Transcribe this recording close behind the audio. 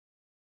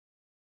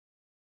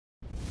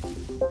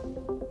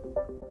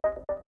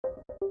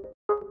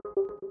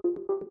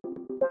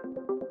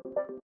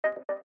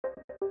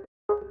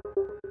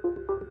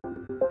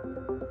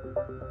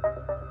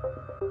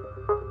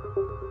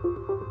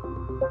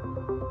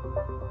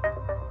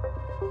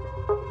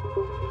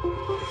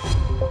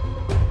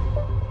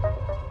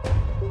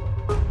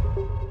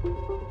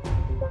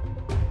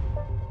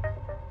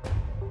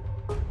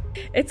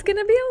It's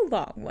gonna be a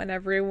long one,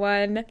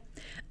 everyone.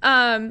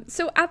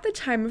 So at the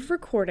time of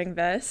recording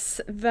this,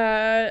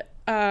 the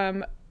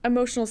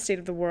emotional state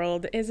of the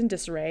world is in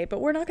disarray, but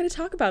we're not going to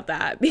talk about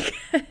that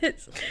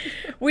because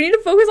we need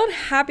to focus on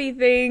happy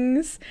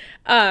things.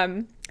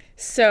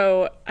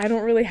 So I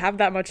don't really have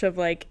that much of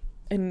like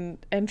an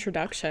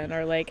introduction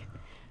or like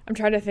I'm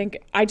trying to think.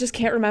 I just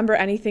can't remember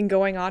anything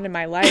going on in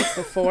my life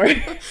before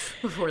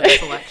before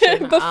this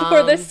election.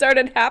 before this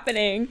started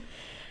happening.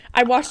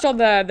 I watched all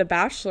the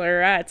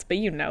Bachelorettes, but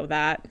you know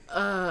that.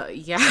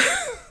 Yeah.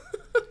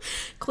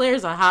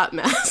 Claire's a hot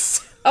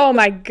mess. Oh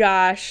my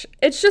gosh.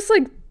 It's just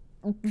like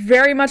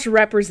very much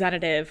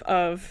representative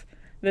of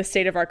the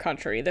state of our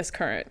country, this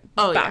current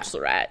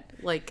Bachelorette. Yeah.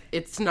 Like,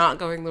 it's not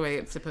going the way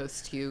it's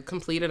supposed to.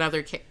 Complete and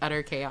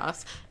utter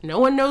chaos. No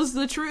one knows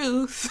the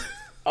truth.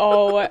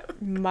 Oh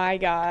my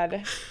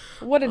God.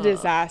 What a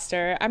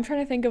disaster. I'm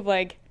trying to think of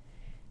like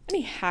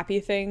any happy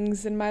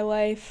things in my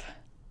life.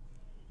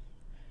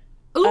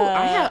 Ooh,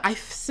 I've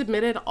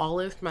submitted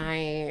all of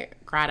my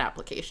grad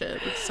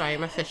applications, so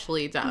I'm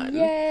officially done.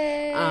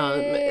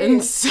 Yay!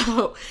 And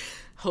so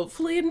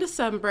hopefully in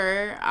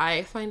December,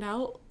 I find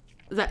out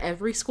that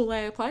every school I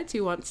applied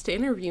to wants to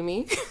interview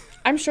me.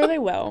 I'm sure they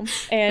will.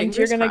 And Fingers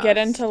you're going to get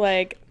crossed. into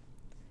like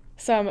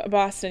some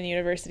Boston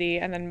University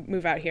and then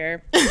move out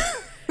here.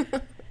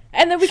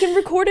 And then we can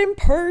record in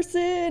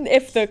person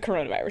if the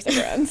coronavirus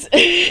ever ends.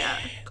 Yeah,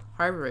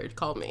 Harvard,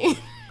 call me.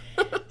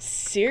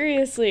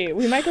 Seriously,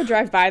 we might go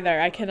drive by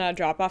there. I can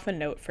drop off a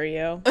note for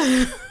you.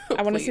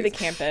 I want to see the Please.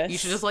 campus. You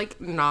should just like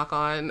knock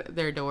on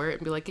their door and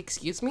be like,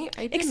 "Excuse me,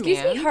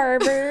 Excuse me,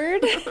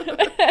 Harvard.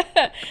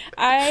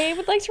 I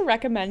would like to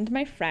recommend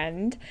my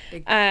friend.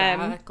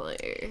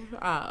 Exactly.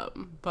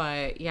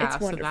 But yeah, It's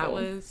so wonderful. that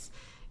was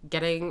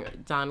getting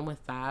done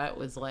with that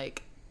was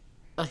like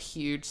a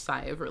huge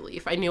sigh of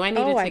relief. I knew I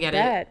needed I to get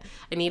bet. it.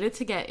 I needed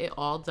to get it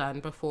all done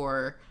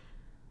before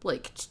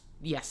like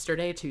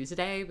yesterday,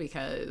 Tuesday,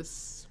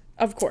 because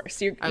Of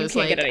course, you I can't was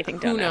like, get anything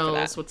done who after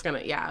knows that. what's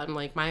gonna, yeah, I'm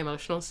like, my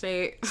emotional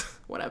state,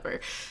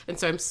 whatever. And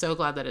so I'm so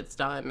glad that it's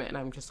done, and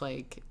I'm just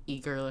like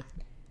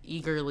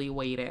eagerly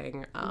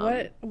waiting.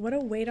 What a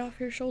weight off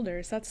your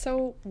shoulders. That's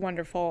so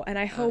wonderful. And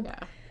I hope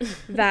Yeah.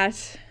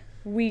 that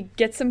we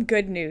get some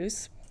good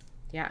news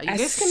Yeah,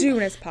 as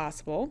soon as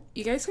possible.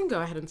 you guys can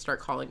go ahead and start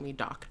calling me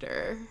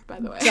doctor, by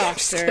the way.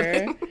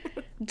 Doctor.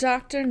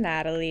 Dr.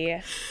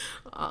 Natalie.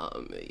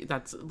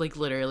 That's like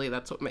literally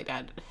that's what my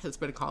dad has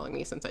been calling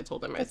me since I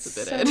told him I That's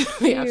submitted.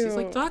 so Yeah, she's cute.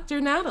 like,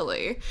 Dr.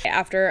 Natalie.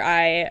 After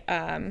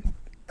I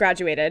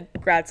graduated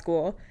grad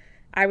school,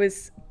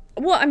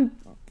 I'm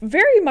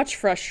very much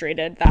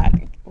frustrated that,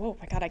 oh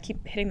my God, I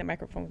keep hitting the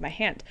microphone with my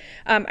hand.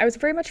 I was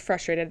very much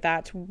frustrated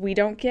that we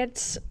don't get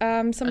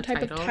some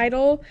type of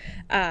title.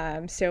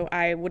 So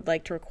I would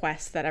like to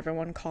request that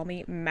everyone call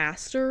me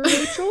Master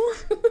Rachel.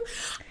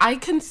 I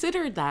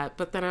considered that,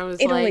 but then I was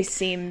It like, only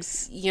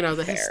seems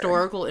the fair.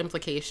 historical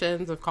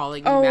implications of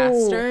calling you Oh.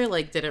 master,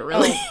 like, didn't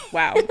really.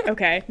 Wow.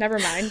 Okay. Never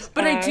mind.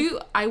 But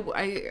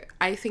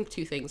I think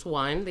two things.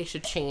 One, they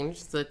should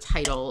change the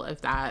title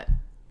of that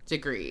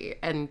degree,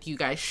 and you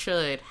guys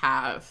should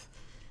have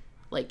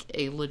like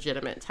a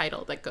legitimate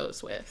title that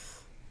goes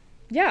with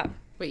Yeah.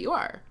 what you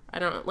are. I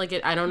don't like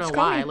it. I don't know Just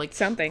call why. me Like,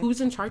 something.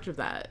 who's in charge of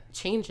that?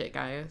 Change it,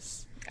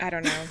 guys. I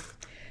don't know.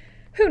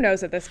 Who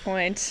knows at this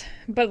point?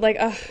 But like,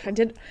 I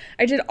did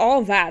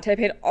all that. I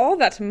paid all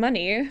that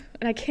money,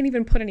 and I can't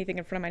even put anything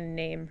in front of my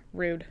name.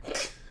 Rude.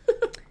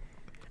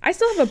 I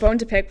still have a bone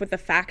to pick with the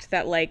fact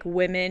that like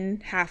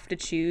women have to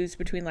choose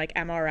between like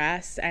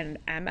MRS and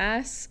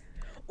MS.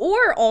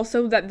 Or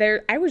also that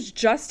I was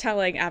just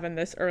telling Evan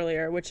this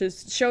earlier, which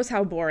shows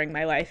how boring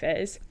my life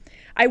is.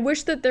 I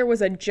wish that there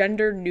was a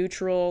gender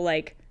neutral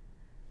like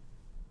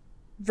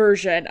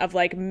version of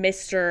like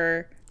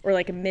Mr. or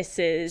like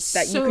Mrs.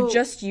 that you could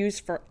just use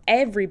for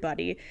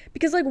everybody.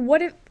 Because like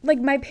what if like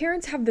my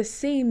parents have the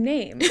same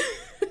name?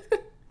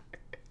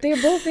 They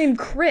are both named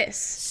Chris.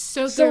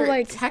 So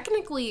like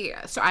technically,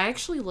 so I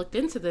actually looked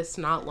into this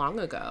not long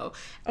ago,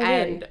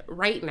 and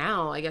right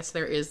now, I guess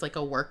there is like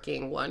a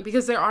working one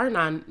because there are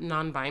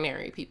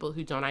non-binary people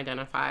who don't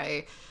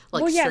identify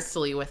like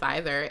strictly with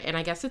either, and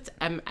I guess it's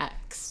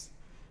MX.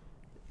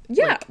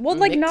 Yeah,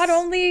 like, not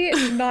only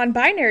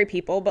non-binary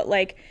people, but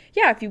like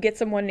if you get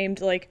someone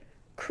named like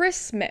Chris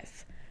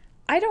Smith,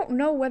 I don't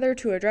know whether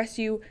to address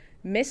you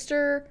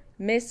Mr.,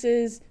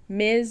 Mrs.,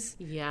 Ms.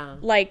 Yeah.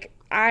 Like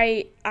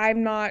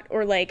I'm not,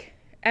 or like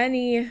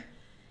any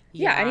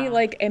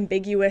like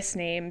ambiguous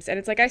names, and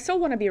it's like I still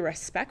want to be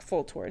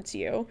respectful towards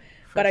you,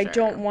 but I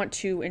don't want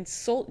to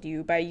insult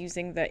you by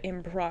using the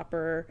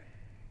improper,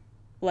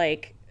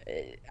 like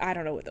I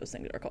don't know what those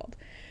things are called.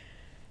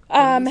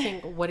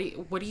 What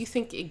do you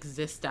think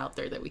exists out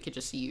there that we could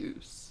just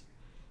use?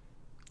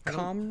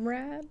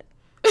 Comrade?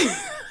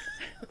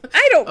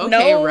 I don't know.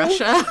 Okay,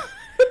 Russia.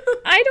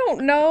 I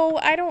don't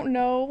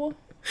know.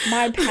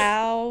 My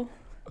pal.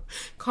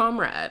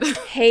 Comrade.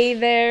 Hey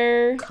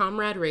there.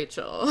 Comrade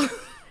Rachel.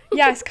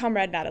 Yes,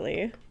 Comrade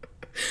Natalie.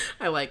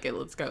 I like it.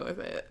 Let's go with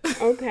it.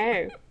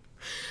 Okay.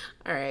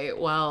 All right.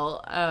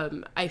 Well,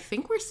 I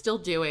think we're still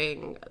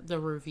doing the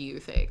review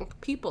thing.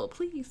 People,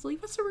 please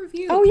leave us a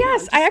review. Oh,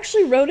 yes. I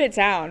actually wrote it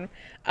down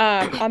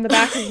on the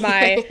back of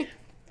my...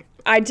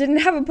 I didn't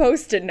have a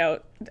Post-it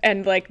note.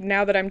 And, like,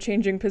 now that I'm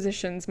changing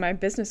positions, my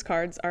business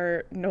cards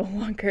are no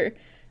longer,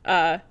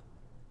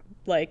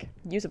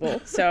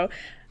 usable. So,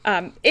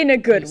 in a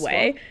good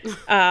way.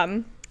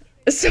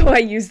 So I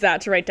use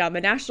that to write down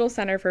the National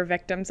Center for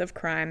Victims of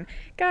Crime.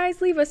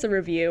 Guys, leave us a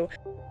review.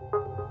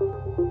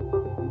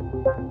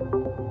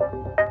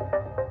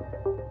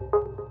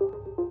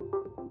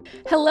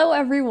 Hello,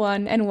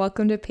 everyone, and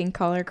welcome to Pink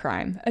Collar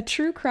Crime, a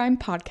true crime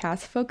podcast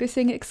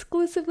focusing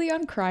exclusively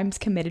on crimes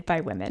committed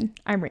by women.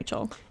 I'm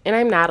Rachel. And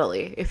I'm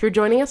Natalie. If you're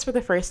joining us for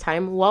the first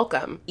time,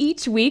 welcome.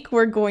 Each week,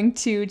 we're going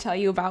to tell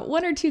you about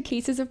one or two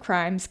cases of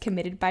crimes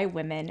committed by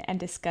women and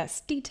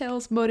discuss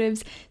details,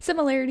 motives,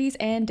 similarities,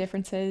 and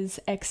differences,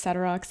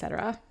 etc.,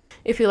 etc.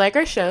 If you like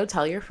our show,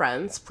 tell your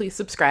friends. Please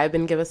subscribe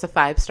and give us a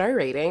 5-star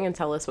rating and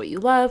tell us what you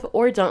love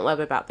or don't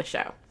love about the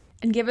show.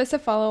 And give us a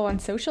follow on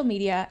social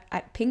media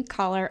at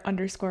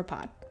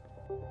pinkcollar_pod.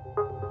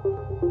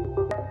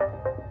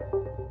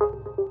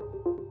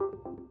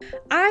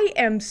 I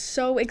am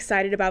so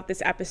excited about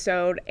this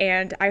episode,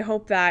 and I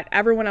hope that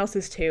everyone else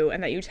is too,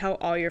 and that you tell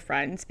all your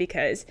friends,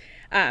 because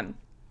I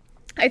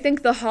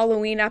think the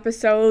Halloween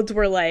episodes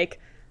were like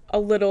a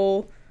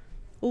little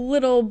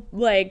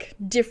like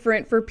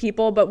different for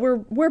people, but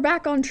we're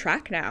back on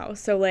track now.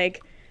 So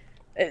like,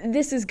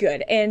 this is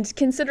good. And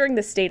considering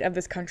the state of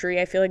this country,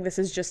 I feel like this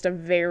is just a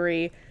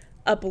very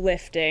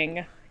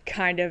uplifting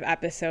kind of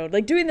episode.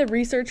 Like, doing the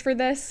research for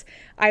this,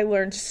 I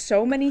learned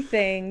so many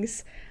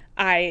things.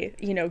 I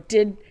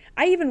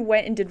even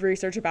went and did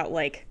research about,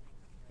 like,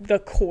 the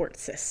court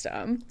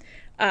system.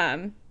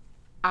 I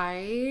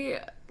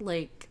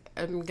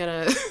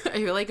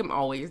feel like I'm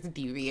always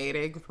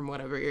deviating from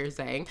whatever you're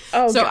saying.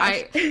 Oh, so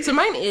gosh. So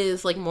mine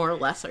is like more or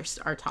less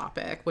our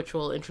topic, which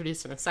we'll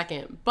introduce in a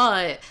second,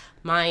 but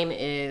mine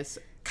is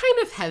kind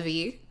of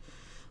heavy.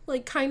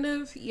 Like, kind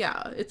of,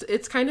 yeah,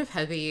 it's kind of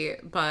heavy,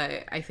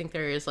 but I think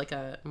there is like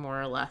a more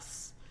or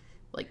less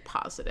like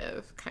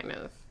positive kind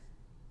of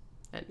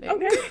ending.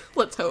 Okay.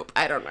 Let's hope.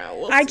 I don't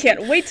know. I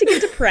can't wait to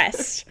get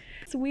depressed.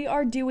 So we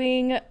are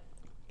doing...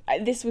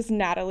 This was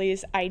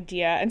Natalie's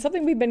idea and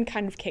something we've been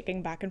kind of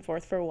kicking back and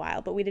forth for a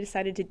while, but we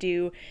decided to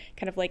do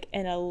kind of like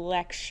an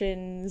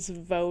elections,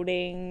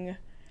 voting,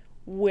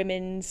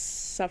 women's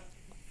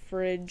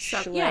suffrage.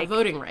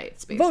 Voting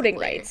rights, basically. Voting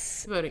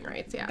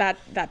rights, yeah.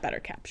 That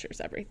better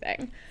captures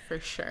everything. For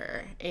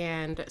sure.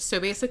 And so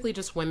basically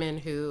just women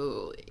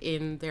who,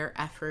 in their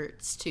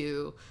efforts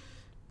to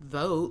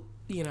vote,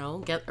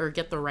 get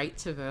the right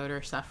to vote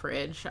or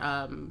suffrage,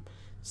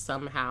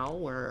 somehow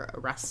were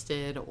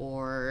arrested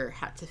or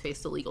had to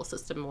face the legal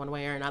system one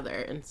way or another.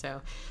 And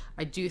so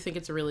I do think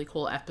it's a really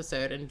cool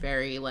episode and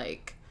very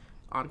like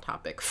on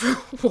topic for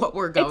what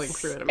we're going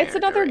through in America. It's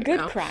another right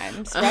good now.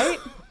 Crimes, right?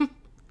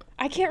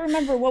 I can't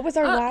remember what was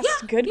our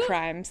last good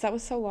crimes. That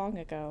was so long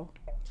ago.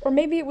 Or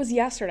maybe it was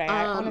yesterday.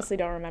 I honestly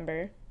don't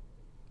remember.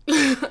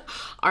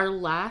 Our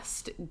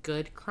last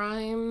good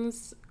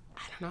crimes,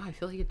 I don't know, I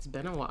feel like it's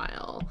been a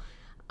while.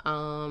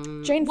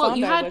 Jane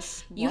Fonda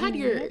you had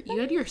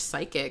your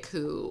psychic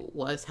who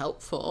was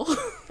helpful.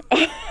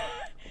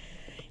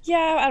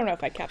 Yeah, I don't know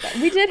if I kept that.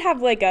 We did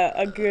have like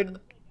a good,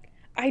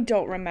 I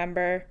don't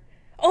remember.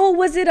 Oh,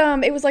 was it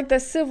it was like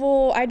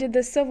I did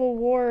the Civil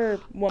War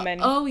woman.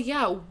 Oh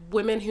yeah,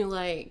 women who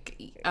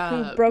like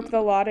who broke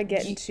the law to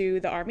get into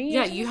the army.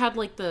 Yeah, you had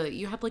like the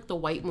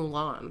white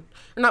Mulan.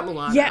 Or not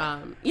Mulan.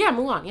 Yeah.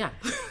 Mulan, yeah.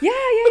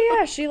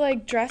 Yeah. She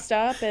like dressed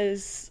up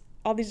as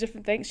all these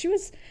different things. She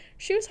was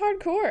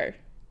hardcore.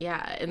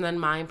 Yeah, and then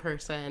my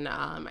person,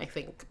 I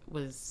think,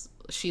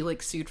 she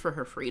like sued for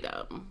her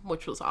freedom,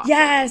 which was awesome.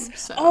 Yes.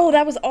 So. Oh,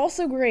 that was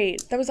also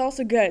great. That was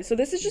also good. So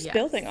this is just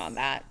building on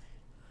that.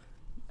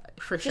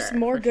 For sure. Just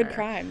more good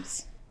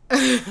crimes.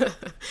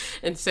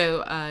 And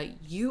so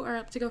you are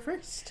up to go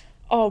first.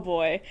 Oh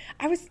boy,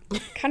 I was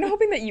kind of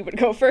hoping that you would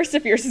go first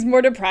if yours is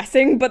more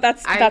depressing, but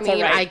that's all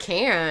right. I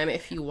can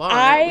if you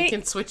want. We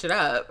can switch it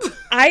up.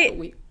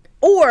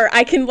 Or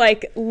I can,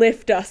 like,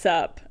 lift us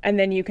up, and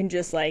then you can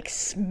just, like,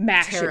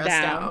 smash Tear it us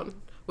down.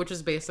 Which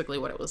is basically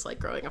what it was like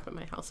growing up in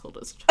my household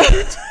as a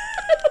child.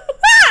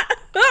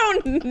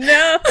 Oh,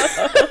 no.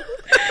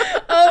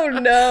 Oh,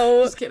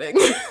 no. Just kidding.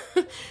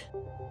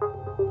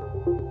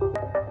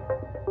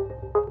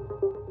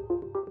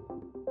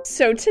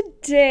 So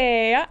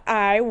today,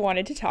 I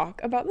wanted to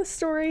talk about the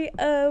story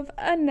of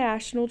a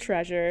national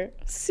treasure,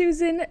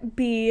 Susan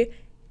B.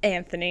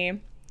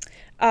 Anthony.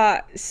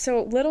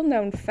 So little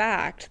known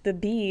fact, the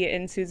B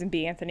in Susan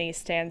B. Anthony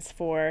stands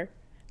for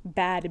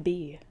bad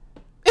bee.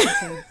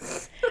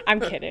 I'm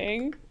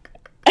kidding.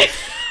 What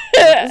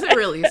does it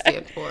really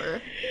stand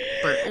for?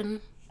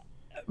 Burton?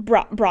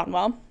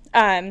 Bronwell.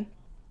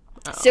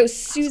 So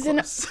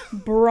Susan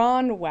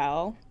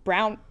Brownell.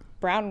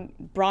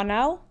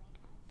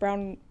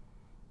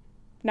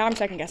 Now I'm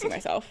second guessing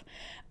myself.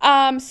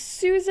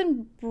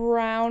 Susan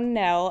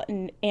Brownell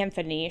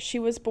Anthony. She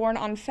was born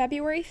on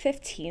February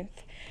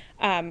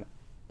 15th.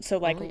 So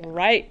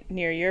right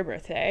near your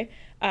birthday.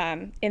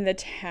 In the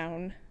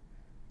town.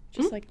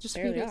 Just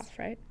barely off,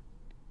 right?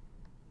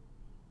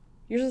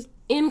 Yours is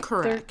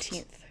incorrect.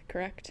 13th,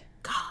 correct?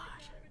 God.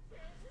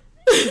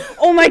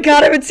 Oh my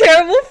God, I'm a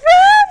terrible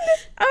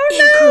friend. Oh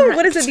no. Incorrect.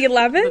 What is it, the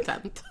 11th?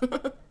 The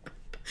 10th.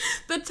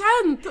 The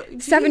 10th.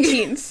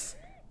 17th.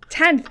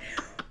 10th.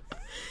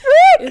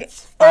 Frick!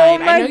 It's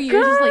fine. Oh my I know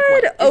yours God. is like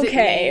what? Is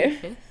okay.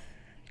 It May 5th?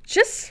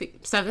 Just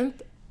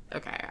 7th?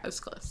 Okay, I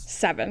was close.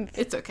 7th.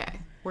 It's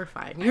okay. We're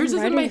fine. Yours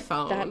is in my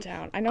phone. That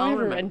down. I know I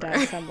have it written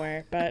down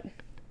somewhere, but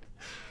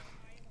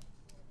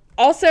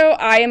also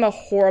I am a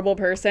horrible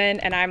person,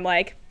 and I'm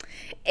like,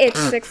 it's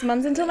 6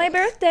 months until my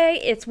birthday.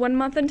 It's 1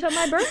 month until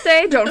my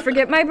birthday. Don't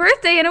forget my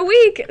birthday in a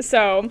week.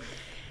 So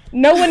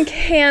no one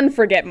can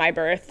forget my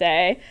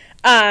birthday.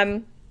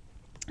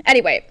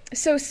 Anyway,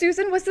 so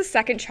Susan was the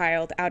second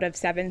child out of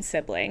 7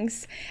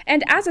 siblings.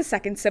 And as a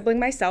second sibling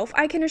myself,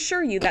 I can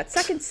assure you that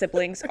second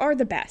siblings are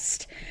the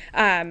best.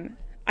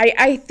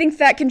 I think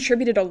that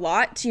contributed a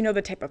lot to,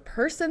 the type of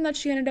person that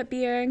she ended up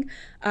being.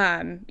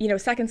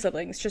 Second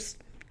siblings, just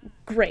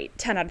great,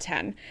 10 out of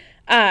 10.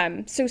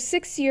 So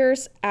 6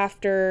 years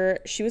after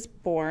she was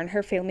born,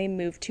 her family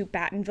moved to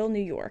Battenville,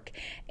 New York.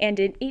 And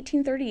in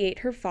 1838,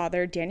 her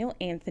father, Daniel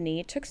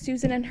Anthony, took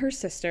Susan and her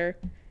sister,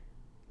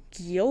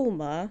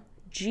 Guilma,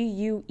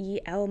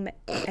 Guelma.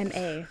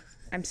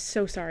 I'm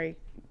so sorry,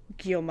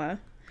 Guilma,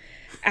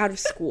 out of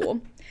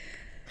school.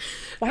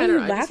 Why are you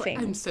laughing?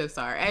 I'm so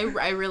sorry.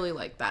 I really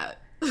like that.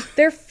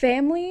 Their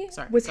family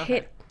was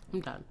hit. I'm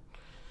done.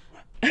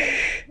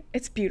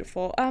 It's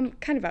beautiful.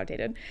 Kind of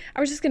outdated. I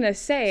was just gonna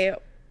say,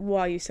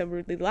 while you so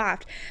rudely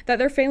laughed, that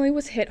their family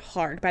was hit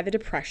hard by the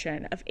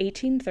Depression of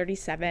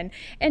 1837,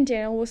 and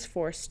Daniel was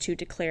forced to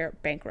declare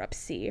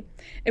bankruptcy.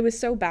 It was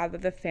so bad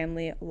that the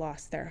family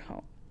lost their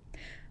home.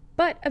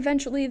 But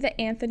eventually, the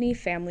Anthony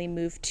family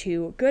moved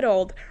to good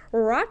old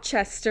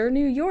Rochester,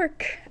 New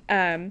York,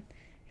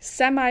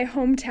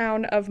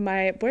 semi-hometown of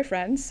my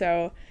boyfriend.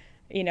 So,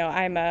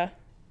 I'm a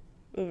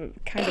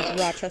kind of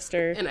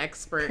Rochester an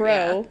expert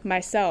pro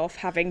myself,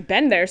 having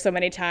been there so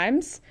many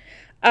times.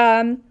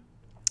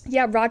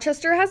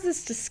 Rochester has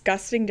this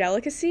disgusting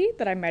delicacy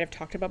that I might have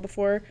talked about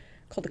before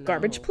called a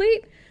garbage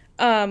plate.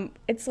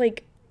 It's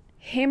like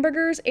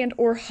hamburgers and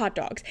or hot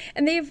dogs,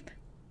 and they have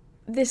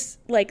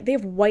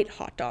white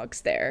hot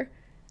dogs there.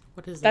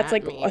 What does that mean? That's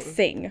like a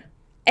thing.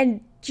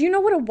 And do you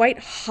know what a white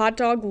hot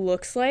dog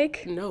looks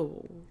like?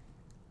 No.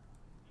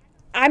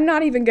 I'm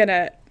not even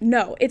gonna.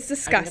 No, it's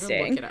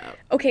disgusting. I'm gonna look it up.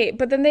 Okay,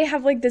 but then they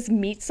have like this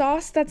meat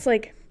sauce that's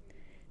like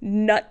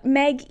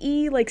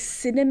nutmeg-y, like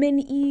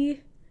cinnamon-y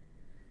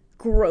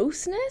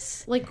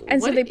grossness. Like, and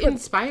what so they put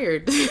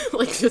inspired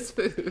like this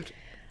food?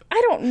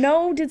 I don't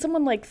know. Did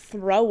someone like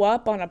throw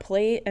up on a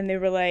plate and they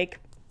were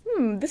like,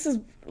 this is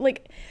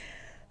like.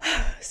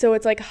 So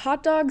it's like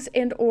hot dogs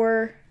and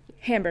or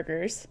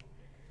hamburgers,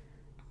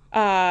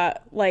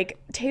 like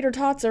tater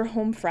tots or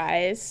home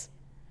fries,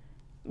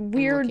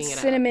 weird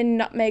cinnamon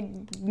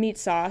nutmeg meat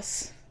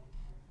sauce.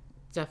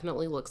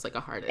 Definitely looks like a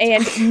heart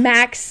attack. And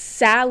mac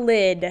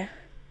salad.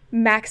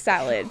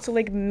 So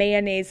like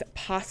mayonnaise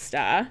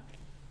pasta.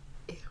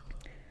 Ew.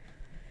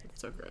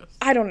 That's so gross.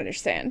 I don't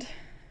understand.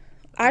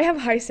 I have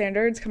high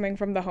standards coming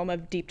from the home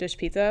of deep dish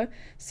pizza,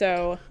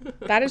 so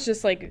that is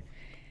just like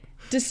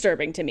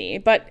disturbing to me.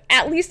 But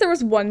at least there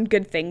was one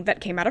good thing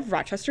that came out of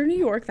Rochester, New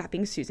York, that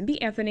being Susan B.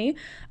 Anthony.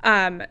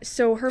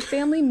 So her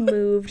family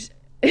moved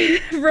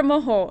from a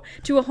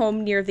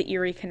home near the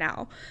Erie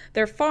Canal.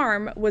 Their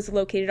farm was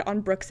located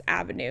on Brooks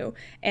Avenue,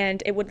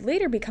 and it would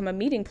later become a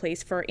meeting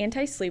place for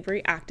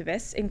anti-slavery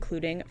activists,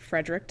 including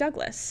Frederick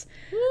Douglass.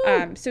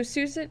 So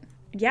Susan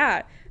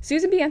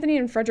B. Anthony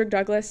and Frederick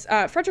Douglass,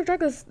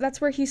 that's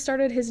where he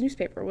started his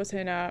newspaper, was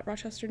in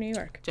Rochester, New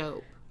York.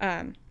 Dope.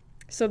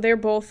 So they're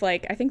both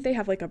like, I think they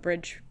have like a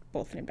bridge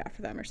both named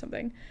after them or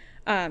something.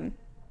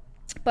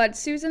 But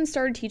Susan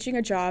started teaching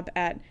a job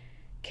at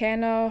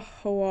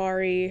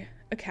Kanahawari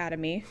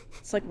Academy.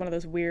 It's like one of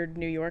those weird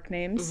New York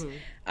names.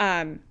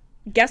 Mm-hmm.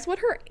 Guess what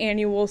her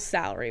annual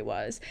salary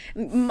was?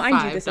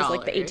 Mind you, this is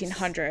like the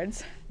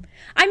 1800s.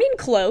 I mean,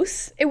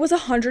 close. It was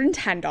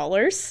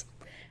 $110.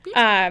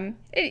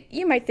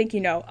 You might think,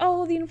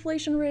 the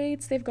inflation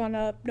rates, they've gone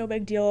up, no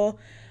big deal.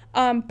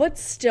 But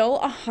still,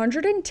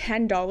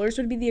 $110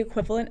 would be the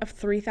equivalent of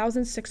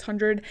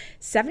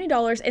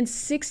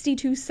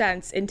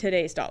 $3,670.62 in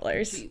today's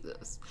dollars.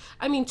 Jesus.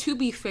 I mean, to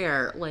be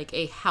fair, like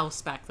a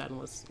house back then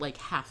was like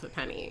half a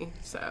penny,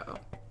 so.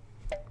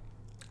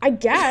 I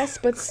guess,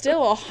 but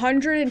still,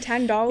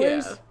 $110.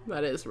 Yeah,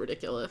 that is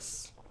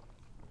ridiculous.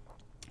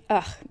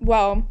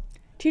 Well,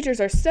 teachers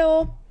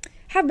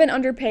have been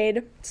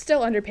underpaid,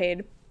 still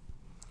underpaid.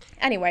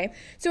 Anyway,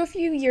 so a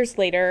few years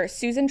later,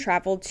 Susan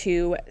traveled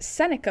to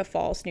Seneca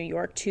Falls, New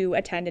York, to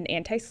attend an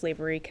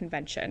anti-slavery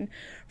convention.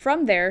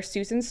 From there,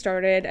 Susan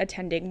started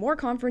attending more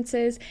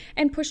conferences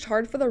and pushed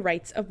hard for the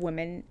rights of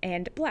women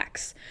and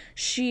blacks.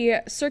 She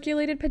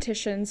circulated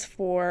petitions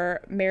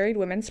for married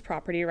women's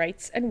property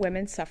rights and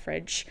women's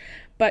suffrage,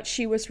 but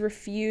she was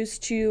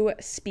refused to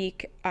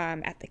speak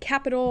at the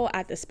Capitol,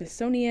 at the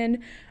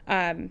Smithsonian.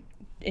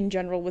 In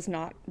general, was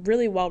not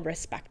really well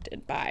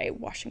respected by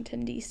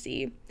Washington,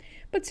 D.C.,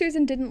 but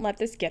Susan didn't let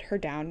this get her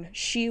down.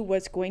 She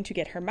was going to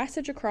get her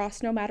message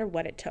across no matter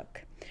what it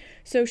took.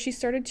 So she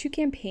started to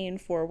campaign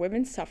for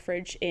women's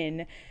suffrage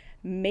in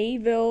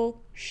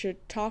Mayville,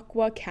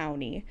 Chautauqua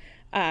County.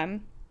 I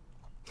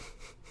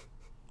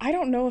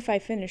don't know if I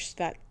finished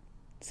that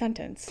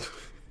sentence.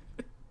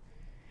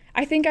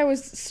 I think I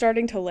was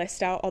starting to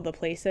list out all the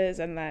places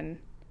and then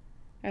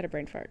I had a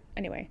brain fart.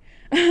 Anyway,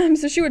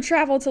 so she would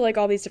travel to like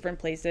all these different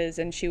places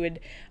and she would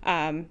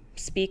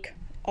speak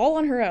all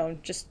on her own,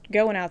 just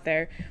going out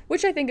there,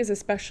 which I think is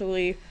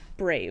especially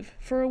brave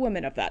for a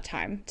woman of that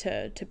time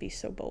to be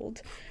so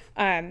bold.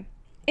 In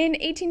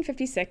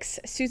 1856,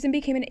 Susan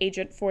became an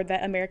agent for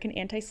the American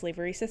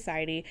Anti-Slavery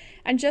Society,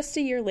 and just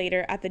a year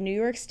later at the New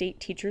York State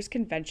Teachers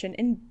Convention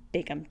in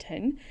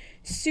Binghamton,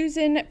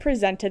 Susan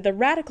presented the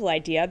radical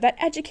idea that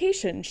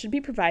education should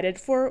be provided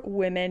for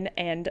women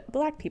and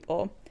black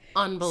people.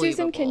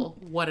 Unbelievable.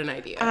 What an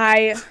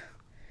idea.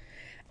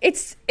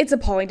 It's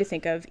appalling to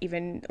think of,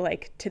 even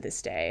like to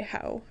this day,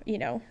 how,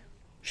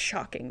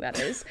 shocking that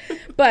is.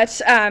 But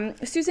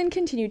Susan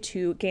continued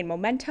to gain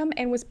momentum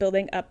and was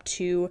building up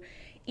to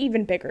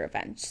even bigger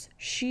events.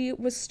 She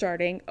was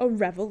starting a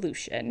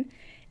revolution.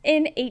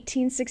 In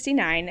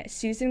 1869,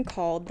 Susan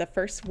called the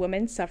first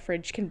women's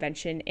suffrage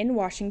convention in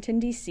Washington,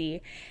 D.C.,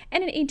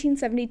 and in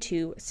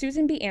 1872,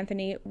 Susan B.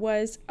 Anthony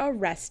was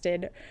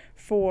arrested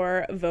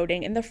for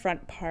voting in the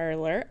front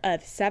parlor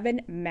of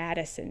 7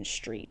 Madison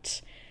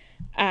Street.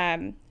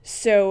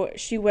 So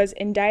she was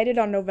indicted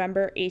on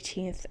November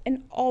 18th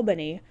in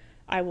Albany.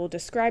 I will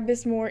describe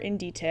this more in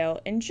detail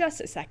in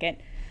just a second.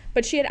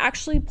 But she had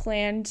actually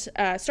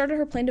started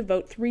her plan to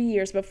vote 3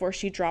 years before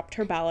she dropped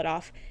her ballot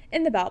off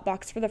in the ballot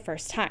box for the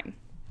first time.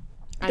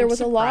 There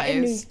was a law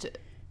in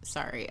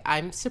Sorry,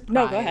 I'm surprised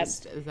No, go ahead.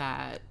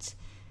 that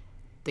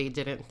they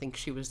didn't think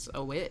she was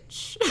a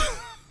witch.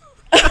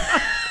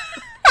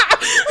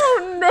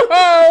 Oh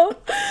no!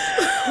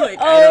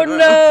 Oh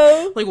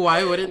no! Like,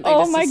 why wouldn't they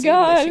just assume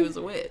that she was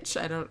a witch?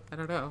 I don't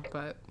know,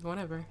 but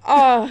whatever.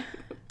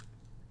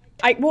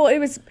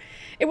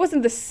 It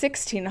wasn't the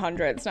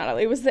 1600s,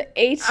 it was the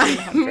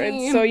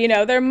 1800s.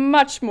 So they're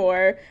much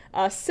more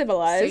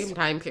civilized. Same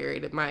time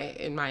period in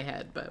my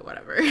head, but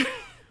whatever.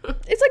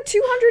 It's like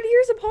 200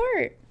 years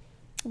apart.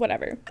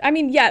 Whatever. I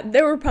mean, yeah,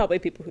 there were probably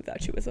people who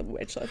thought she was a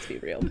witch. Let's be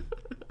real.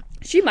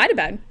 She might have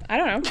been. I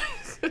don't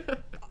know.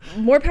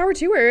 More power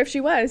to her if she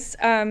was.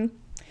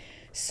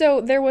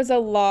 So there was a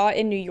law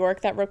in New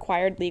York that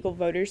required legal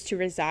voters to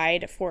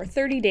reside for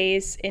 30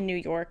 days in New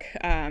York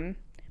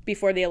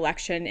before the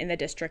election in the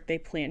district they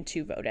planned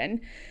to vote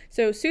in.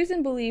 So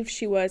Susan believed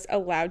she was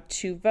allowed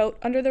to vote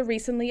under the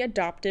recently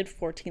adopted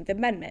 14th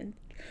Amendment,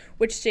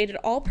 which stated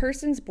all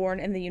persons born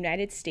in the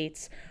United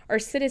States are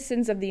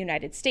citizens of the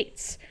United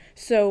States.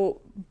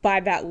 So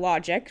by that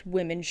logic,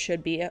 women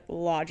should be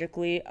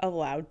logically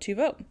allowed to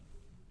vote.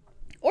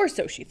 Or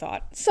so she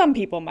thought. Some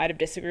people might have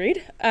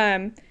disagreed.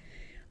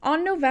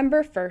 On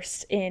November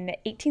 1st in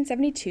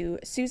 1872,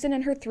 Susan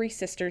and her 3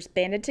 sisters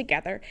banded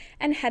together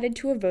and headed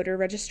to a voter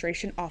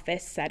registration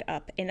office set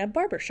up in a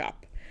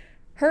barbershop.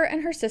 Her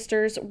and her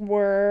sisters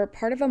were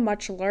part of a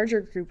much larger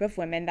group of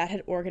women that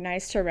had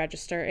organized to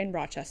register in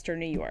Rochester,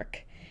 New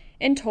York.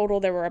 In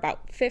total, there were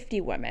about 50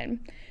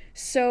 women.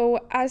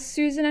 So as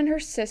Susan and her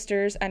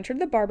sisters entered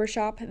the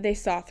barbershop, they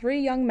saw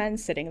 3 young men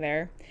sitting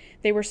there.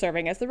 They were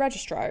serving as the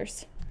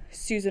registrars.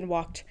 Susan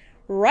walked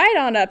right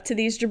on up to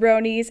these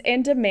jabronis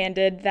and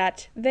demanded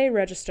that they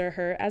register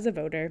her as a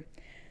voter.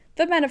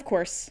 The men, of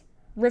course,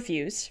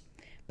 refused,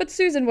 but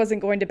Susan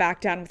wasn't going to back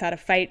down without a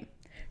fight.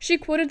 She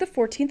quoted the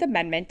 14th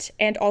Amendment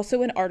and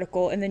also an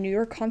article in the New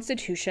York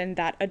Constitution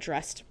that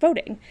addressed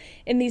voting.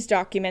 In these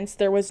documents,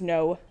 there was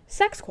no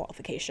sex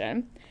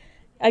qualification.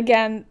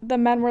 Again, the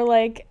men were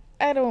like,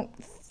 I don't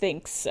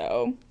think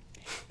so.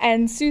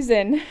 And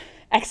Susan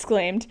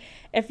exclaimed,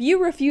 "If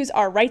you refuse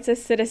our rights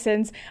as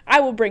citizens, I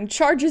will bring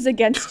charges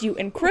against you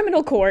in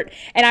criminal court,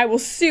 and I will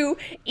sue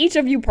each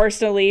of you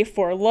personally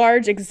for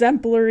large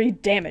exemplary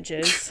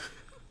damages."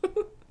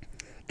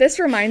 This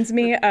reminds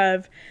me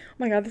of, oh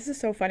my god, this is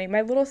so funny. My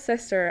little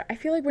sister, I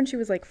feel like when she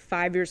was like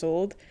 5 years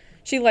old,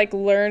 she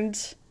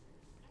learned,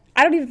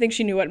 I don't even think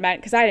she knew what it meant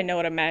because I didn't know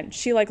what it meant.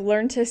 She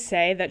learned to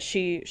say that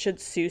she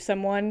should sue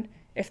someone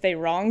if they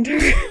wronged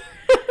her.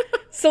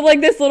 So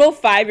this little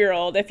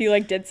 5-year-old, if you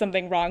did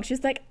something wrong,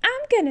 she's like,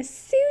 I'm gonna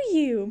sue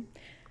you.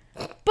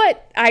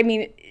 But I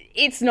mean,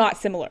 it's not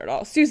similar at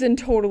all. Susan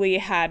totally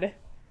had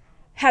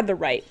the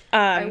right.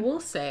 I will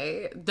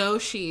say, though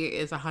she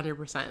is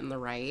 100% in the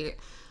right,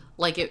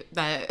 like it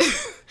that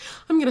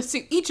I'm gonna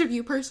sue each of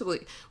you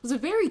personally was a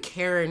very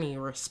Karen-y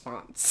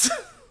response.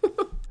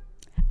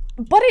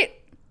 But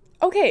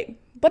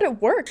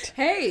it worked.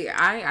 Hey,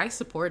 I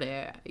support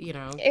it, you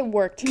know. It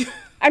worked.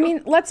 I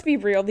mean, let's be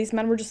real. These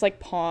men were just like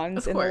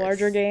pawns in the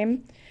larger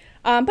game.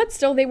 But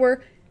still, they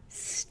were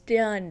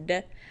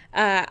stunned.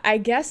 I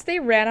guess they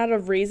ran out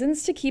of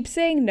reasons to keep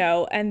saying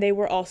no, and they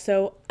were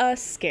also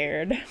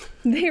scared.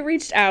 They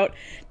reached out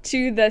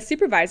to the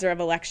supervisor of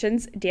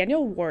elections,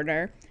 Daniel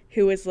Warner,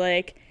 who was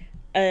like,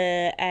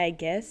 I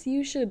guess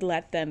you should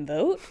let them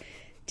vote.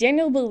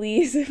 Daniel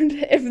believes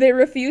if they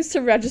refuse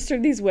to register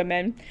these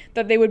women,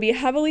 that they would be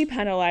heavily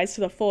penalized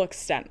to the full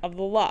extent of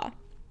the law.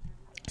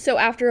 So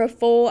after a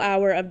full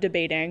hour of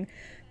debating,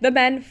 the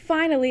men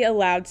finally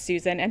allowed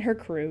Susan and her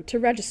crew to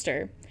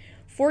register.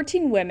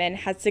 14 women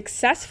had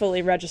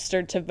successfully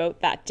registered to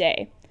vote that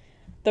day.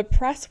 The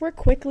press were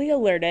quickly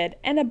alerted,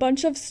 and a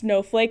bunch of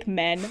snowflake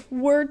men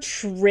were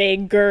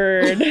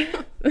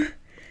triggered.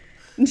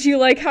 Do you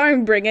like how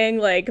I'm bringing,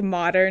 like,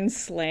 modern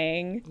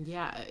slang?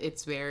 Yeah,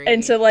 it's very...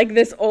 into, like,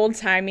 this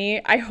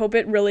old-timey. I hope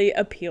it really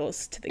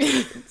appeals to the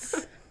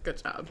kids.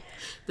 Good job.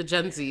 The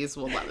Gen Zs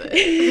will love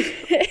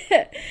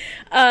it.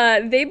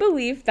 They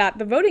believe that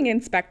the voting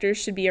inspectors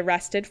should be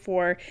arrested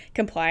for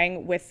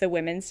complying with the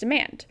women's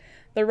demand.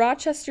 The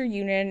Rochester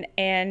Union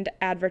and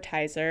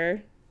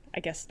Advertiser, I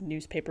guess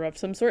newspaper of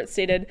some sort,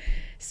 stated,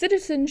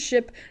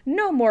 "Citizenship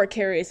no more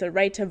carries the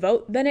right to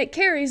vote than it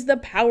carries the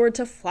power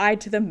to fly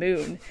to the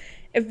moon.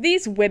 If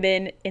these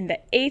women in the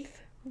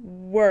 8th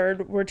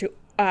ward were to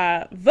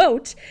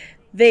vote,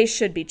 they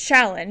should be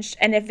challenged,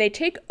 and if they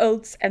take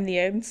oaths and the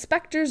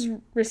inspectors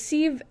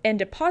receive and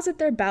deposit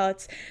their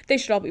ballots, they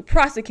should all be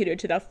prosecuted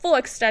to the full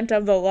extent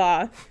of the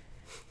law."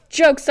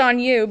 Joke's on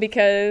you,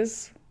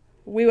 because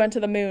we went to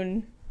the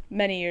moon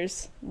many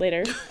years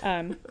later.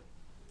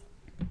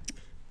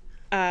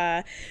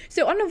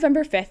 So on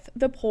November 5th,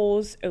 the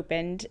polls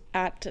opened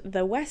at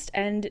the West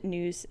End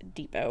News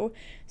Depot.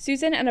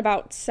 Susan and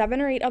about 7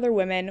 or 8 other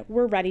women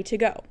were ready to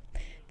go.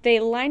 They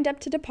lined up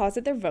to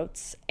deposit their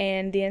votes,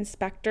 and the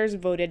inspectors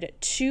voted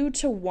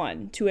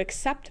 2-1 to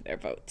accept their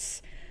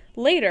votes.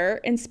 Later,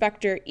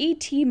 Inspector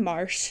E.T.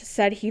 Marsh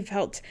said he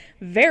felt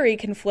very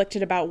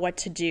conflicted about what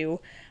to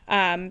do.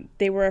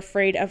 They were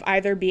afraid of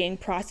either being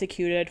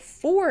prosecuted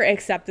for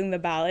accepting the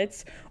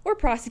ballots or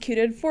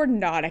prosecuted for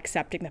not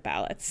accepting the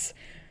ballots.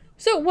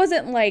 So it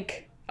wasn't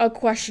like a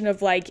question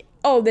of like,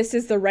 oh, this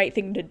is the right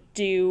thing to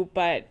do,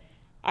 but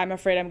I'm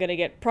afraid I'm going to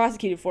get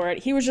prosecuted for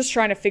it. He was just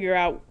trying to figure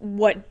out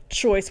what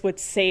choice would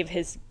save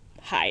his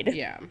hide.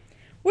 Yeah.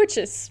 Which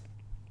is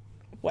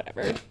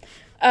whatever.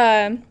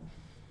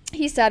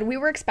 He said, "We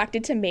were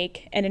expected to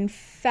make an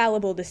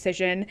infallible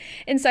decision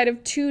inside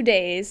of 2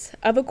 days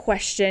of a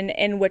question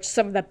in which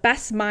some of the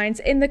best minds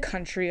in the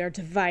country are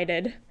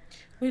divided."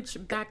 Which,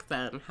 back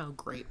then, how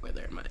great were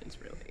their minds,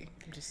 really?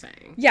 I'm just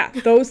saying. Yeah,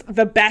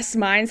 the best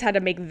minds had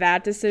to make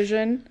that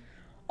decision.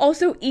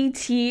 Also,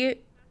 E.T.,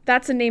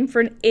 that's a name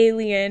for an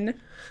alien.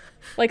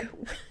 Like,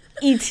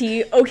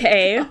 E.T.,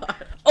 okay.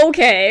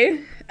 Okay.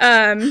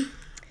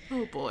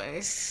 Oh boy.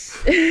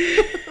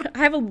 I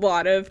have a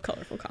lot of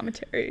colorful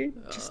commentary.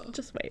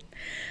 Just wait.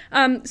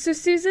 So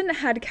Susan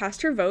had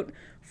cast her vote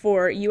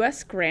for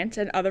U.S. Grant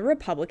and other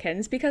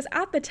Republicans because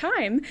at the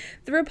time,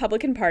 the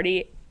Republican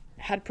Party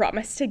had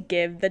promised to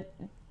give the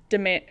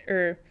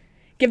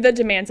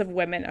demands of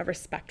women a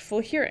respectful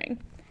hearing.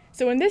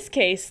 So in this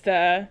case,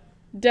 the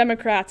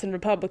Democrats and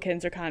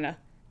Republicans are kind of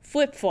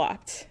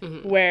flip-flopped,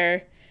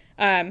 where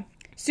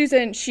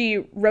Susan,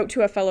 she wrote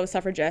to a fellow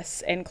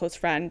suffragist and close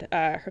friend,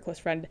 her close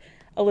friend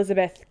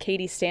Elizabeth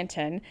Cady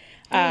Stanton,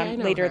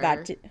 later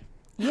that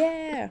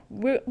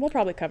we'll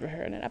probably cover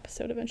her in an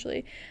episode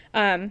eventually.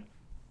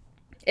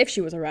 If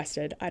she was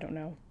arrested, I don't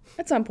know.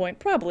 At some point,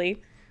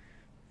 probably.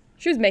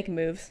 She was making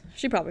moves.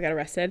 She probably got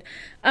arrested.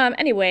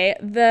 Anyway,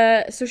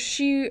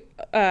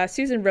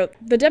 Susan wrote,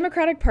 "The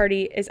Democratic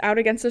Party is out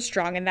against the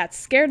strong, and that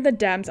scared the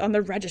Dems on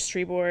the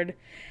registry board.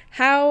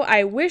 How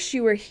I wish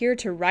you were here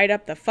to write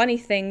up the funny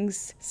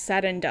things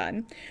said and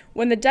done.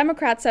 When the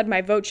Democrats said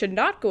my vote should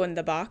not go in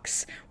the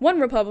box, one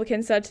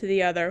Republican said to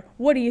the other,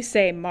 'What do you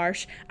say,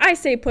 Marsh?' 'I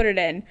say put it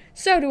in.'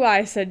 'So do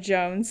I,' said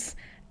Jones.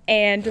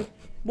 'And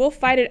we'll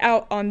fight it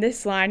out on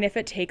this line if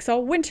it takes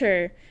all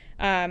winter.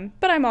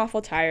 But I'm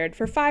awful tired.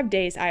 For 5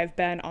 days I have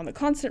been on the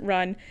constant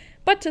run,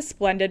 but to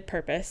splendid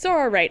purpose. So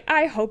all right,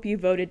 I hope you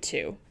voted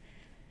too."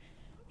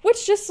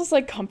 Which just was,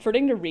 like,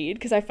 comforting to read,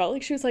 because I felt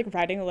like she was, like,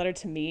 writing a letter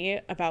to me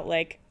about,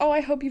 like, oh,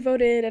 I hope you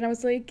voted. And I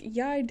was like,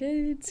 yeah, I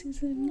did,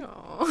 Susan.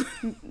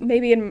 Aww.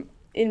 Maybe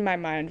in my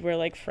mind we're,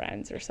 like,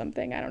 friends or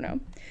something. I don't know.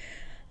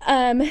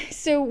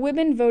 So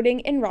women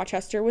voting in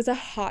Rochester was a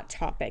hot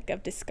topic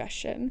of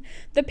discussion.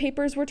 The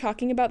papers were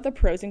talking about the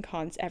pros and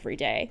cons every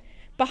day.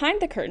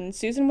 Behind the curtain,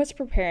 Susan was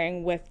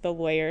preparing with her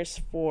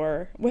lawyers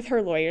for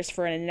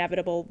an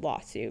inevitable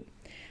lawsuit.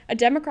 A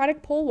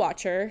Democratic poll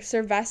watcher,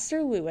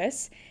 Sylvester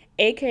Lewis,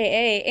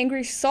 aka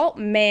Angry Salt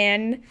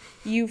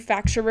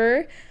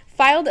Manufacturer,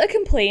 filed a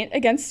complaint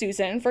against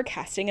Susan for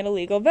casting an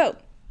illegal vote.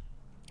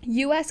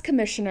 U.S.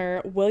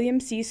 Commissioner William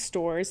C.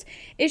 Storrs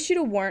issued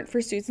a warrant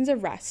for Susan's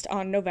arrest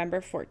on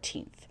November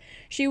 14th.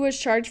 She was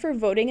charged for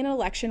voting in an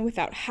election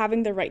without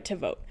having the right to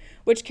vote,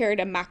 which carried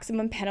a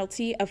maximum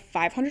penalty of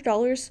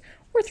 $500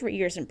 or 3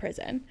 years in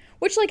prison.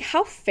 Which, like,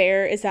 how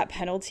fair is that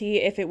penalty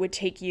if it would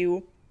take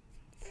you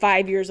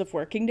 5 years of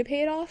working to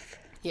pay it off?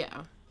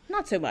 Yeah.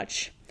 Not so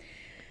much.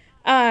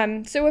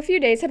 So a few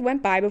days had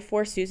went by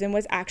before Susan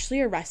was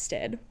actually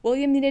arrested.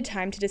 William needed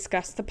time to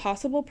discuss the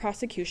possible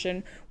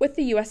prosecution with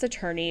the U.S.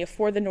 Attorney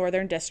for the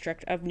Northern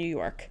District of New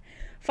York.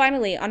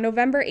 Finally, on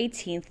November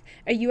 18th,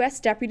 a U.S.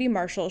 Deputy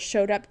Marshal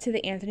showed up to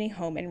the Anthony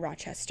home in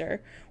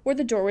Rochester, where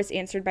the door was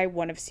answered by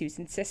one of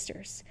Susan's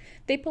sisters.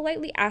 They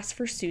politely asked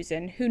for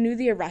Susan, who knew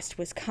the arrest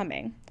was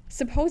coming.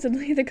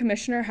 Supposedly, the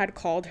commissioner had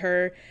called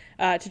her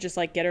to just,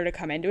 like, get her to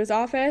come into his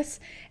office,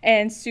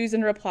 and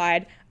Susan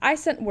replied, "I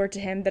sent word to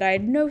him that I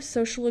had no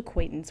social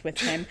acquaintance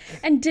with him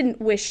and didn't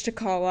wish to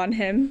call on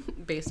him."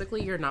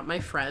 Basically, you're not my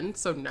friend,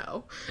 so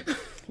no.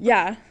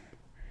 Yeah.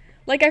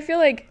 Like, I feel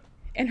like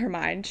in her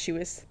mind, she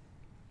was...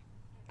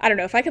 I don't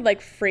know if I could,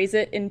 like, phrase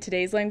it in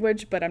today's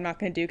language, but I'm not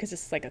going to do because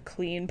it's, like, a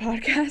clean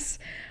podcast.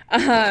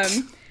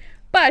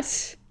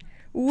 But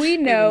we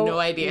know... I have no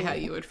idea how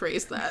you would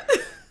phrase that.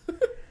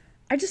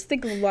 I just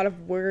think of a lot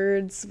of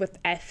words with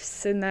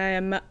F's in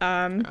them.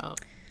 Oh,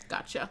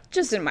 gotcha.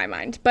 Just in my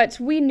mind. But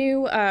we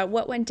knew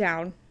what went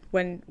down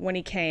when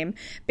he came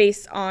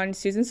based on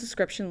Susan's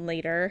description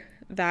later.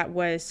 That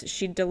was,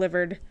 she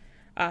delivered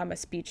a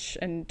speech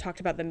and talked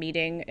about the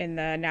meeting in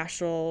the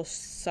National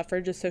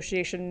Suffrage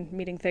Association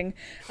meeting thing.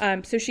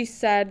 So she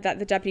said that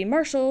the deputy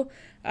marshal,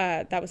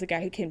 that was the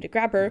guy who came to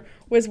grab her,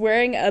 was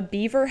wearing a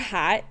beaver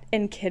hat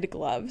and kid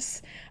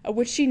gloves,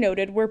 which she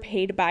noted were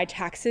paid by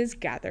taxes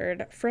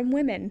gathered from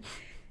women.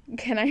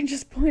 Can I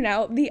just point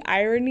out the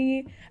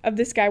irony of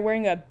this guy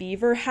wearing a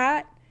beaver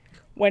hat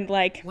when,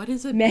 like, what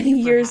is a many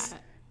beaver years...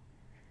 hat?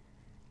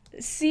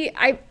 See,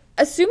 I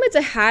assume it's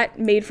a hat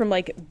made from,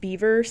 like,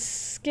 beaver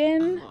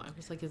skin. Oh, I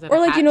was like, is that or, a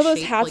like, hat you know those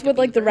shaped hats like with,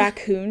 like, the beaver?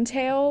 raccoon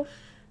tail?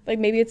 Like,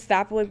 maybe it's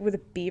that, but, like, with a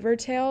beaver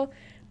tail.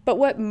 But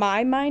what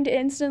my mind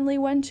instantly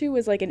went to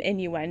was, like, an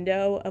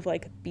innuendo of,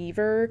 like,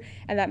 beaver.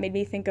 And that made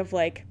me think of,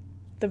 like,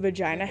 the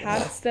vagina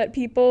hats that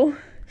people...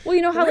 Well,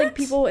 you know how, like,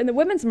 people in the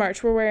Women's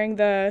March were wearing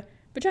the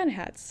vagina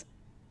hats.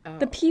 Oh.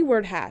 The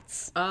P-word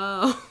hats.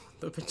 Oh,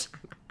 the vagina.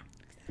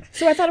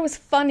 So I thought it was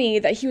funny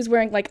that he was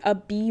wearing, like, a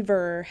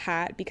beaver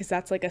hat because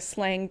that's, like, a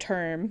slang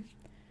term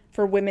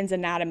for women's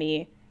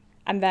anatomy.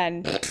 And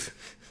then...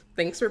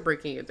 Thanks for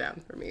breaking it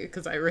down for me,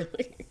 because I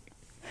really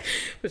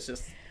was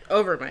just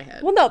over my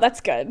head. Well, no,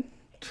 that's good.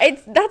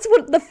 That's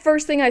what the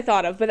first thing I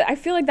thought of, but I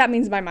feel like that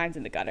means my mind's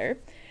in the gutter.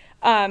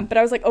 But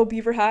I was like, oh,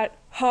 beaver hat.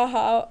 Ha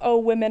ha. Oh,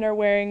 women are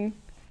wearing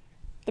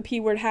the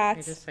P-word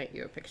hats. I just sent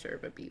you a picture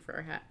of a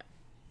beaver hat.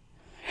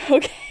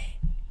 Okay.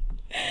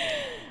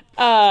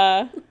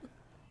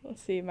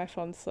 Let's see, my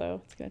phone's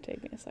slow. It's gonna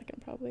take me a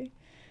second, probably.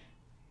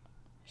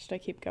 Should I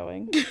keep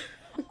going?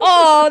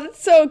 Oh,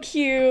 that's so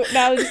cute.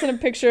 Now just in a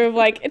picture of,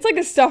 like, it's like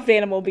a stuffed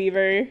animal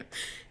beaver.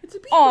 It's a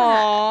beaver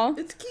Aww. hat.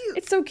 It's cute.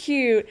 It's so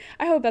cute.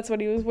 I hope that's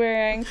what he was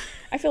wearing.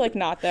 I feel like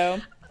not,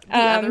 though. The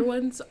other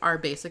ones are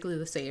basically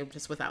the same,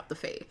 just without the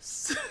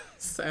face.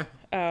 So.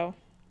 Oh.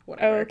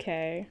 Whatever.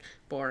 Okay.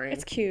 Boring.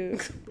 It's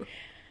cute.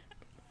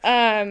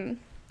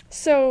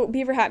 So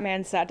Beaver Hat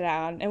Man sat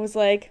down and was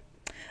like,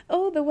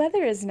 oh, the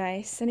weather is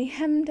nice. And he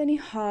hemmed and he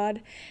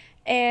hawed.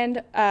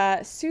 And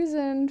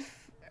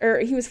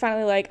he was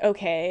finally like,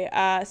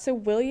 okay, so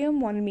William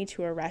wanted me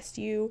to arrest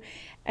you.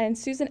 And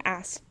Susan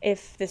asked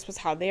if this was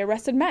how they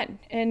arrested men.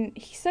 And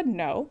he said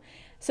no.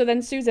 So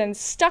then Susan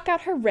stuck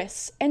out her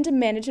wrists and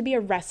demanded to be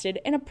arrested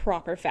in a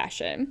proper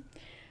fashion.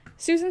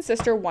 Susan's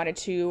sister wanted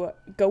to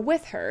go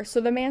with her, so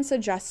the man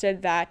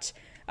suggested that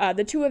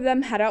the two of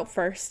them head out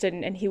first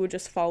and he would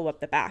just follow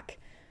up the back.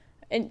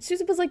 And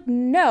Susan was like,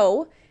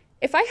 no,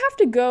 if I have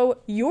to go,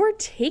 you're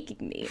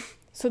taking me.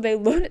 So they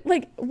loaded,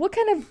 like, what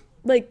kind of,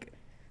 like,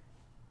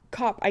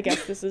 cop, I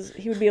guess this is,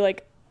 he would be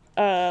like,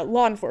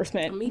 law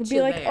enforcement. Would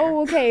be like,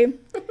 oh, okay,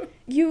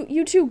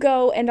 you two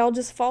go and I'll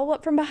just follow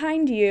up from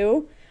behind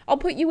you. I'll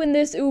put you in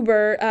this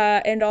Uber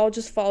and I'll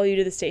just follow you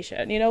to the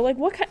station. You know, like,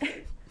 what kind...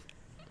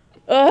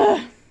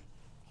 Ugh.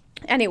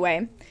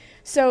 Anyway,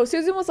 so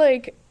Susan was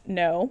like,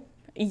 no,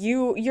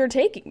 you're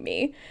taking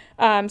me.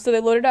 So they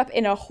loaded up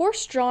in a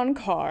horse-drawn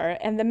car,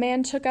 and the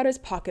man took out his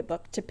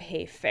pocketbook to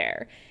pay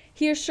fare.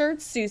 He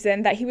assured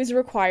Susan that he was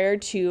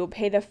required to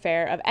pay the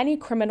fare of any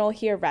criminal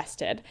he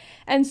arrested,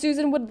 and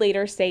Susan would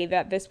later say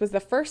that this was the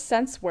first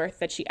cent's worth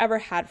that she ever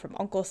had from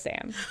Uncle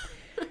Sam.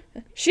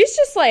 She's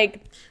just,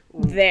 like,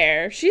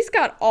 there. She's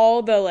got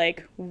all the,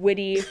 like,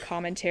 witty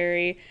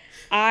commentary.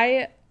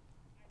 I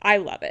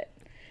love it.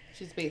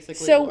 She's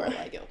basically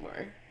Lorelai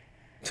Gilmore.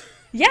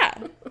 Yeah,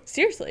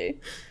 seriously.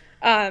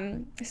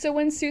 So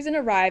when Susan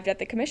arrived at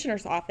the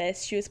commissioner's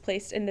office, she was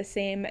placed in the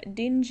same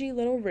dingy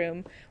little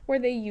room where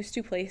they used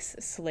to place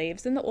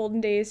slaves in the olden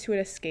days who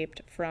had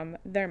escaped from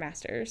their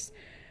masters.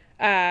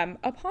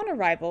 Upon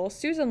arrival,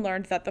 Susan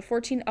learned that the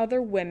 14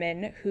 other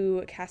women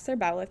who cast their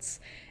ballots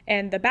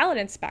and the ballot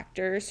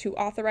inspectors who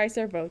authorized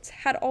their votes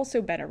had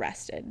also been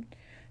arrested.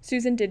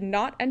 Susan did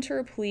not enter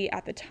a plea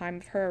at the time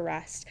of her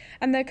arrest,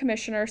 and the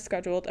commissioner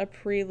scheduled a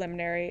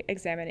preliminary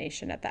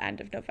examination at the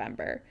end of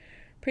November.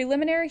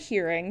 Preliminary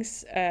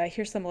hearings,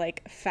 here's some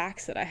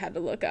facts that I had to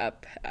look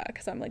up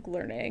because I'm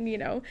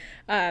learning,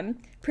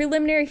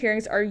 preliminary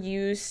hearings are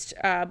used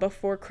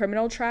before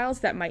criminal trials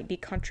that might be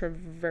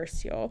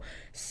controversial.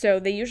 So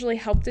they usually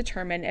help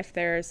determine if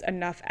there's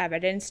enough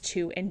evidence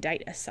to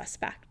indict a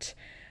suspect.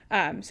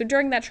 So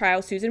during that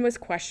trial, Susan was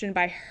questioned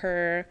by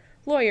her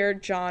lawyer,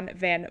 John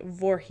Van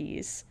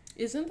Voorhees.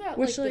 Isn't that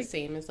the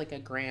same as a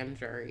grand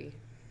jury?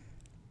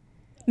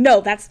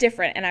 No, that's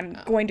different, and I'm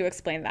going to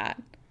explain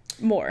that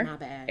more. My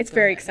bad. It's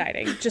very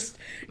exciting.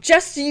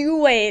 Just you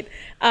wait.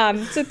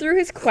 So through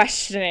his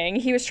questioning,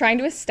 he was trying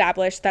to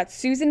establish that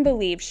Susan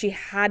believed she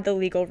had the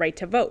legal right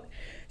to vote.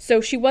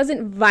 So she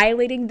wasn't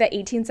violating the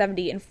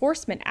 1870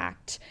 Enforcement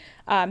Act.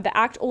 The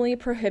act only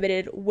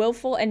prohibited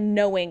willful and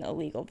knowing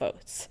illegal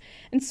votes.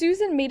 And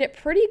Susan made it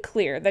pretty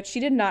clear that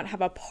she did not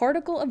have a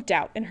particle of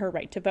doubt in her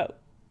right to vote.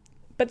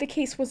 But the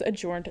case was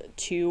adjourned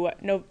to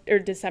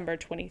December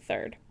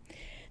 23rd.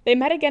 They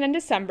met again in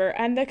December,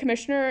 and the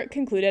commissioner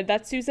concluded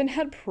that Susan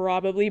had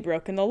probably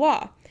broken the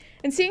law.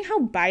 And seeing how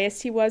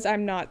biased he was,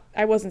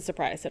 I wasn't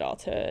surprised at all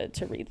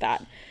to read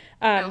that.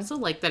 I also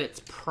like that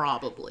it's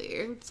probably.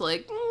 It's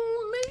maybe,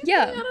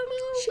 yeah, I don't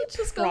know.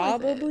 She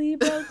probably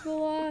broke the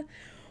law.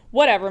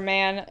 Whatever,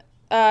 man.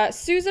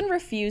 Susan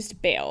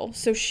refused bail,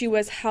 so she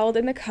was held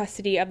in the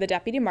custody of the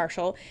deputy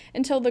marshal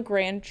until the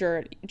grand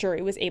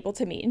jury was able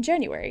to meet in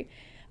January.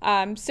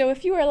 So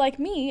if you are like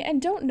me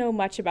and don't know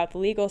much about the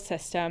legal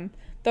system,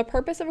 the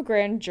purpose of a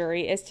grand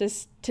jury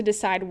is to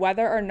decide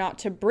whether or not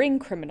to bring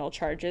criminal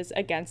charges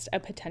against a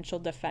potential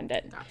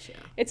defendant. Gotcha.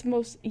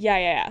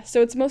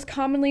 So it's most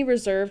commonly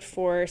reserved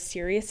for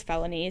serious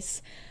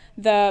felonies.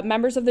 The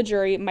members of the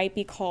jury might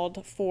be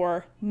called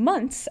for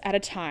months at a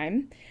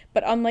time,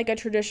 but unlike a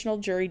traditional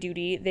jury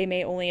duty, they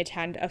may only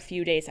attend a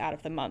few days out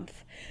of the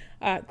month.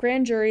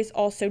 Grand juries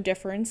also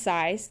differ in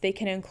size. They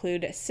can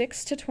include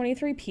 6 to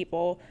 23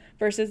 people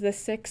versus the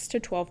 6 to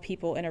 12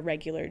 people in a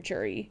regular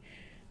jury.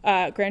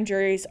 Grand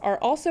juries are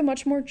also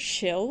much more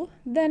chill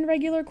than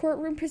regular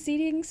courtroom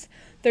proceedings.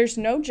 There's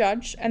no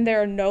judge, and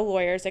there are no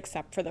lawyers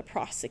except for the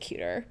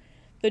prosecutor.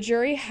 The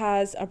jury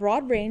has a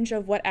broad range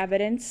of what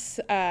evidence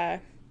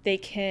they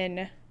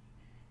can...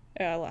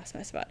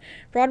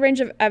 broad range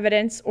of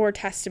evidence or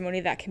testimony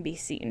that can be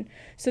seen.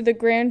 So the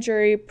grand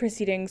jury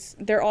proceedings,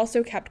 they're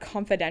also kept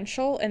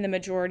confidential in the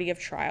majority of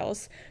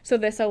trials. So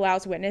this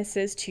allows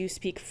witnesses to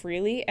speak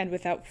freely and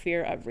without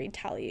fear of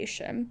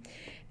retaliation.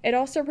 It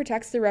also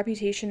protects the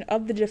reputation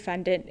of the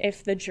defendant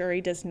if the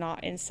jury does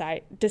not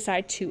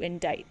decide to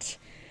indict.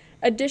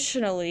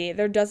 Additionally,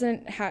 there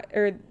doesn't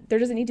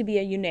need to be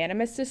a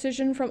unanimous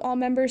decision from all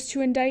members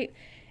to indict.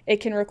 It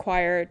can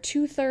require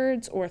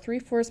 2/3 or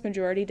 3/4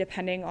 majority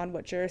depending on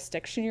what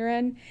jurisdiction you're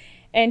in.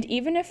 And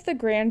even if the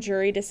grand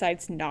jury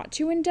decides not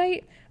to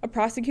indict, a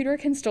prosecutor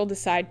can still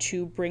decide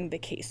to bring the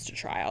case to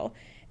trial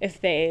if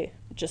they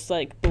just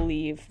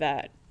believe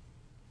that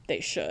they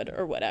should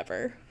or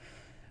whatever.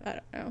 I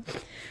don't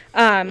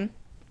know.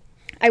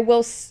 I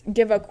will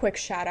give a quick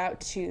shout out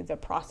to the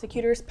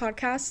Prosecutors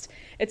podcast.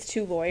 It's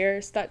 2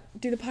 lawyers that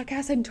do the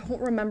podcast. I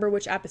don't remember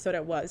which episode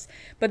it was,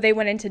 but they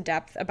went into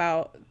depth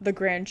about the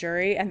grand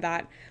jury and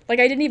that, I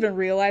didn't even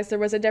realize there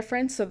was a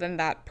difference. So then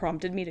that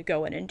prompted me to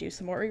go in and do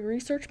some more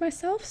research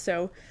myself.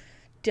 So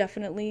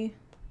definitely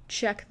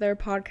check their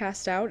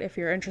podcast out if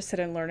you're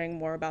interested in learning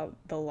more about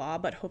the law,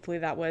 but hopefully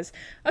that was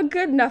a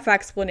good enough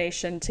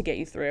explanation to get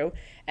you through.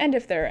 And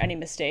if there are any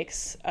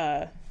mistakes,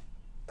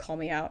 call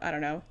me out. I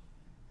don't know.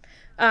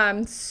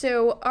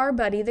 So our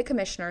buddy, the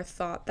commissioner,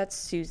 thought that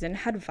Susan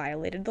had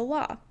violated the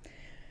law.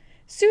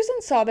 Susan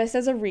saw this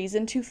as a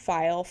reason to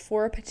file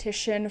for a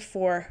petition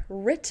for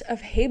writ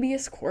of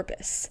habeas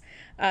corpus.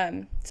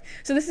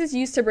 So this is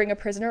used to bring a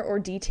prisoner or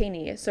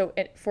detainee. So,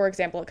 for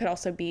example, it could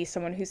also be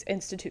someone who's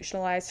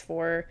institutionalized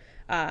for,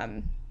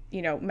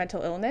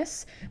 mental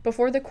illness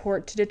before the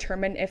court to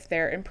determine if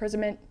their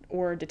imprisonment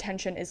or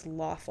detention is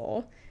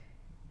lawful.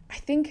 I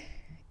think,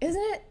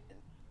 isn't it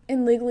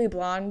in Legally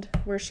Blonde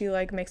where she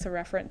makes a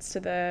reference to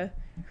the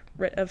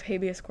writ of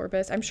habeas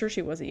corpus? I'm sure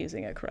she wasn't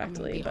using it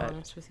correctly. I'm gonna be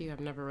honest with you,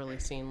 I've never really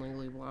seen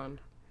Legally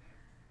Blonde.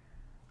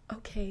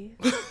 Okay.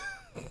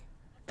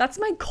 That's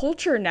my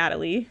culture,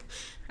 Natalie.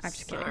 I'm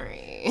just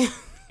kidding.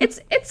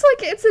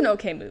 It's an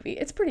okay movie.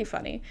 It's pretty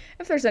funny.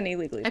 If there's any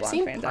Legally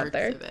Blonde fans out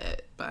there. I've seen parts of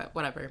it, but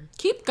whatever.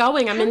 Keep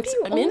going. I'm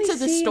into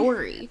the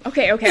story.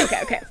 Okay.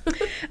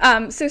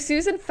 So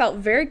Susan felt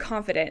very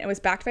confident and was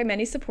backed by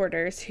many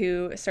supporters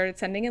who started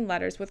sending in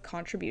letters with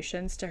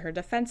contributions to her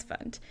defense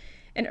fund.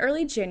 In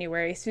early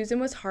January, Susan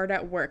was hard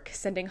at work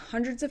sending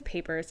hundreds of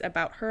papers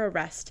about her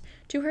arrest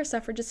to her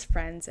suffragist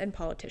friends and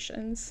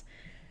politicians.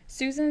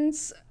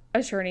 Susan's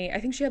attorney, I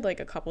think she had like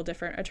a couple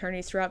different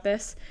attorneys throughout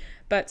this,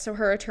 but so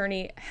her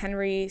attorney,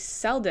 Henry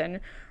Selden,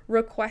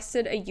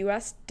 requested a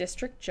U.S.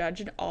 district judge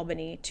in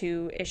Albany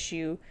to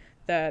issue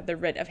the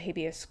writ of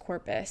habeas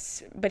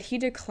corpus, but he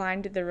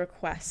declined the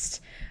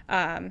request,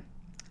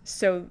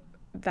 so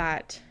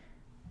that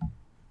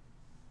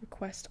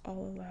request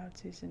all allowed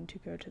Susan to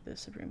go to the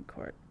Supreme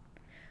Court.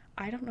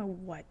 I don't know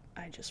what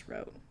I just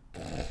wrote.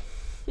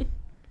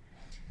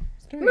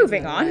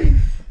 Moving on.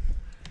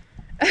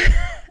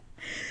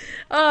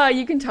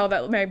 You can tell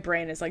that my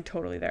brain is like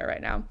totally there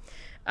right now.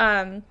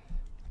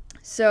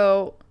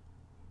 So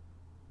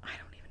I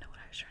don't even know what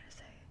I was trying to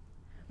say.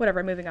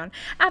 Whatever, moving on.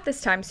 At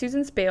this time,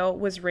 Susan's bail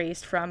was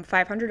raised from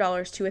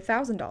 $500 to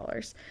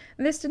 $1,000.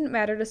 This didn't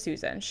matter to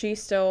Susan. She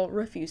still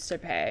refused to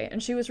pay,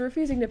 and she was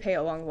refusing to pay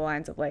along the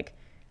lines of like,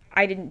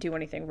 I didn't do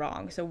anything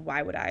wrong, so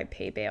why would I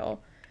pay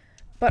bail?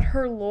 But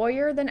her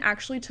lawyer then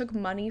actually took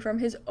money from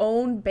his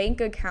own bank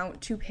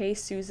account to pay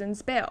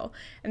Susan's bail.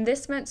 And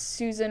this meant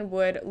Susan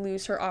would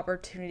lose her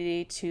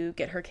opportunity to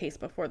get her case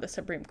before the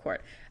Supreme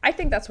Court. I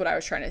think that's what I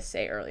was trying to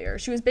say earlier.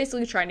 She was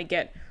basically trying to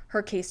get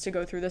her case to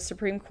go through the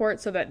Supreme Court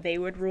so that they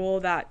would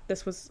rule that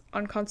this was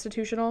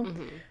unconstitutional.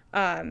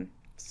 Mm-hmm.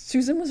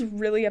 Susan was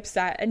really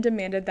upset and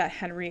demanded that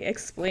Henry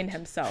explain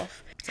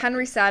himself.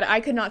 Henry said,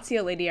 I could not see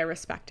a lady I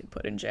respected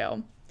put in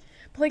jail.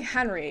 But like,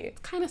 Henry...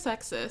 Kind of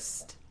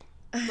sexist.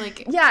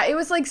 Like, yeah, it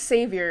was like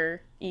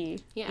savior-y.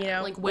 Yeah, you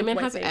know? Like women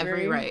like have savior-y.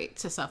 every right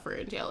to suffer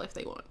in jail if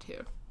they want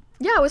to.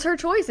 Yeah, it was her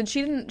choice, and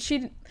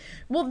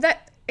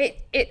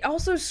it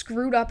also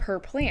screwed up her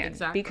plan.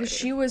 Exactly. Because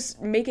she was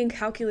making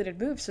calculated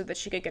moves so that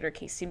she could get her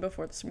case seen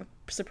before the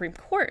Supreme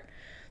Court.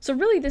 So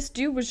really, this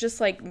dude was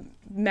just like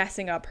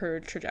messing up her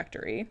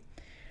trajectory.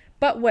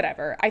 But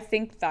whatever, I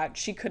think that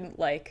she couldn't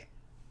like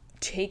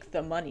take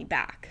the money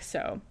back,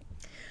 so...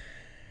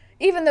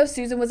 Even though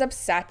Susan was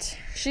upset,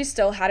 she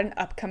still had an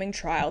upcoming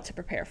trial to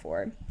prepare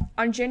for.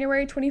 On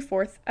January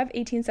 24th of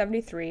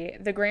 1873,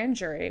 the grand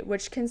jury,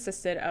 which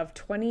consisted of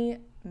 20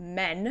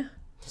 men,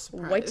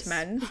 white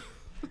men,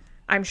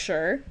 I'm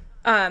sure,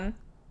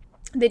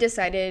 they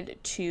decided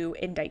to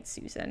indict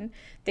Susan.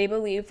 They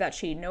believed that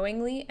she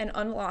knowingly and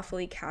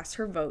unlawfully cast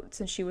her vote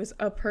since she was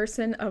a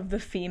person of the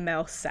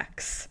female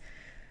sex.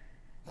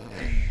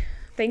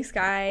 Thanks,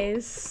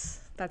 guys.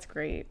 That's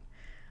great.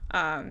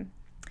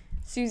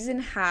 Susan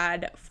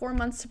had 4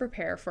 months to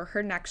prepare for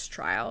her next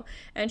trial,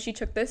 and she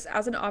took this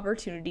as an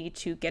opportunity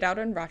to get out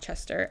in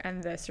Rochester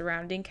and the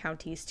surrounding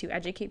counties to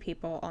educate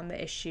people on the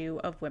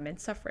issue of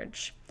women's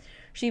suffrage.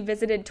 She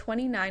visited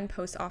 29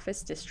 post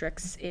office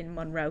districts in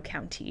Monroe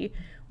County,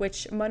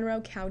 which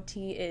Monroe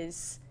County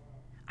is...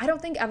 I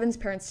don't think Evan's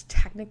parents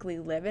technically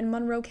live in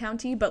Monroe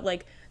County, but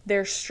like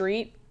their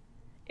street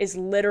is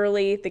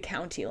literally the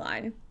county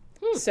line.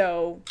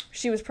 So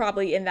she was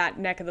probably in that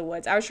neck of the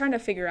woods. I was trying to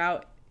figure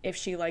out if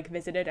she like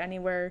visited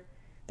anywhere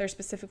there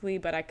specifically,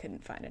 but I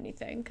couldn't find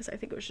anything because I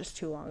think it was just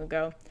too long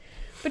ago.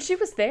 But she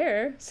was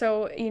there,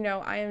 so you know,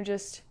 I am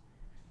just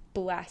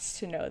blessed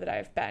to know that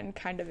I've been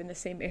kind of in the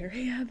same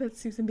area that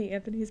Susan B.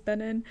 Anthony's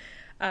been in.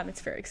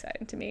 It's very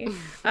exciting to me.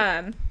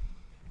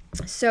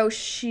 So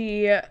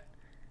she,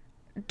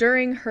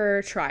 during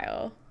her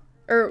trial,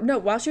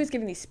 while she was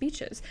giving these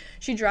speeches,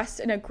 she dressed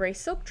in a gray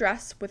silk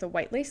dress with a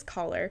white lace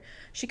collar.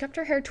 She kept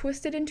her hair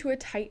twisted into a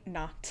tight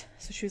knot,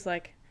 so she was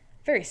like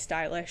very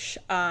stylish.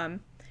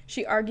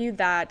 She argued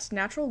that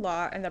natural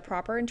law and the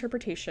proper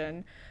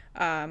interpretation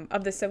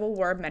of the Civil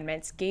War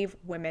amendments gave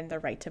women the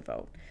right to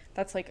vote.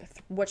 That's like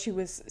what she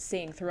was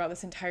saying throughout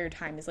this entire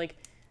time is like,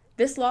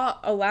 this law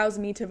allows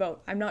me to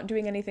vote. I'm not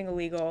doing anything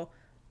illegal.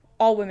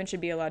 All women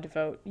should be allowed to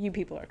vote. You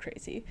people are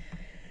crazy.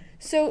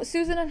 So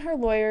Susan and her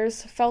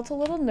lawyers felt a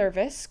little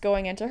nervous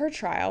going into her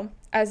trial,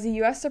 as the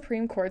U.S.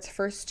 Supreme Court's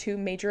first two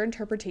major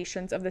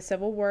interpretations of the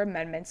Civil War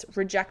amendments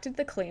rejected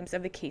the claims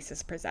of the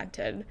cases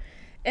presented.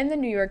 In the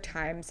New York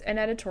Times, an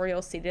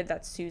editorial stated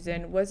that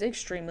Susan was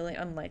extremely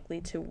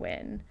unlikely to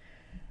win.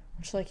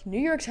 Which, like,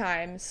 New York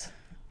Times,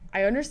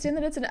 I understand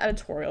that it's an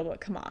editorial, but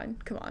come on.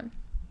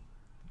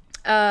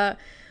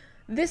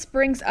 This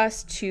brings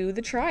us to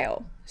the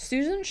trial.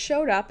 Susan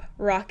showed up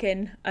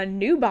rocking a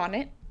new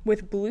bonnet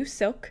with blue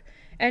silk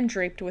and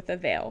draped with a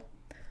veil.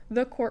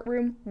 The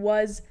courtroom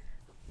was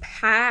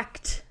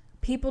packed.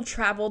 People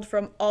traveled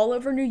from all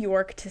over New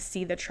York to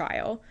see the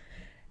trial.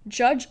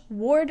 Judge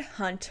Ward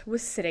Hunt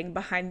was sitting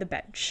behind the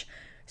bench.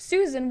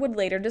 Susan would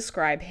later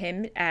describe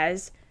him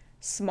as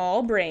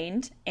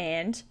small-brained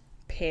and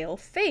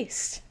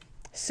pale-faced.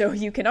 So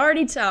you can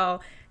already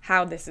tell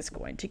how this is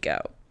going to go.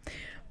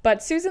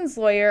 But Susan's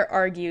lawyer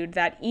argued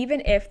that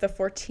even if the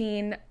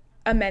 14th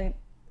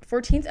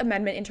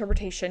Amendment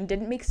interpretation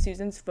didn't make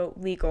Susan's vote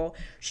legal,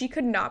 she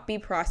could not be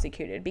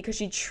prosecuted because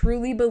she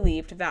truly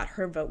believed that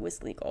her vote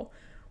was legal,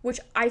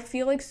 which I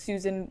feel like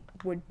Susan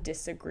would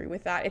disagree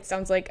with that. It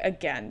sounds like,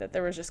 again, that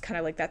there was just kind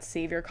of like that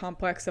savior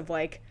complex of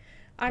like,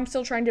 I'm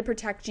still trying to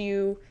protect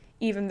you,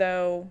 even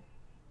though,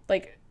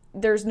 like,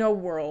 there's no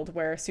world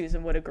where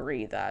Susan would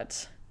agree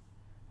that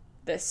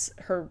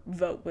her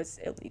vote was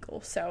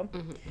illegal. So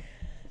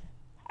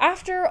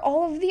After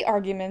all of the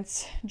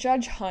arguments,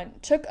 Judge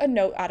Hunt took a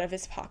note out of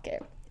his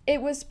pocket.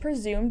 It was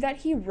presumed that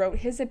he wrote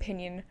his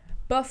opinion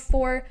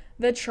before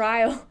the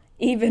trial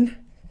even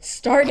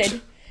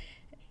started.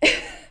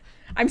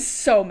 I'm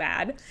so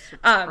mad.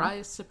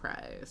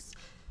 Surprise.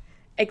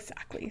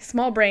 Exactly.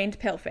 Small-brained,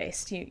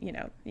 pale-faced. You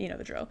know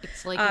the drill.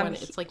 It's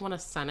like when a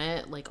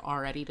Senate like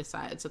already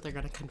decides that they're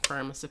going to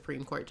confirm a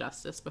Supreme Court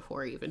justice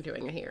before even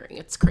doing a hearing.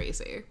 It's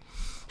crazy.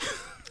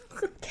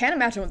 Can't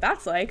imagine what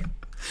that's like.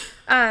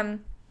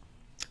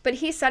 But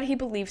he said he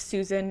believed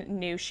Susan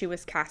knew she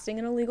was casting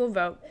an illegal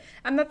vote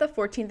and that the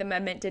 14th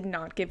Amendment did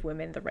not give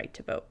women the right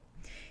to vote.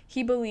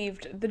 He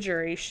believed the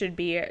jury should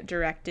be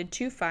directed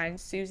to find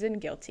Susan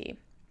guilty.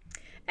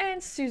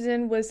 And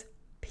Susan was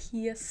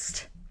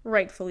pissed,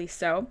 rightfully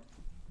so.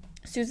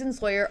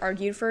 Susan's lawyer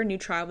argued for a new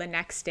trial the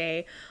next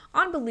day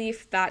on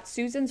belief that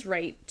Susan's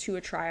right to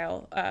a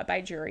trial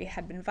by jury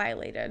had been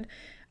violated.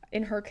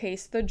 In her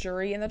case, the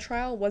jury in the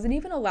trial wasn't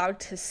even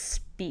allowed to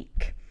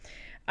speak.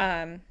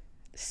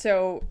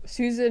 So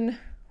Susan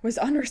was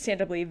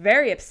understandably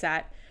very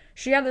upset.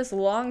 She had this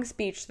long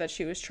speech that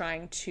she was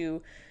trying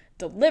to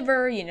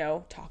deliver,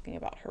 talking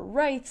about her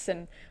rights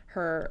and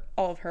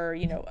all of her,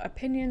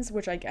 opinions,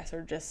 which I guess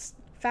are just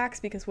facts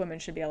because women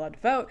should be allowed to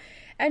vote.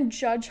 And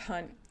Judge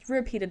Hunt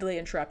repeatedly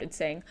interrupted,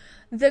 saying,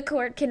 "The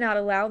court cannot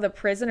allow the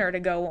prisoner to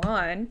go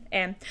on,"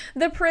 and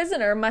 "the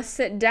prisoner must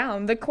sit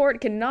down. The court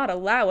cannot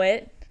allow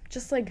it."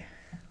 Just like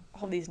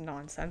all these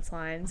nonsense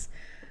lines.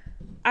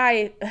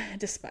 I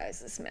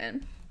despise this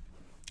man.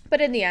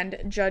 But in the end,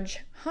 Judge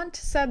Hunt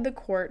said the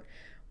court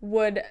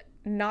would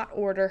not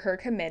order her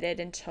committed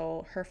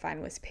until her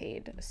fine was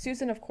paid.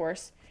 Susan, of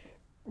course,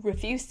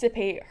 refused to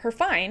pay her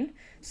fine,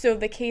 so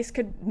the case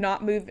could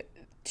not move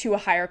to a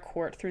higher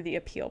court through the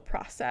appeal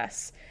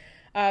process.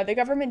 The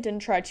government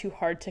didn't try too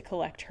hard to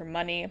collect her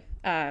money,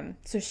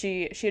 so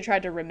she had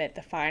tried to remit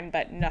the fine,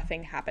 but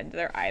nothing happened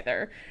there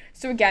either.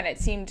 So again, it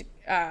seemed,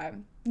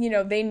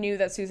 they knew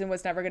that Susan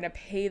was never going to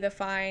pay the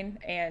fine,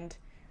 and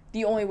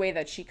the only way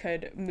that she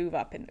could move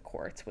up in the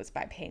courts was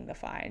by paying the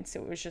fine.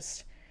 So it was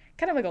just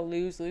kind of like a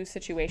lose-lose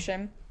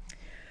situation.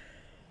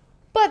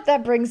 But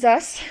that brings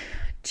us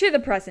to the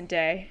present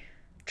day.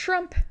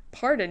 Trump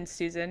pardoned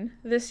Susan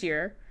this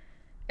year,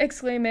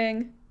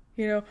 exclaiming,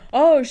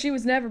 "Oh, she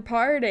was never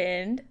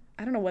pardoned."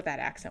 I don't know what that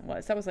accent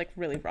was. That was like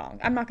really wrong.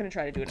 I'm not going to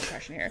try to do an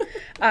impression here.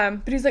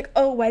 But he's like,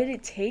 "Oh, why did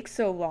it take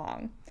so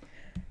long?"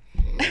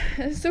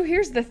 So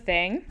here's the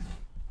thing.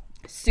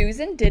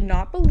 Susan did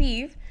not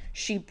believe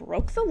she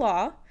broke the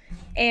law,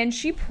 and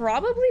she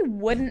probably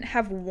wouldn't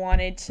have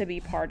wanted to be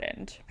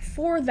pardoned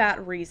for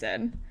that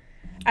reason.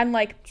 And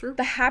True.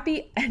 The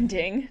happy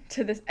ending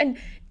to this, and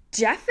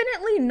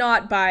definitely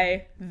not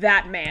by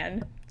that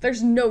man.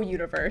 There's no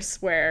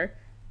universe where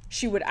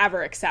she would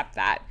ever accept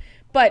that.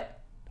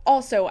 But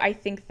also, I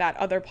think that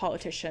other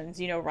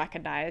politicians,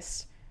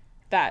 recognized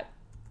that,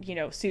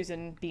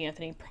 Susan B.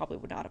 Anthony probably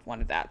would not have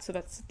wanted that. So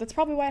that's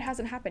probably why it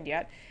hasn't happened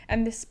yet.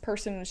 And this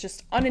person was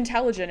just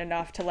unintelligent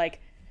enough to,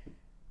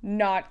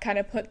 not kind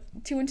of put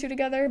two and two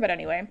together. But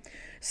anyway,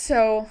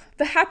 so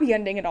the happy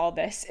ending in all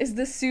this is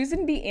the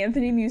Susan B.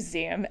 Anthony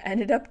Museum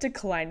ended up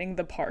declining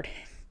the pardon.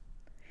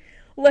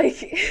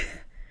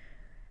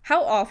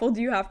 How awful do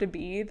you have to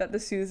be that the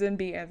Susan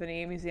B.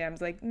 Anthony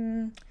Museum's like,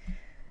 no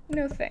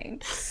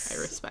thanks.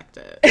 I respect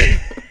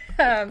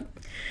it.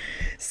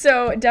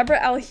 So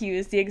Deborah L.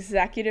 Hughes, the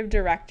executive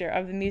director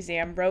of the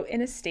museum, wrote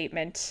in a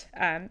statement,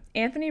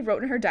 Anthony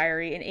wrote in her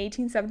diary in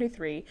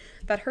 1873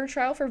 that her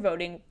trial for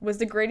voting was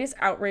the greatest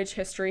outrage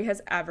history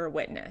has ever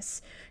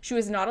witnessed. She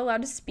was not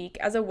allowed to speak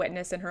as a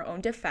witness in her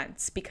own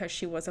defense because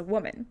she was a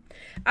woman.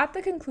 At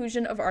the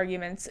conclusion of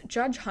arguments,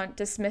 Judge Hunt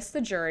dismissed the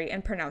jury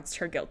and pronounced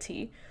her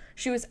guilty.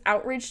 She was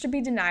outraged to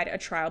be denied a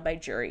trial by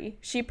jury.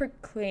 She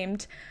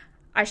proclaimed,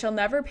 "I shall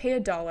never pay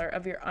 $1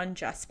 of your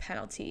unjust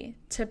penalty.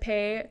 To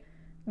pay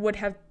would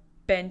have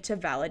been to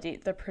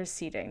validate the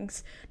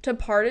proceedings. To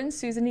pardon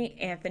Susan B.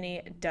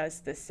 Anthony does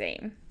the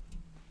same."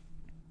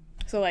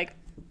 So,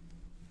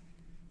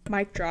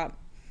 mic drop.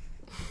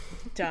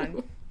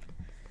 Done.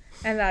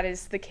 And that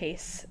is the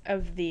case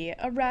of the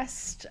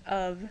arrest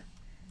of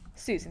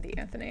Susan B.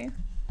 Anthony.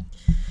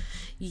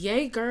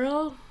 Yay,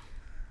 girl.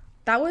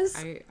 That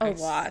was a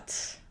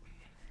lot.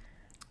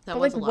 That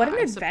was a lot. What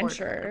an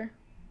adventure.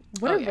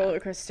 What a roller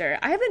coaster.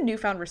 I have a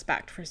newfound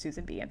respect for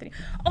Susan B. Anthony.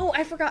 Oh,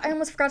 I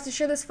almost forgot to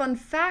share this fun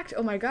fact.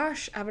 Oh my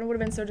gosh, Evan would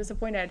have been so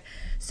disappointed.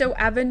 So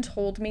Evan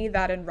told me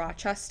that in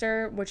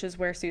Rochester, which is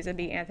where Susan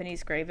B.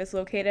 Anthony's grave is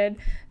located,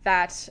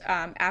 that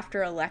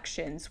after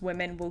elections,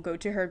 women will go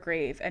to her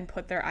grave and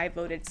put their "I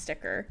voted"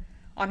 sticker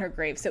on her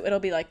grave. So it'll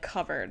be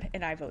covered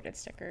in "I voted"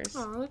 stickers.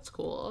 Oh, that's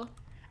cool.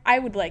 I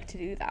would like to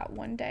do that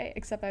one day,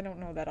 except I don't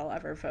know that I'll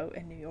ever vote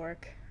in New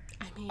York.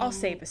 I'll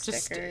save a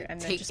sticker and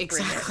then just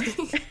bring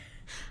it.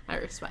 I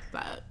respect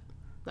that.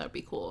 That would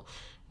be cool.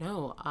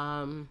 No,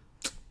 I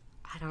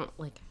don't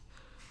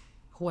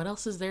what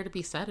else is there to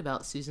be said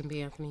about Susan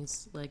B.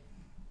 Anthony's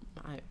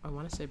I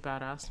want to say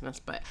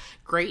badassness, but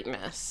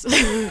greatness.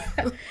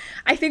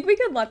 I think we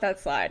could let that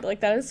slide.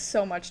 That is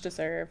so much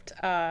deserved.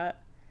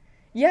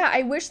 Yeah,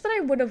 I wish that I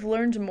would have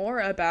learned more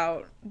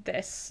about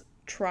this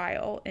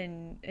trial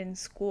in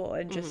school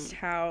and just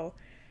how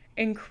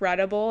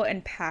incredible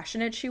and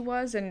passionate she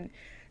was. And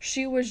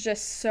she was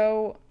just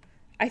so,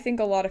 I think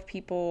a lot of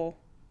people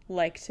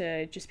like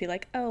to just be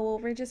like, oh, well,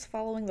 we're just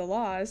following the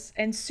laws.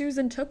 And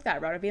Susan took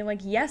that route of being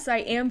like, yes, I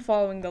am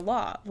following the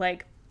law.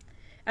 Like,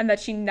 and that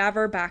she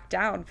never backed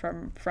down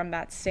from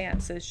that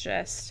stance is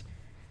just,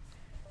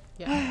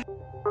 yeah.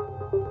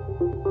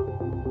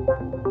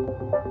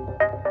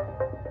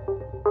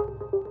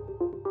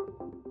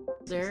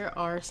 There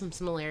are some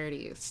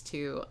similarities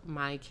to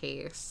my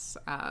case,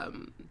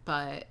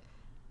 but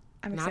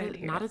I'm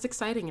not as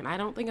exciting, and I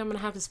don't think I'm gonna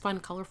have as fun,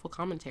 colorful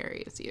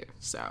commentary as you.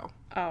 So.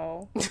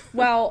 Oh,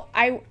 well,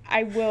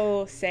 I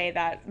will say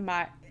that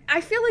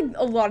I feel like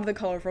a lot of the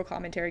colorful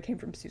commentary came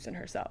from Susan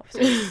herself, so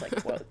it's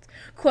like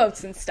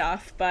quotes and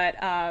stuff. But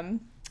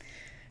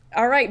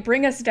all right,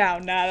 bring us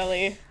down,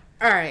 Natalie.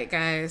 All right,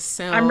 guys.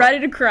 So I'm ready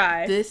to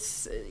cry.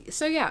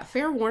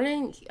 Fair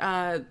warning.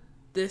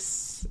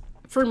 This,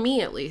 for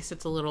me at least,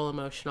 it's a little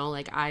emotional.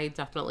 Like, I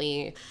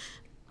definitely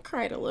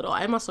cried a little.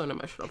 I'm also an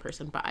emotional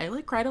person, but I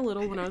cried a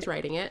little when I was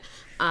writing it.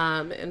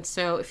 And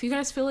so if you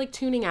guys feel like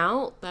tuning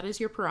out, that is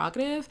your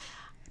prerogative.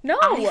 No,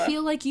 I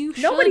feel like you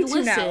should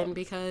listen,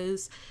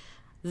 because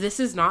this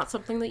is not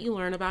something that you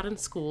learn about in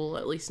school,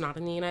 at least not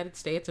in the United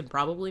States and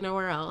probably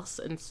nowhere else.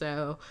 And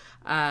so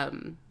I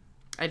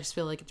just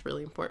feel like it's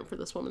really important for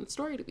this woman's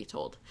story to be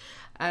told.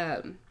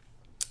 And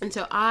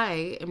so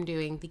I am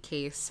doing the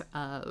case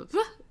of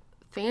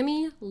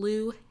Fannie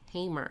Lou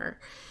Hamer,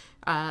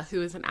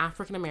 who is an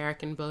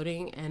African-American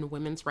voting and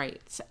women's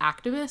rights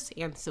activist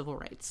and civil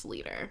rights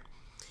leader.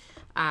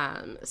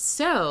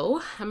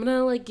 So I'm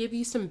gonna give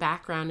you some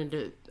background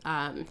into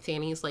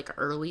Fannie's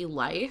early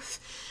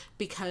life,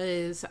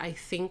 because I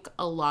think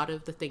a lot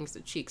of the things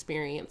that she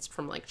experienced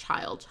from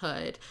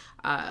childhood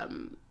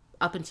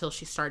up until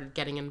she started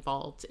getting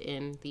involved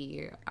in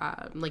the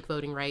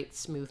voting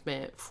rights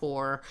movement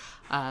for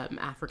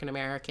African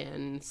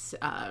Americans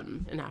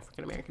and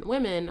African American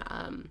women,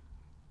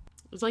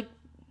 it was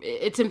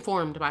it's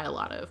informed by a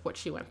lot of what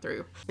she went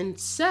through. And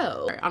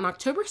so, on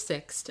October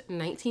 6th,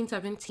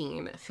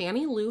 1917,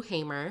 Fannie Lou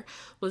Hamer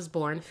was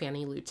born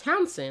Fannie Lou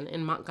Townsend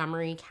in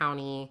Montgomery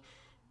County,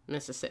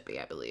 Mississippi,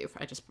 I believe.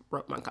 I just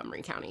wrote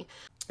Montgomery County.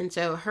 And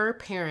so her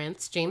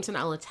parents, James and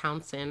Ella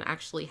Townsend,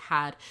 actually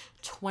had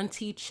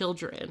 20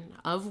 children,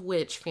 of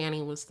which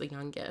Fannie was the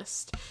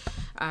youngest.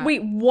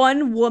 Wait,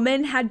 one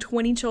woman had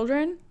 20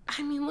 children?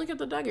 I mean, look at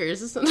the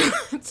Duggars.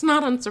 It's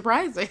not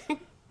unsurprising.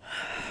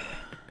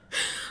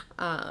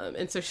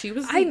 And so she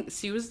was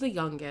the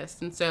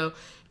youngest. And so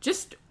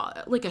just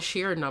a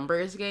sheer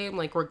numbers game,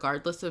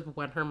 regardless of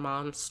when her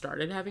mom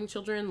started having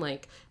children,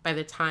 by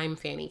the time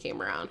Fannie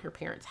came around, her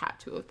parents had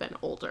to have been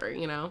older,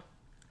 you know?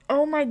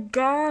 Oh my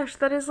gosh,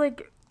 that is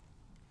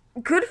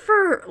good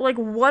for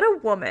what a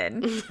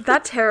woman.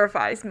 That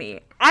terrifies me.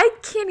 I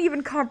can't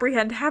even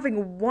comprehend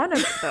having one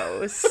of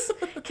those.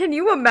 Can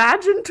you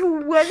imagine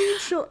 20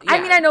 children? Yeah.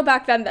 I mean, I know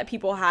back then that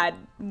people had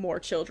more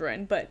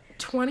children, but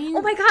 20.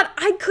 Oh my god,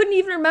 I couldn't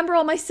even remember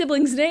all my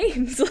siblings'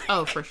 names.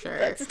 Oh, for sure.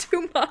 That's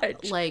too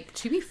much.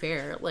 To be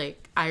fair,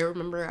 I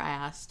remember I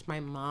asked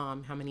my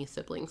mom how many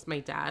siblings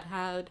my dad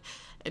had,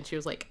 and she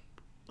was a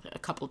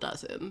couple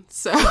dozen.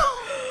 So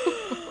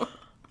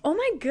oh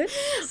my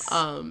goodness.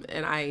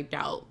 And I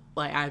doubt,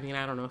 I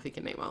don't know if he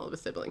can name all of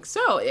his siblings.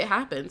 So it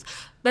happens.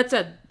 That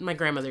said, my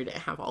grandmother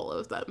didn't have all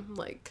of them.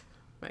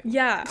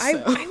 Yeah,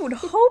 so. I would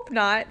hope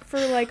not, for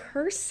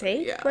her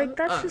sake. Yeah,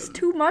 that's just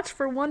too much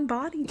for one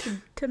body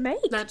to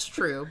make. That's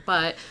true,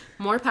 but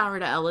more power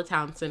to Ella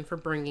Townsend for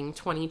bringing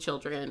 20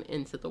 children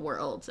into the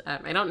world.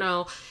 I don't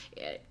know,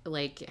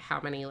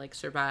 how many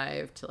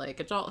survived to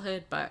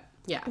adulthood, but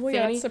yeah. Well,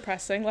 Fannie, that's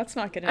depressing. Let's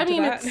not get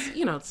into that. It's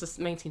just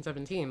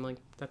 1917.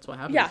 That's what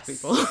happens yes. to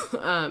people.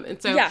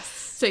 And so, yes.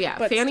 So yeah,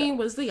 Fannie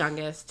was the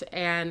youngest,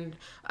 and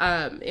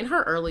in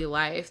her early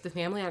life, the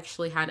family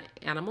actually had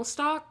animal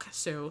stock.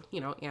 So,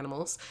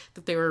 animals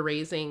that they were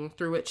raising,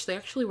 through which they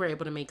actually were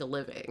able to make a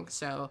living.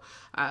 So,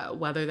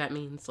 whether that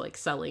means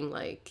selling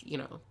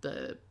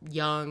the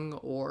young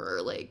or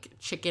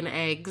chicken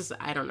eggs,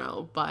 I don't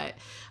know, but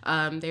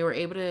they were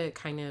able to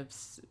kind of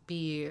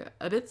be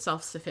a bit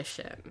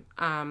self-sufficient.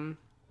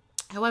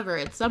 However,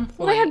 at some point...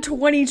 Well, I had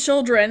 20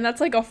 children.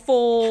 That's a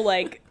full,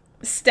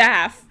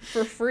 staff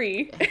for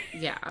free.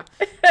 Yeah.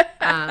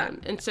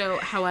 And so,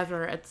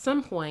 however, at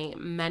some point,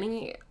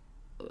 many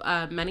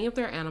of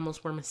their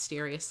animals were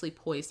mysteriously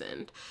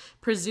poisoned,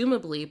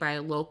 presumably by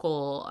a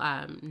local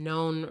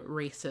known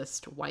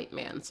racist white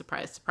man.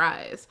 Surprise,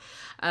 surprise.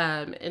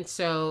 And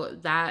so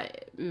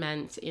that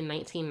meant in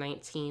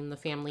 1919, the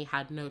family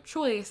had no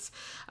choice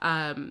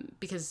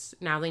because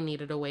now they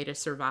needed a way to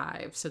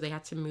survive. So they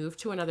had to move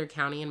to another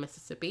county in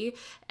Mississippi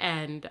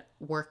and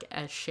work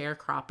as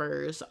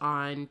sharecroppers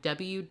on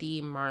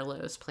W.D.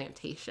 Marlowe's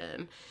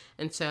plantation.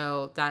 And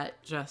so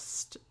that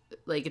just...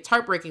 it's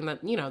heartbreaking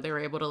that, they were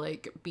able to,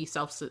 be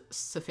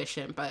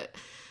self-sufficient, but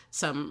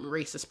some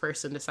racist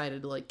person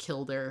decided to,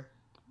 kill their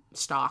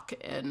stock,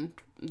 and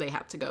they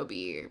had to go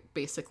be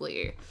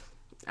basically,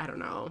 I don't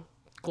know,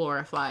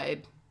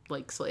 glorified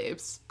like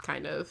slaves,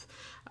 kind of.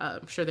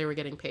 Sure, they were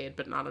getting paid,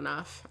 but not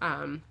enough.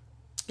 And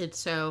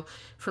so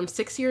from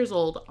 6 years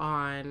old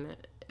on,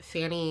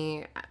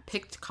 Fanny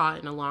picked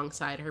cotton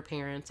alongside her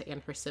parents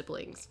and her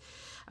siblings.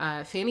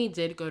 Fanny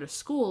did go to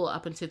school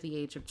up until the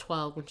age of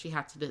 12 when she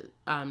had to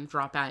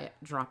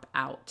drop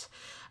out.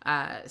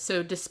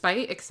 So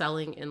despite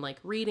excelling in like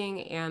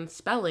reading and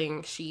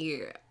spelling,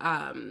 she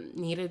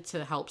needed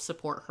to help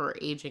support her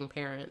aging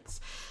parents.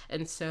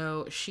 And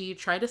so she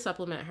tried to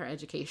supplement her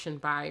education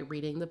by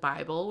reading the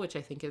Bible, which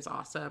I think is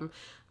awesome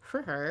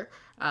for her.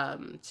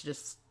 To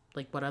just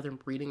like, what other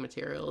reading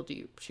material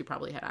she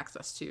probably had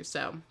access to.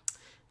 So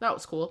that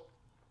was cool.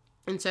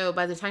 And so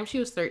by the time she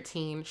was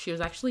 13, she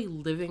was actually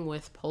living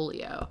with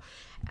polio.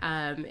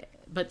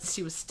 But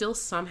she was still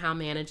somehow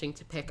managing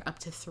to pick up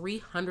to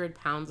 300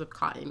 pounds of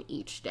cotton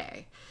each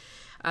day.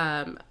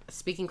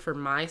 Speaking for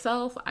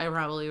myself, I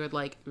probably would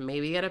like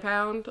maybe get a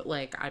pound.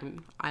 Like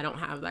I don't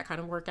have that kind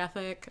of work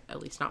ethic, at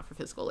least not for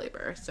physical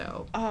labor.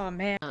 So, oh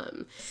man.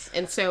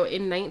 And so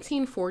in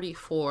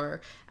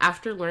 1944,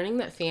 after learning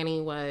that Fanny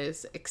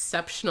was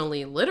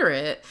exceptionally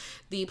literate,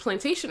 the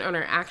plantation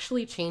owner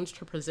actually changed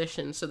her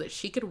position so that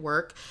she could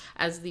work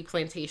as the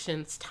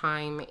plantation's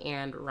time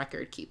and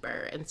record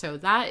keeper. And so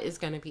that is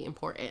going to be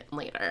important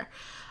later.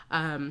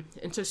 And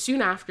so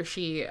soon after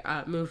she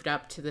moved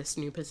up to this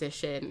new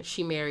position,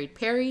 she married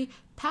Perry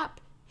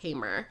Pap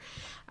Hamer.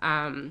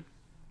 And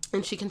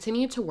she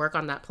continued to work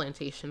on that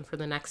plantation for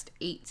the next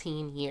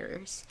 18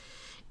 years.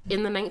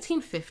 In the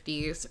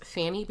 1950s,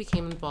 Fanny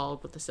became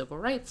involved with the civil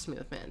rights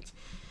movement.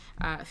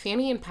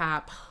 Fanny and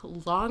Pap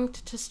longed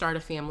to start a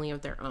family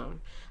of their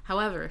own.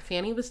 However,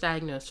 Fanny was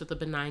diagnosed with a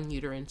benign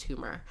uterine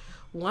tumor.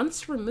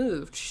 Once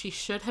removed, she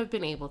should have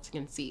been able to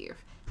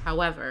conceive.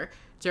 However,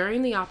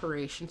 during the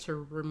operation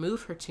to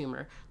remove her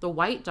tumor, the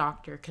white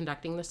doctor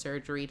conducting the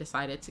surgery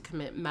decided to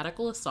commit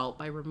medical assault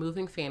by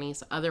removing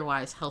Fanny's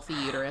otherwise healthy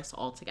uterus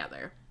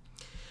altogether.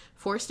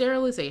 Forced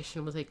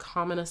sterilization was a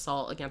common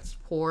assault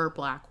against poor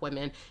Black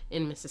women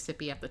in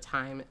Mississippi at the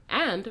time,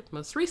 and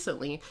most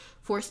recently,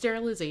 forced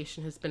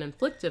sterilization has been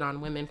inflicted on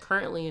women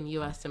currently in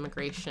U.S.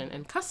 Immigration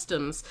and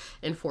Customs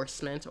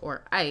Enforcement,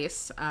 or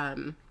ICE,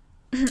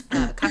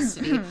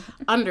 custody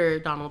under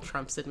Donald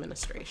Trump's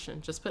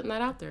administration. Just putting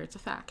that out there. It's a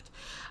fact.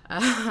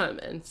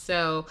 And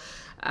so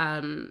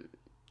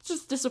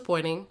just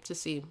disappointing to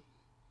see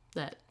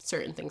that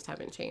certain things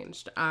haven't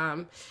changed.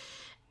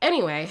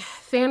 Anyway,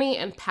 Fanny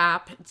and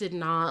Pap did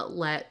not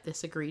let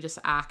this egregious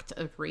act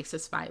of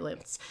racist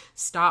violence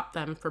stop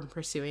them from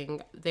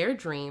pursuing their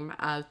dream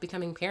of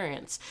becoming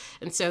parents.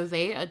 And so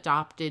they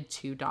adopted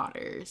 2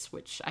 daughters,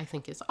 which I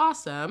think is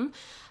awesome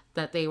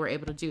that they were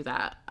able to do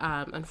that.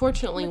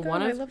 Unfortunately, oh my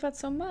God, I love that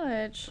so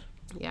much.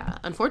 Yeah.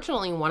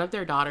 Unfortunately, one of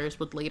their daughters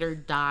would later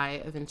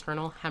die of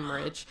internal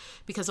hemorrhage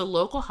because a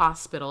local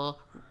hospital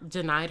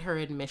denied her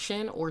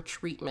admission or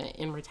treatment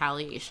in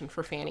retaliation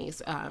for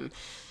Fanny's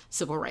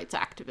civil rights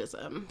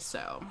activism.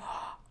 So,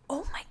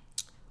 oh my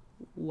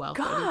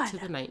welcome God. to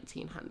the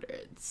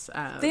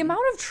 1900s. The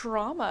amount of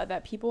trauma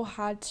that people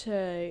had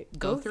to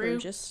go through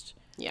just...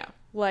 Yeah.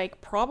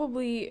 Like,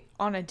 probably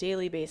on a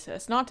daily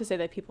basis. Not to say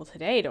that people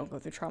today don't go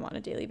through trauma on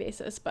a daily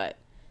basis, but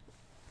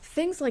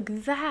things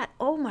like that,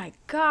 oh my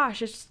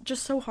gosh, it's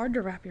just so hard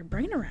to wrap your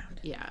brain around.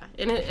 Yeah.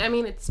 And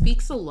it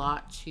speaks a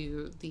lot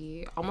to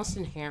the almost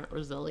inherent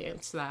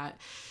resilience that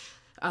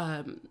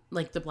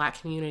like the Black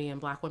community and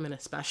Black women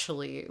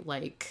especially,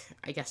 like,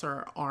 I guess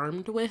are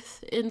armed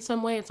with in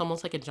some way. It's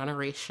almost like a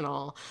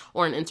generational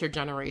or an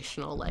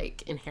intergenerational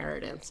like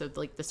inheritance of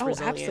like this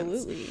resilience.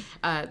 Absolutely.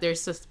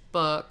 There's this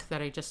book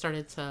that I just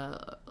started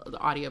the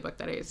audiobook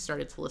that I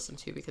started to listen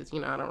to because,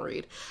 I don't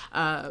read.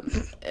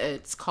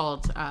 It's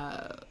called,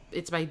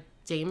 it's by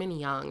Damon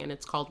Young, and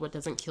it's called What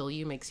Doesn't Kill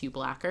You Makes You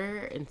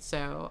Blacker. And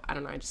so, I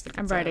don't know, I just think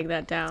I'm writing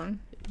that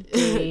down.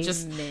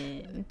 Just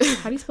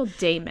how do you spell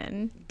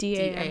Damon?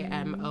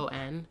 Damon.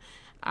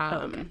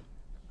 Okay.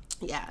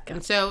 Yeah.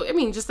 And so,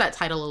 just that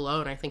title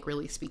alone, I think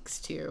really speaks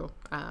to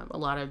a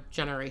lot of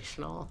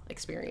generational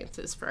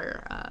experiences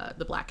for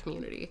the Black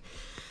community.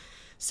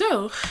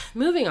 So,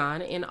 moving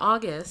on, in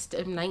August of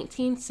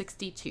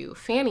 1962,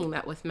 Fanny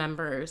met with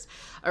members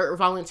or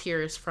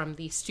volunteers from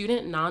the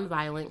Student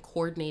Nonviolent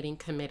Coordinating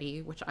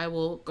Committee, which I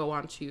will go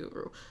on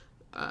to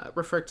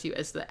refer to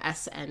as the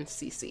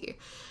SNCC.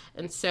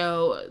 And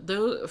so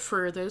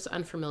for those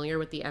unfamiliar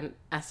with the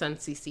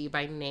SNCC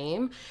by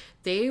name,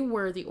 they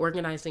were the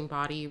organizing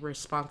body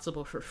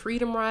responsible for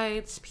freedom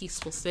rides,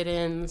 peaceful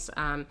sit-ins,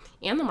 and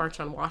the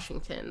March on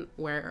Washington,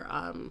 where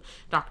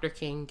Dr.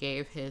 King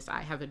gave his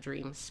I Have a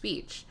Dream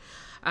speech.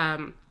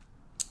 And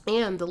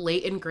the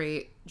late and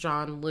great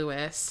John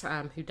Lewis,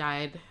 who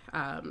died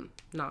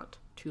not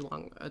too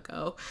long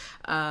ago,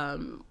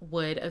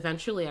 would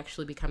eventually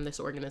actually become this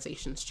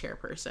organization's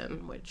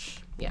chairperson, which,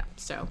 yeah,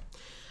 so...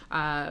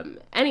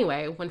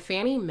 Anyway, when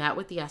Fanny met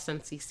with the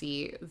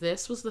SNCC,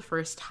 this was the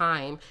first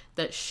time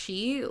that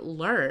she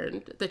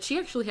learned that she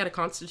actually had a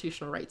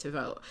constitutional right to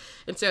vote.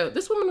 And so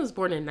this woman was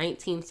born in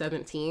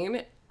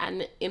 1917, and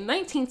in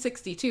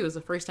 1962 was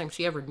the first time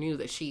she ever knew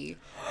that she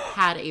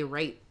had a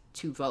right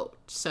to vote.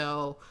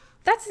 So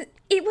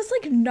it was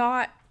like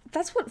not,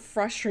 that's what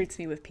frustrates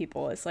me with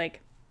people, is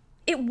like,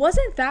 it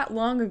wasn't that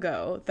long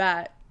ago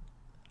that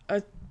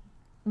a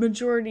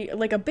majority,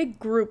 like a big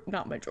group,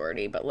 not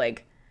majority, but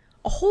like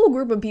a whole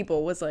group of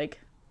people was like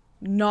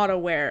not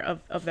aware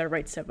of their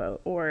rights to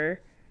vote, or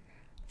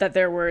that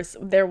there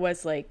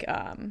was like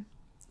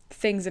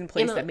things in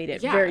place that made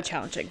it very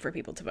challenging for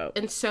people to vote.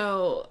 And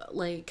so,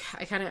 like,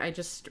 I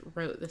just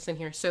wrote this in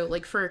here. So,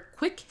 like, for a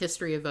quick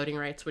history of voting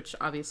rights, which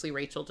obviously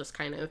Rachel just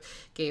kind of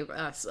gave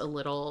us a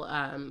little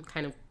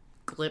kind of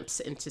glimpse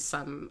into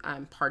some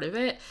part of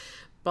it.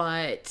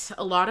 But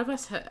a lot of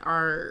us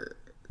are,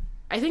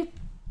 I think,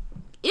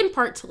 in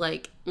part to,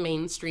 like,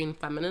 mainstream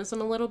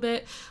feminism a little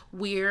bit,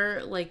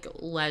 we're, like,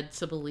 led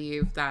to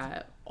believe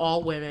that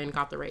all women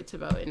got the right to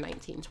vote in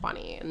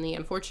 1920. And the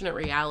unfortunate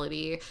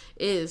reality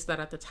is that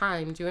at the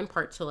time, due in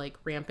part to, like,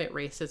 rampant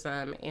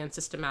racism and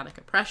systematic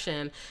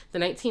oppression, the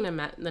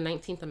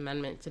 19th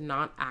Amendment did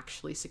not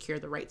actually secure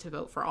the right to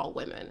vote for all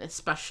women,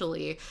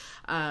 especially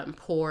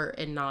poor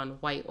and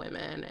non-white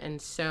women.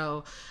 And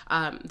so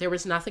there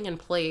was nothing in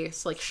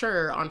place, like,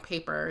 sure, on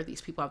paper, these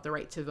people have the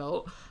right to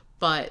vote,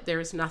 but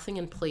there's nothing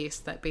in place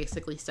that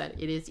basically said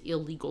it is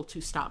illegal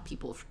to stop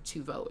people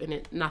to vote.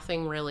 And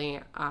nothing really,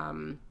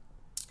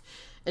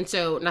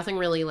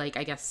 like,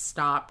 I guess,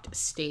 stopped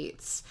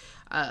states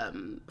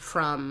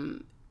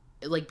from,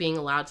 like, being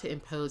allowed to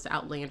impose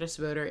outlandish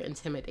voter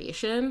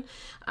intimidation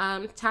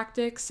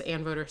tactics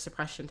and voter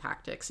suppression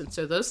tactics. And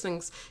so those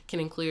things can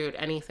include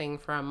anything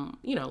from,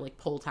 you know, like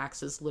poll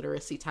taxes,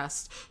 literacy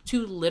tests,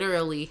 to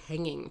literally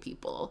hanging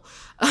people.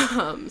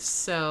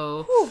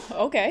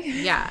 Okay.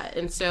 Yeah.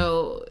 And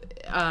so,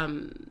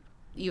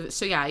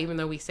 even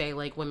though we say,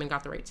 like, women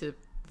got the right to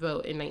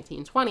vote in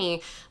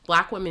 1920,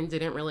 Black women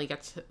didn't really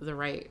get the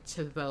right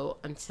to vote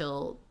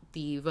until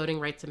the Voting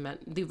Rights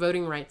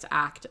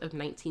Act of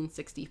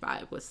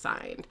 1965 was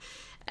signed.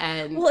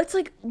 And well, it's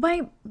like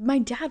my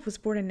dad was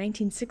born in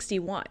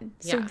 1961,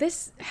 so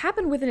this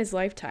happened within his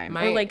lifetime.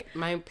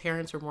 My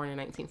parents were born in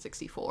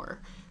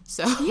 1964,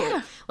 so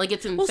like,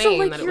 it's insane. Well, so,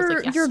 like, that it was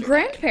like yesterday. Your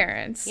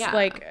grandparents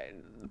like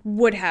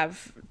would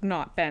have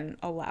not been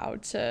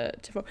allowed to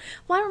vote.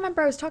 Well, I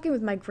remember I was talking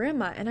with my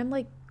grandma, and I'm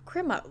like,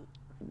 Grandma,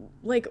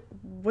 like,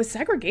 was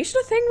segregation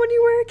a thing when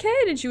you were a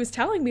kid? And she was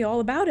telling me all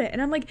about it,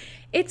 and I'm like,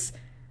 it's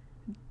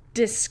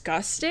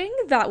disgusting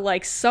that,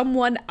 like,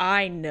 someone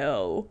I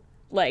know,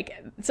 like,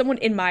 someone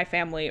in my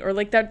family, or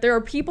like that there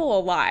are people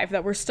alive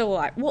that were still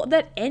alive, well,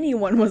 that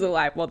anyone was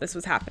alive while this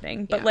was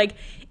happening, but like,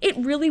 it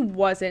really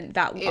wasn't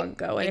that long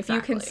ago. And if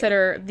you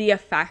consider the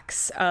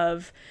effects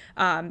of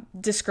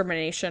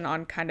discrimination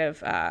on kind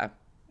of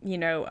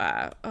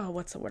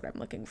what's the word I'm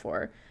looking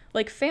for,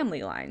 like,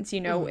 family lines,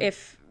 you know,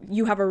 if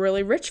you have a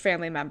really rich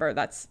family member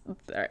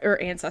or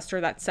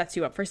ancestor that sets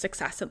you up for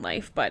success in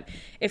life, but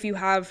if you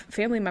have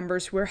family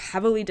members who are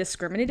heavily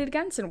discriminated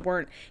against and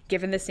weren't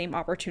given the same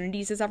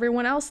opportunities as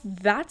everyone else,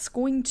 that's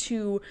going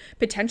to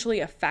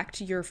potentially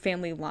affect your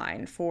family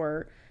line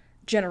for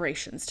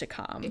generations to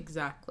come.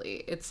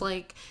 Exactly. It's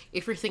like,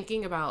 if you're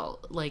thinking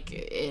about, like,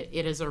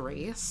 it is a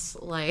race,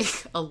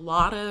 like, a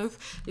lot of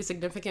a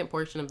significant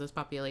portion of this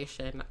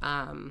population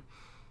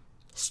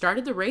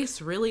started the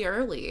race really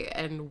early,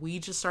 and we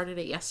just started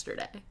it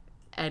yesterday,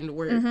 and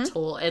we're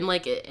told, and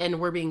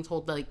we're being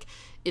told, like,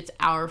 it's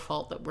our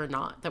fault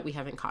that we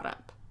haven't caught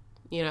up.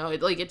 You know,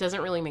 it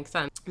doesn't really make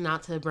sense,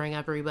 not to bring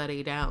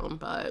everybody down,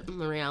 but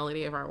the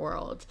reality of our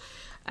world.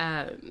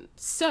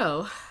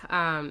 So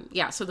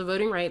the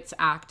Voting Rights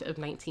Act of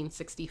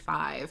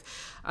 1965,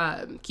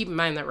 keep in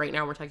mind that right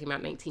now we're talking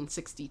about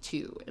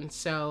 1962, and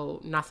so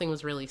nothing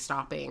was really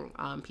stopping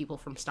people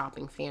from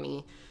stopping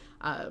Fanny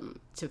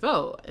to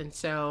vote. And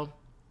so,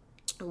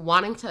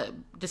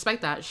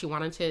 despite that, she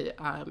wanted to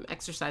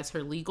exercise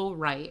her legal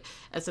right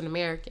as an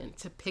American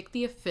to pick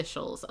the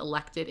officials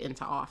elected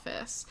into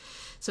office.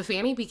 So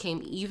Fanny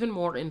became even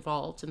more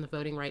involved in the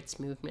voting rights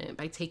movement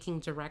by taking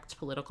direct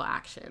political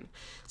action.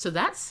 So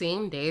that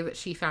same day that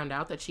she found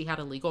out that she had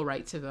a legal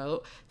right to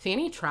vote,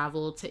 Fanny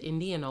traveled to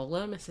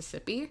Indianola,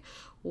 Mississippi,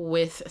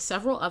 with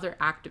several other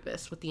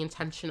activists with the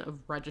intention of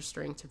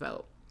registering to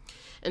vote.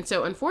 And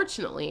so,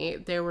 unfortunately,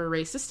 there were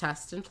racist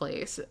tests in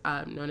place,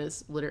 known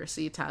as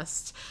literacy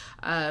tests,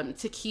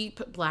 to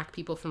keep Black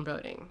people from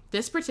voting.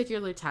 This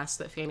particular test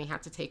that Fanny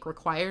had to take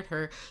required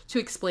her to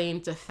explain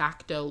de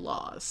facto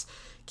laws.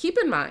 Keep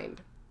in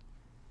mind,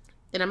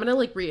 and I'm going to,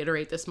 like,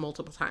 reiterate this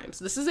multiple times,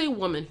 this is a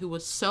woman who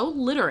was so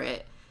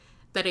literate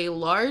that a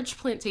large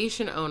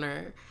plantation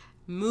owner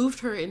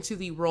moved her into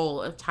the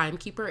role of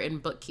timekeeper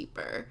and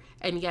bookkeeper.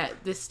 And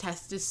yet, this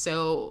test is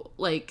so,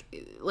 like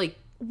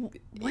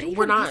what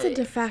even is a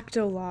de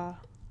facto law?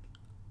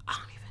 I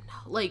don't even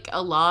know. Like,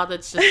 a law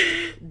that's just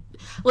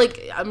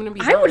Like, I'm gonna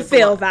be. I would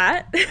fail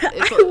that.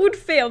 I would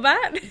fail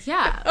that.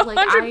 Yeah, like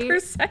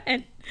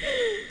 100%.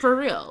 For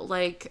real,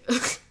 like,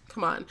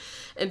 come on.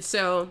 And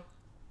so,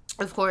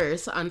 of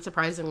course,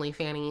 unsurprisingly,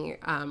 Fanny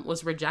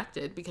was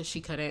rejected because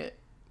she couldn't.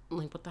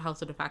 Like, what the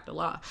hell's a de facto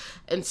law?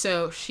 And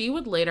so she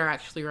would later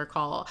actually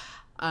recall,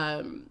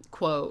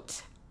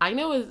 quote, I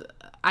know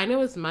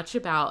as much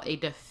about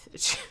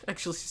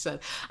actually she said,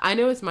 I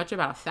know as much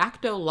about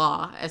facto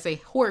law as a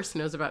horse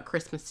knows about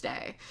Christmas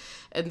Day.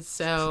 And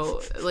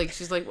so, like,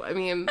 she's like, I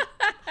mean,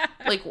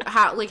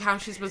 how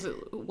she's supposed to,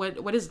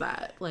 what is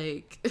that?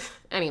 Like,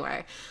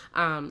 anyway,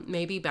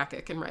 maybe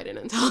Becca can write in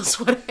and tell us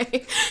what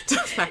a de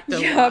facto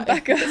law Yeah,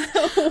 Becca,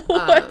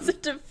 what's a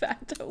de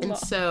facto law? And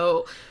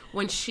so,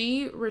 when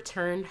she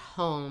returned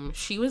home,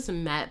 she was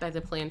met by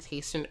the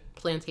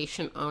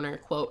plantation owner,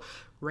 quote,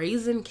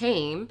 Raising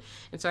Cane.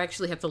 And so I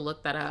actually had to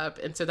look that up.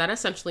 And so that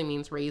essentially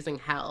means raising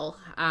hell,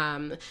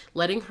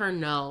 letting her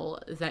know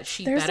that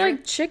There's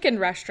like chicken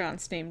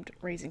restaurants named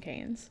Raising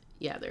Canes.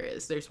 Yeah, there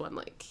is. There's one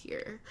like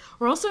here.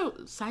 We're also,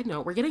 side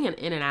note, we're getting an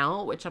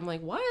In-N-Out, which I'm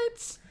like,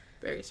 what?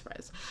 Very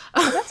surprised.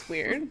 Oh, that's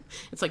weird.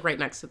 It's like right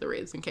next to the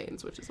Raising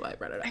Canes, which is why I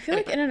brought it up. I feel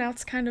like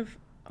In-N-Out's kind of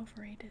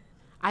overrated.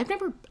 I've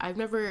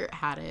never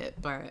had it,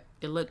 but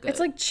it looked good. It's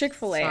like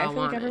Chick-fil-A. So I feel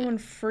like everyone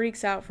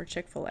freaks out for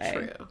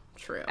Chick-fil-A.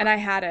 True. And I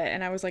had it,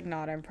 and I was like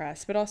not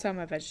impressed. But also, I'm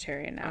a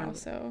vegetarian now,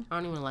 so I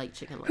don't even like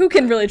chicken. Who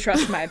can really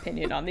trust my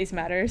opinion on these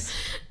matters?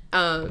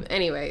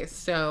 Anyway,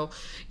 so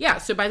yeah.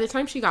 So by the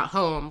time she got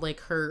home, like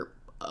her,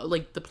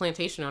 like the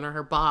plantation owner,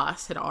 her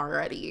boss, had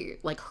already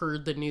like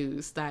heard the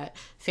news that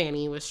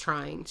Fanny was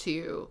trying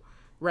to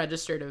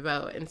register to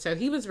vote. And so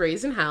he was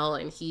raising hell,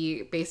 and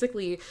he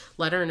basically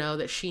let her know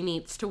that she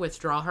needs to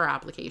withdraw her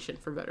application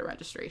for voter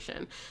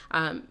registration.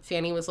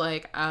 Fanny was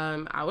like,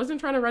 I wasn't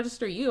trying to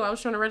register you, I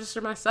was trying to register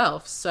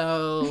myself,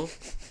 so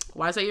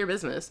why is that your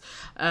business?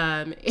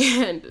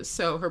 And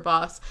so her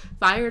boss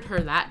fired her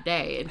that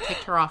day and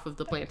kicked her off of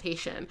the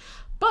plantation,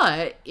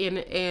 but in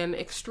an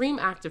extreme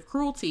act of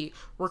cruelty,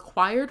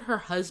 required her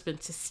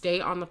husband to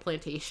stay on the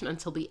plantation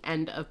until the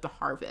end of the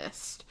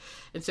harvest.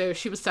 And so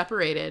she was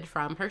separated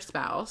from her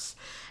spouse.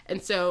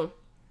 And so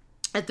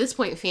at this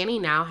point, Fanny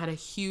now had a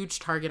huge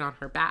target on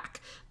her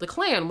back. The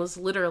Klan was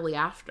literally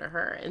after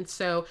her. And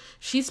so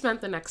she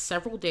spent the next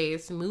several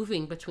days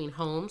moving between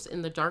homes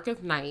in the dark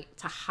of night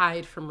to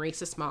hide from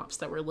racist mobs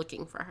that were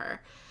looking for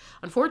her.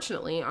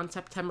 Unfortunately, on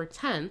September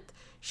 10th,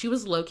 she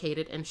was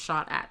located and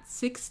shot at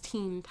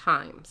 16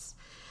 times.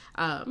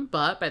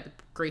 But by the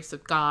grace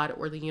of God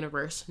or the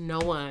universe, no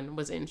one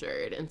was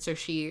injured. And so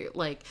she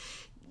like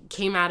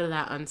came out of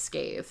that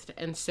unscathed.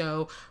 And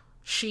so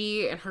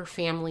she and her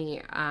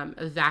family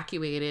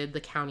evacuated the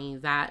county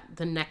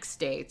the next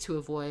day to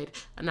avoid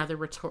another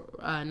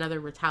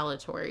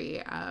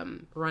retaliatory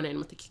run-in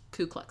with the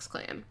Ku Klux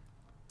Klan.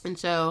 And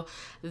so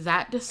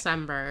that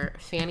December,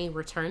 Fanny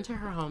returned to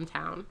her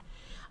hometown.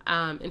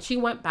 And she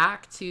went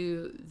back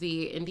to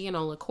the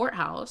Indianola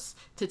courthouse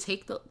to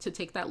take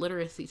that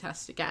literacy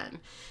test again.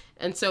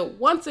 And so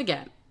once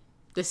again,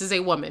 this is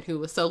a woman who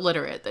was so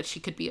literate that she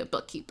could be a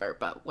bookkeeper,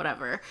 but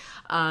whatever.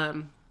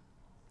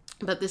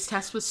 But this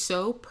test was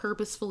so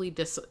purposefully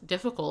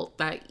difficult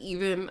that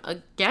even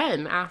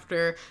again,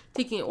 after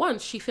taking it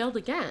once, she failed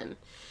again.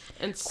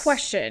 And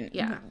question.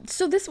 Yeah.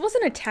 So this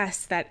wasn't a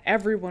test that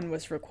everyone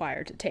was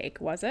required to take,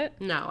 was it?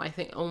 No, I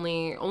think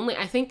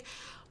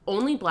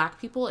only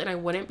Black people, and I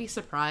wouldn't be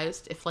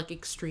surprised if like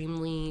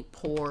extremely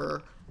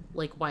poor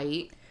like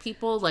white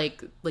people,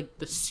 like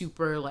the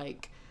super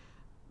like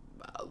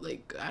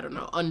I don't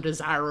know,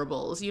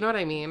 undesirables, you know what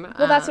I mean?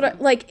 Well, that's what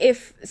like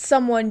if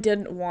someone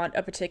didn't want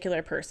a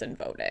particular person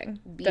voting,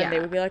 then they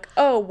would be like,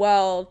 oh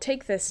well,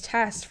 take this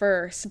test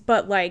first.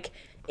 But like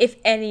if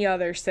any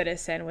other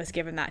citizen was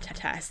given that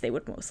test, they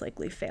would most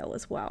likely fail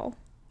as well.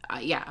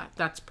 Yeah,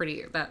 that's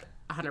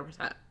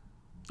 100%.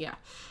 Yeah.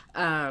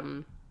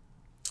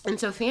 And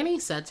so Fanny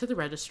said to the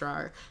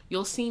registrar,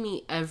 you'll see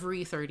me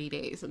every 30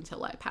 days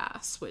until I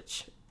pass,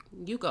 which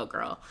you go,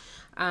 girl.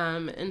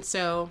 And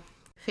so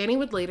Fanny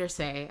would later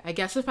say, I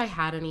guess if I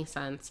had any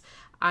sense,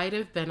 I'd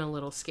have been a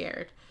little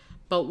scared.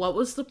 But what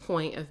was the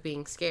point of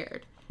being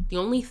scared? The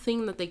only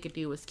thing that they could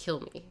do was kill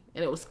me.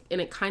 And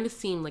it kind of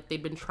seemed like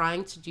they'd been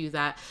trying to do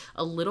that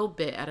a little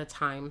bit at a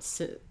time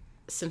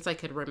since I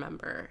could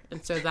remember.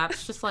 And so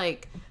that's just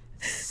like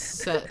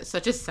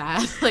such a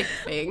sad like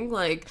thing.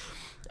 Like,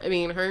 I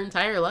mean, her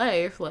entire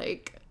life,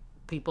 like,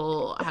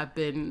 people have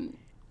been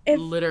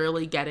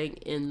literally getting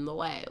in the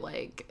way,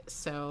 like,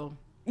 so.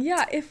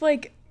 Yeah, if,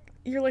 like,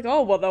 you're like,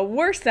 oh, well, the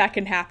worst that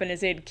can happen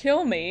is they'd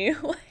kill me.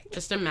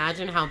 Just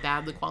imagine how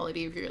bad the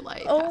quality of your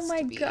life has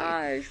to be.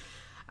 Gosh.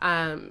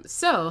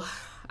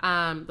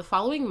 The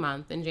following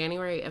month, in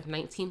January of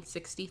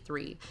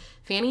 1963,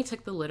 Fanny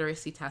took the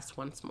literacy test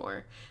once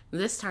more.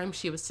 This time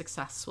she was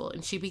successful,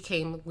 and she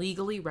became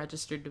legally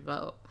registered to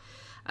vote.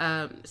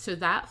 So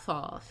that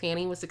fall,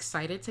 Fanny was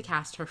excited to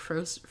cast her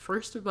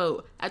first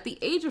vote at the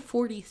age of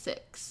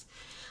 46.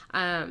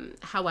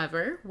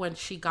 However, when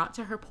she got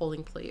to her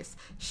polling place,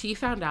 she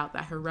found out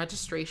that her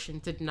registration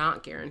did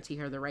not guarantee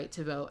her the right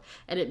to vote,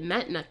 and it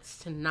meant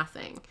next to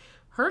nothing.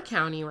 Her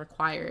county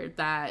required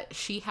that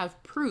she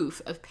have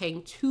proof of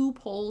paying 2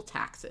 poll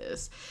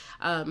taxes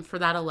for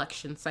that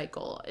election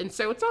cycle. And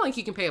so it's not like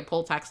you can pay a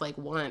poll tax like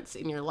once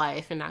in your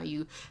life and now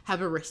you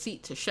have a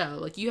receipt to show.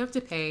 Like, you have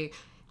to pay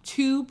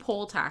 2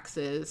 poll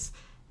taxes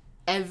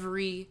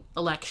every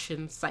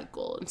election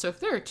cycle. And so if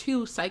there are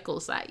 2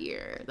 cycles that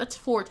year, that's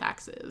 4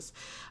 taxes.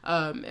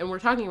 And we're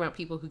talking about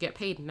people who get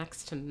paid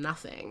next to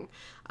nothing,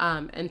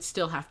 and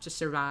still have to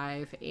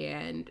survive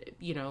and,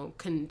 you know,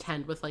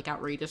 contend with like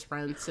outrageous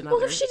rents and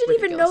well, if she didn't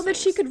even know that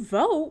she could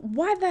vote,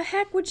 why the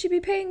heck would she be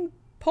paying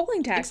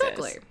polling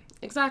taxes?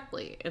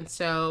 Exactly. And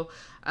so,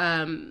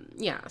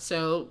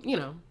 so, you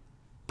know,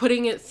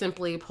 putting it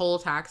simply, poll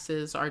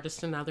taxes are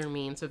just another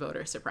means of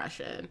voter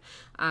suppression.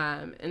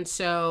 And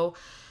so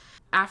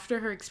after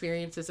her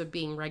experiences of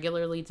being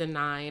regularly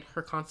denied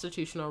her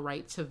constitutional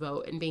right to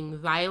vote and being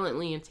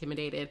violently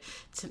intimidated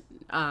to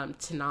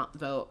not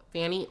vote,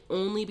 Fanny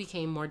only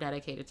became more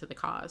dedicated to the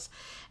cause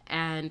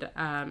and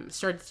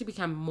started to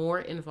become more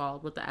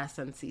involved with the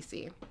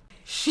SNCC.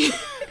 She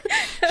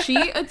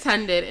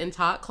attended and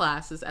taught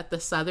classes at the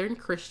Southern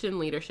Christian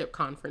Leadership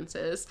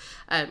Conferences,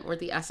 or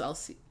the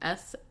SCLC.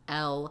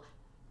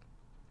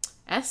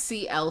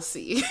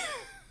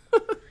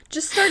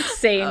 Just start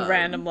saying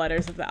random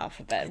letters of the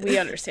alphabet. We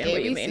understand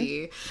what you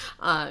mean.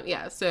 The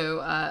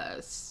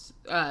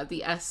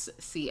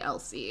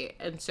SCLC.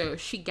 And so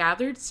she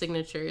gathered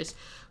signatures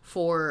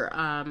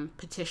for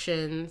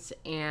petitions,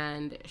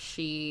 and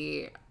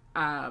she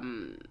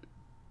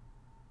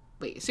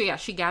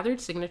she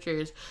gathered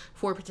signatures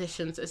for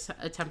petitions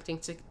attempting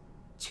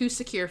to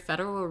secure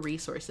federal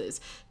resources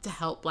to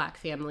help Black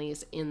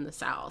families in the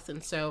South.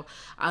 And so,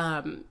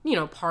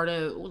 part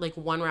of like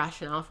one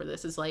rationale for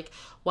this is like,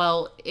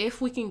 well, if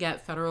we can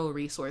get federal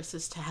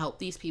resources to help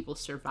these people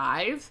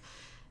survive,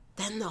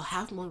 then they'll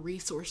have more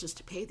resources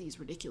to pay these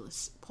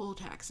ridiculous poll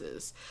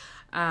taxes.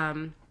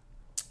 And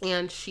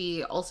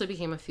she also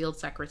became a field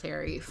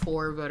secretary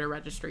for voter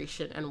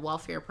registration and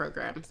welfare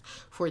programs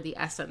for the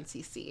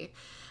SNCC.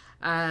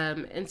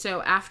 And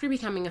so after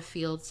becoming a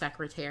field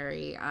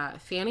secretary,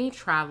 Fanny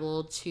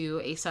traveled to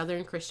a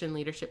Southern Christian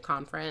Leadership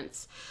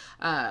Conference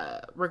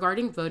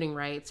regarding voting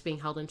rights being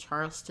held in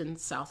Charleston,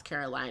 South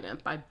Carolina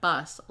by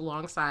bus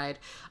alongside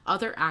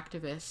other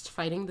activists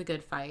fighting the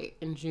good fight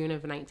in June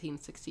of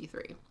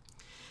 1963.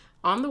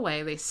 On the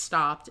way, they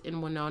stopped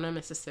in Winona,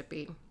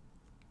 Mississippi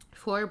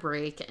for a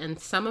break, and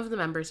some of the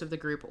members of the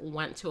group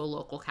went to a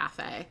local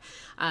cafe.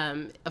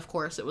 Of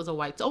course, it was a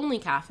whites-only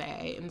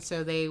cafe, and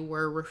so they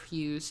were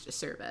refused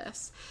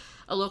service.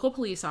 A local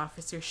police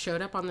officer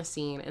showed up on the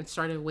scene and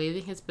started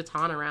waving his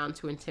baton around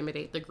to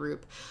intimidate the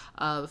group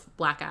of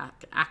Black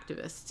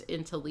activists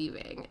into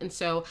leaving. And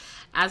so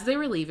as they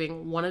were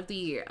leaving, one of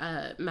the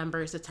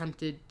members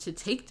attempted to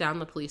take down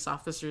the police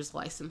officer's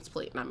license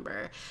plate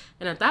number.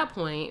 And at that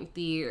point,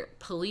 the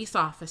police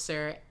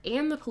officer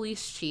and the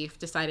police chief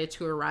decided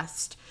to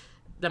arrest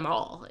them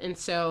all. And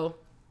so,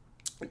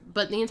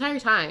 but the entire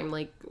time,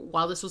 like,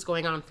 while this was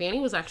going on, Fanny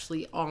was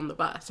actually on the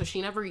bus. So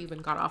she never even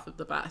got off of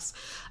the bus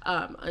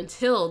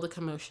until the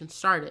commotion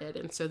started.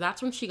 And so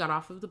that's when she got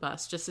off of the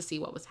bus just to see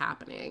what was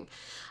happening.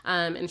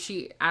 And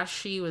as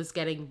she was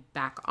getting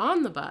back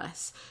on the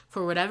bus,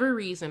 for whatever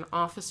reason,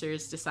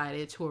 officers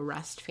decided to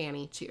arrest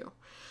Fanny too.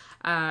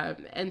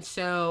 And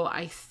so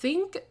I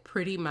think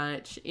pretty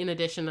much, in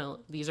addition to,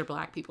 these are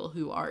Black people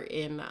who are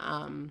in,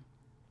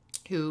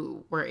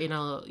 who were in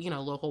a,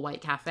 local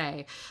white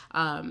cafe,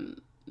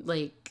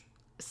 like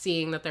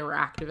seeing that there were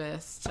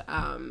activists,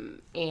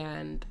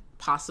 and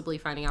possibly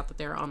finding out that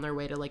they're on their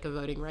way to like a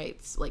voting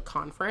rights like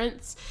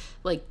conference,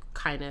 like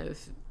kind of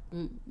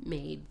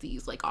made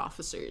these like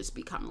officers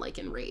become like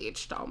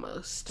enraged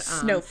almost.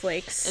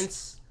 Snowflakes. And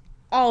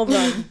all of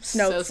them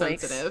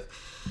snowflakes. So sensitive.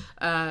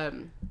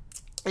 And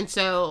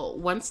so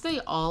once they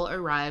all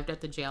arrived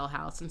at the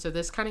jailhouse, and so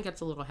this kind of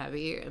gets a little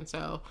heavy, and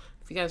so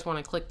if you guys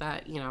want to click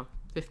that,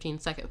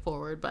 15-second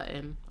forward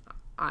button,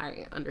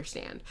 I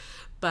understand.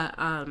 But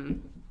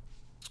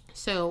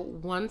so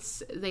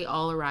once they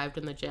all arrived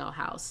in the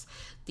jailhouse,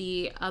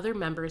 the other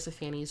members of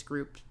Fanny's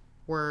group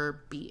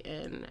were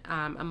beaten.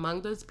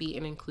 Among those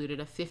beaten included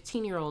a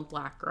 15-year-old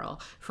Black girl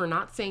for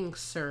not saying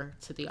sir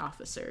to the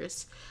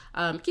officers.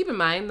 Keep in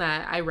mind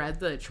that I read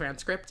the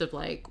transcript of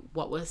like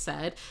what was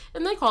said,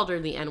 and they called her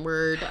the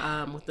N-word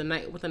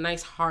with a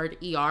nice hard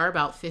ER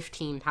about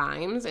 15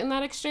 times in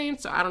that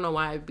exchange. So I don't know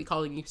why I'd be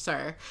calling you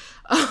sir,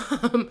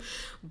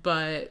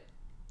 but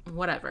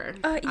whatever.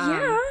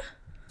 Yeah.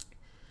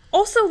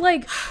 Also,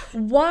 like,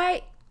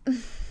 why?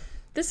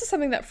 This is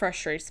something that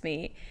frustrates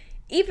me,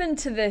 even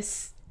to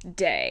this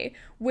day,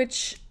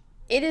 which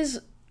it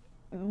is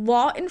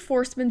law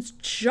enforcement's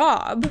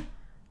job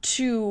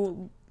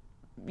to,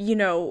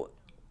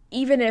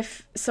 even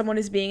if someone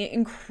is being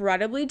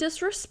incredibly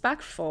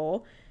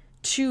disrespectful,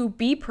 to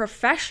be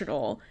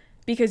professional,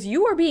 because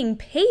you are being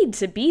paid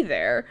to be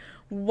there.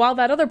 while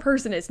that other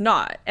person is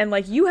not. And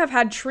like, you have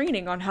had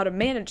training on how to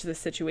manage this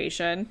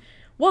situation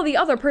while the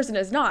other person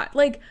is not.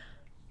 Like,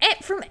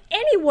 from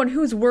anyone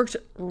who's worked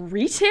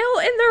retail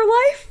in their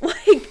life,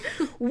 like,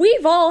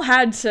 we've all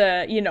had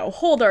to, you know,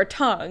 hold our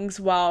tongues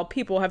while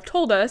people have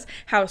told us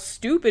how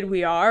stupid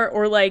we are,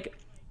 or like,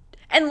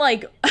 and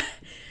like,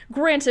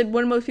 granted,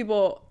 when most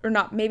people, or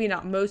not, maybe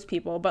not most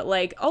people, but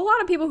like, a lot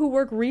of people who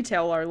work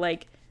retail are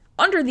like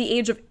under the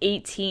age of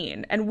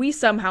 18, and we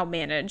somehow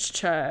manage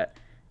to,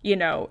 you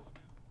know,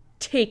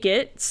 take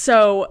it.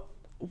 So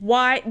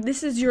why,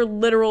 this is your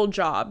literal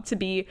job, to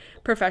be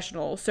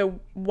professional, so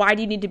why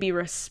do you need to be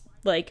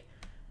like,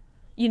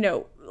 you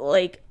know,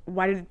 like,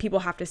 why do people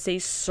have to say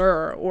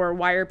sir, or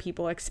why are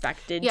people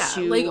expected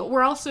to, like,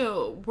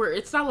 we're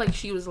it's not like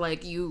she was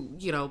like, you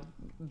know,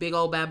 big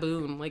old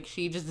baboon, like,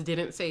 she just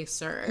didn't say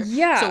sir.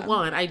 So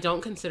one, I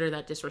don't consider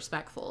that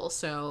disrespectful,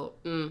 so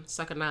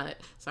suck a nut,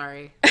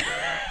 sorry.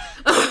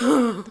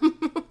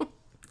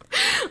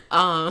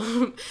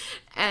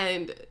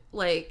 And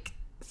like,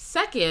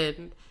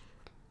 second,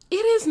 it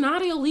is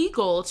not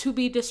illegal to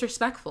be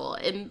disrespectful.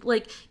 And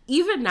like,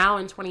 even now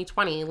in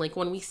 2020, like,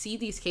 when we see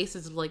these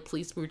cases of like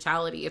police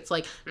brutality, it's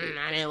like,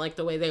 I didn't like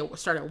the way they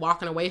started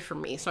walking away from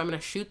me, so I'm gonna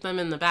shoot them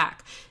in the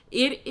back.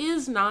 It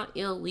is not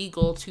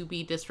illegal to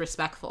be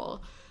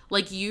disrespectful.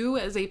 Like, you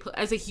as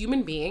a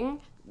human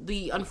being,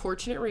 the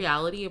unfortunate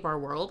reality of our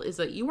world is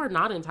that you are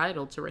not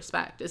entitled to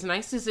respect. As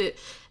nice as it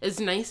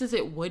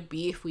would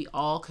be if we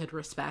all could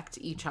respect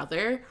each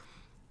other,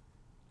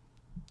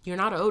 you're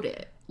not owed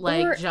it.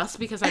 Like, just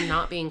because I'm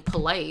not being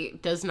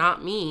polite does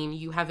not mean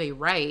you have a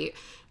right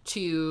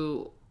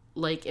to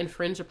like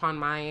infringe upon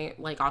my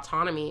like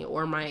autonomy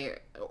or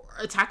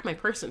attack my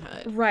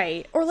personhood.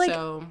 Right. Or like,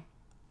 so,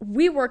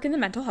 we work in the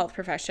mental health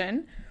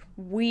profession.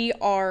 We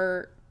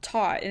are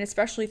taught, and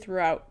especially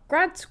throughout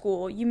grad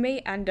school, you may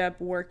end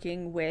up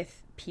working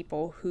with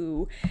people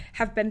who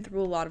have been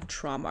through a lot of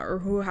trauma or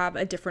who have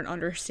a different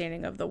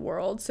understanding of the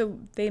world. So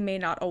they may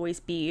not always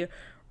be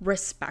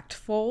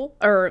respectful,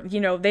 or, you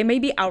know, they may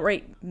be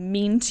outright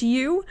mean to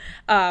you,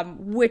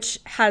 which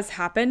has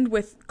happened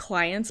with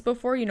clients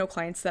before, you know,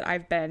 clients that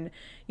I've been,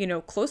 you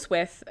know, close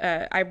with.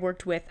 I've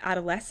worked with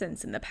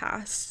adolescents in the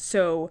past.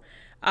 So,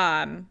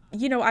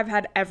 you know, I've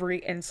had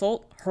every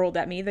insult hurled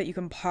at me that you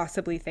can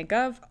possibly think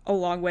of,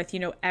 along with,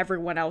 you know,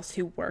 everyone else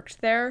who worked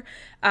there.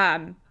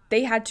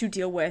 They had to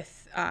deal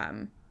with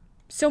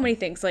so many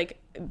things,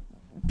 like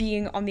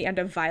being on the end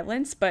of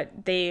violence, but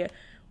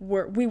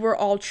we were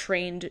all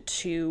trained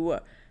to,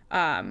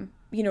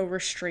 you know,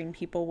 restrain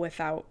people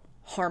without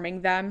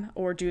harming them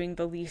or doing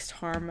the least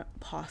harm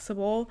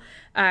possible.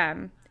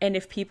 And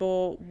if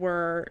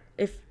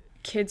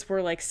kids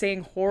were like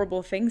saying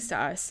horrible things to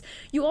us,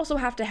 you also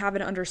have to have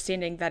an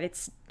understanding that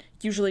it's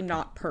usually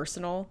not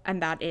personal,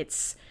 and that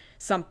it's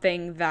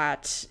something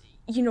that,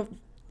 you know,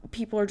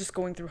 people are just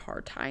going through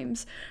hard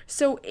times.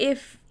 So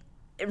if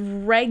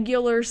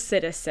regular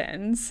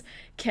citizens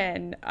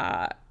can,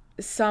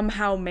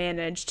 somehow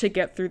manage to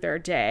get through their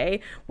day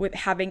with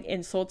having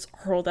insults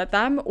hurled at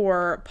them,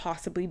 or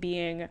possibly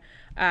being,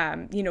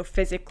 you know,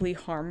 physically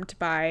harmed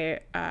by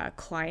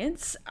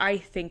clients, I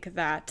think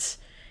that,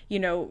 you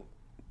know,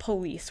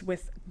 police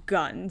with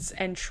guns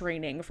and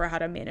training for how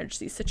to manage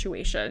these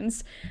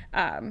situations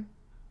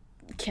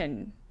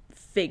can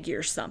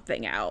figure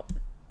something out.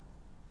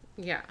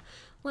 Yeah,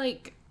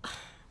 like,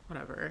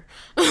 whatever.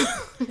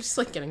 I'm just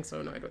like getting so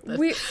annoyed with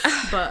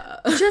this.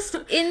 But just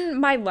in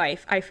my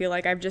life, I feel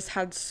like I've just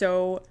had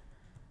so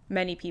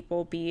many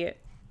people be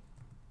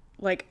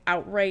like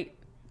outright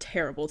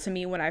terrible to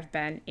me when I've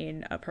been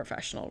in a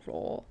professional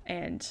role.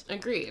 And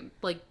agreed.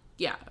 Like,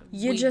 yeah,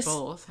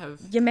 both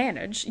have. You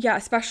manage. Yeah,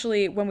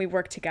 especially when we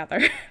work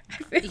together.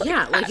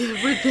 Like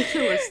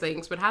ridiculous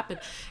things would happen.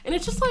 And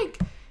it's just like,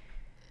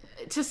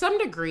 to some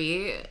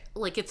degree,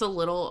 like, it's a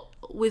little,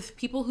 with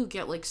people who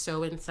get like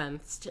so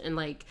incensed and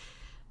like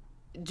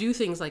do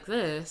things like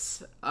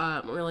this,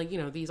 or like, you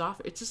know, these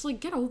offers, it's just like,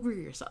 get over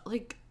yourself.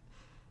 Like,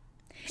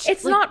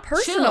 it's like, not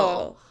personal.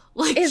 Chill.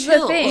 Like, is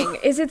chill. The thing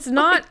is, it's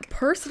not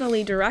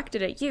personally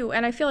directed at you.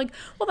 And I feel like,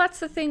 well, that's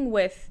the thing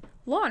with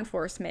law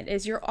enforcement,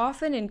 is you're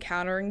often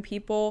encountering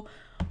people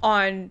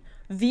on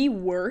the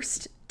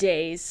worst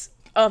days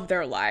of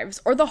their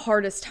lives or the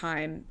hardest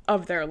time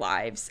of their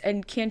lives.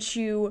 And can't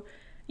you,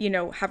 you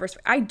know, have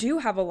respect? I do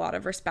have a lot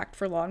of respect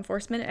for law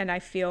enforcement, and I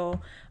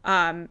feel,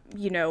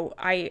 you know,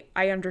 I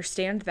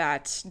understand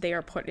that they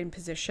are put in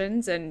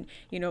positions and,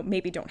 you know,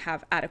 maybe don't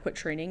have adequate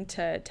training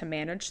to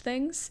manage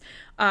things.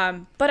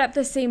 But at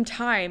the same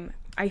time,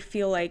 I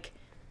feel like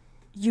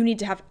you need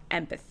to have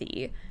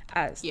empathy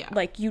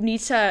like, you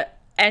need to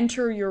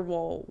enter your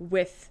role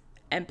with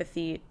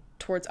empathy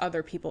towards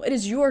other people. It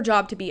is your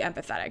job to be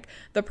empathetic.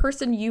 The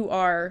person you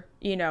are,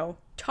 you know,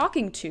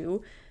 talking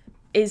to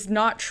is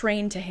not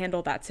trained to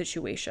handle that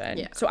situation.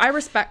 Yeah. So I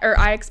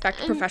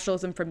expect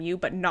professionalism from you,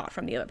 but not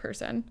from the other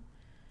person.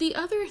 The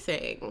other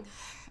thing,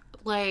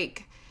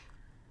 like,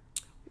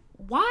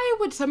 why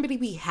would somebody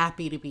be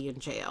happy to be in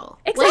jail?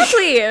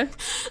 Exactly.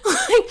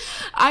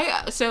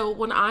 So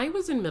when I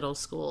was in middle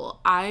school,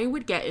 I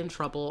would get in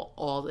trouble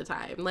all the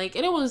time. Like,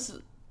 and it was,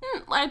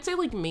 I'd say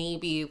like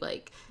maybe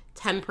like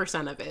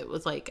 10% of it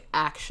was like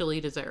actually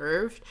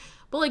deserved.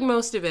 But like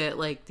most of it,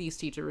 like these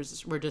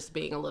teachers were just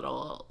being a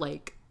little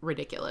like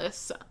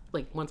ridiculous.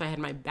 Like once I had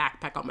my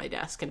backpack on my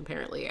desk and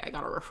apparently I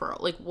got a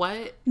referral. Like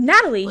what?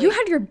 Natalie, like, you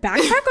had your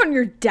backpack on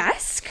your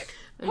desk?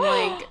 I'm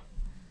like,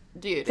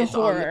 dude, it's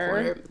on the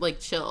corner. Like,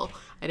 chill.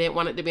 I didn't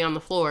want it to be on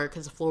the floor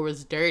because the floor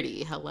was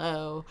dirty.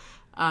 Hello.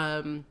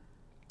 But,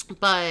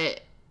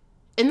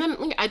 and then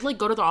like, I'd like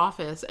go to the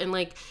office and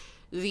like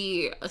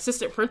the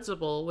assistant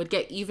principal would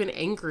get even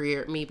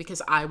angrier at me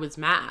because I was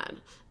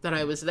mad that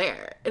I was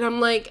there. And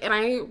I'm like, and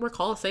I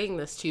recall saying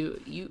this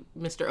to you,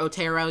 Mr.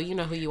 Otero, you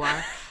know who you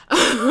are.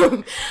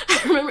 I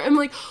remember, I'm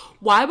like,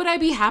 why would I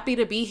be happy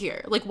to be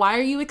here? Like, why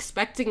are you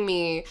expecting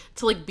me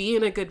to like be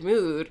in a good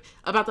mood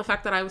about the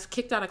fact that I was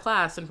kicked out of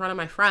class in front of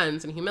my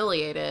friends and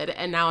humiliated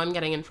and now I'm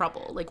getting in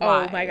trouble? Like,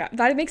 why? Oh my God.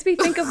 That makes me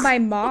think of my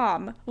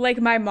mom. Like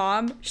my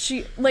mom,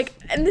 she like,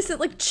 and this is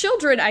like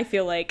children, I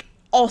feel like,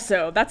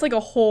 also, that's like a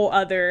whole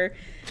other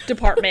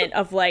department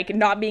of like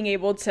not being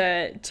able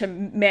to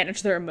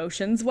manage their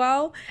emotions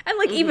well. And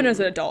like even as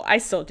an adult, I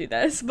still do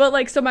this. But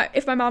like so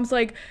if my mom's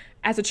like,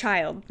 as a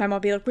child, my mom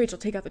would be like, Rachel,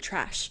 take out the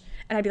trash.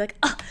 And I'd be like,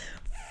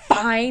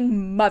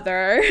 fine,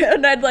 mother.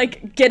 And I'd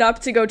like get up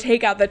to go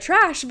take out the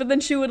trash, but then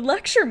she would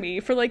lecture me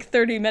for like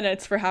 30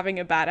 minutes for having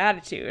a bad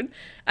attitude.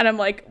 And I'm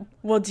like,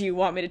 well, do you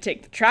want me to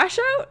take the trash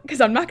out? Because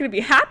I'm not going to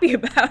be happy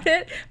about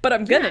it, but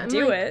I'm going to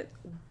do it.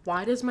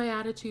 Why does my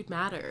attitude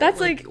matter? That's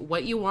like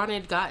what you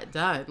wanted got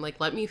done. Like,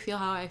 let me feel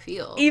how I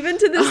feel. Even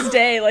to this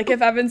day, like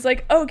if Evan's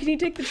like, oh, can you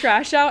take the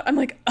trash out? I'm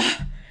like,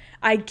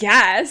 I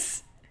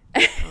guess.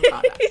 Oh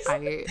God,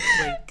 I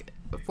like,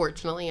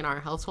 fortunately in our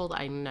household,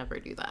 I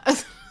never do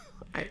that.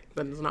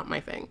 That is not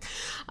my thing.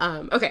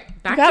 Okay.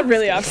 Back got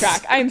really off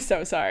track. I'm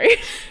so sorry.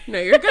 No,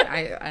 you're good.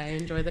 I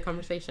enjoyed the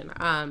conversation.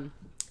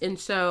 And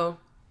so,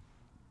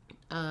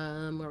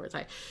 where was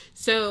I?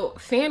 So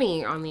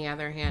Fanny, on the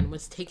other hand,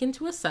 was taken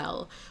to a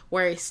cell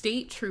where a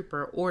state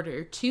trooper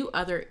ordered 2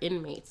 other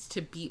inmates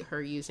to beat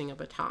her using a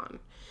baton.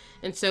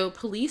 And so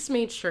police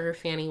made sure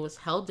Fanny was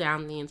held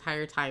down the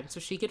entire time so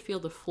she could feel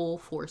the full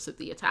force of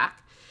the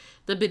attack.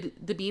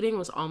 The beating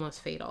was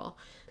almost fatal.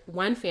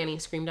 When Fanny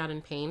screamed out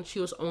in pain, she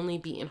was only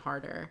beaten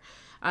harder.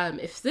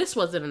 If this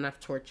wasn't enough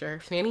torture,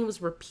 Fanny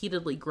was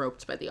repeatedly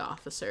groped by the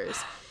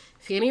officers.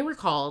 Fanny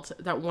recalled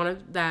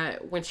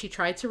that when she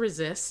tried to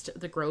resist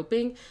the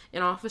groping,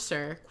 an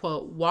officer,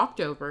 quote, walked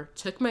over,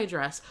 took my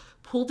dress,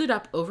 pulled it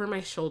up over my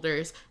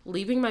shoulders,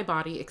 leaving my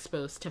body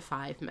exposed to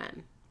 5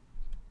 men.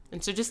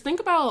 And so just think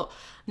about,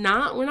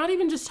 we're not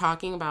even just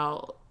talking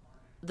about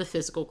the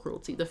physical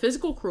cruelty. The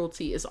physical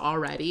cruelty is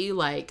already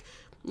like,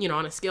 you know,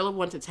 on a scale of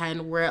 1 to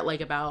 10, we're at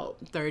like about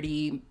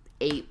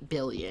 38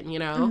 billion, you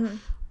know? Mm-hmm.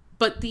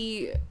 But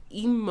the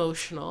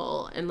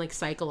emotional and like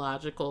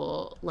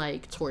psychological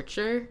like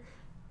torture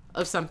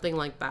of something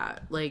like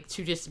that, like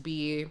to just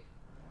be,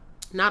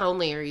 not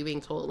only are you being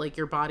told like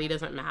your body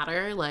doesn't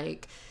matter,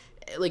 like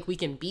we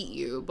can beat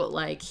you, but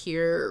like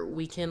here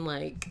we can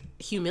like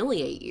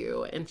humiliate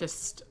you and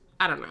just,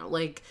 I don't know,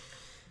 like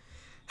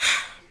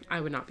I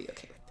would not be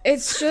okay with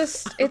this. It's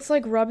just, it's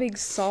like rubbing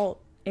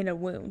salt in a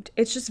wound.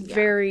 It's just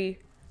very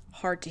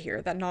hard to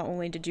hear that not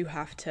only did you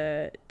have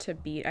to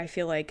beat, I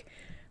feel like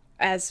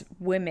as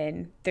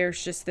women,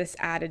 there's just this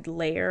added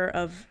layer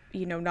of,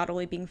 you know, not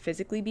only being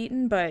physically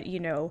beaten, but, you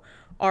know,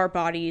 our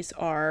bodies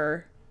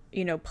are,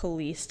 you know,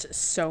 policed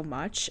so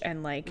much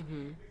and like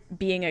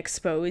being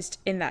exposed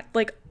in that,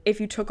 like if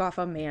you took off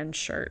a man's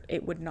shirt,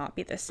 it would not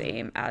be the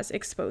same as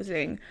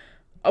exposing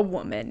a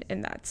woman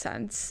in that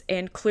sense.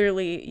 And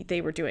clearly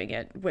they were doing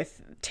it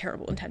with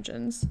terrible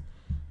intentions.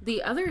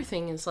 The other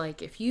thing is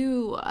like, if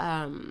you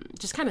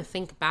just kind of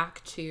think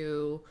back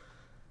to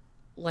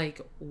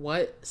like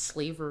what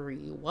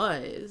slavery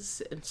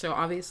was, and so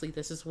obviously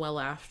this is well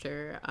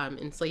after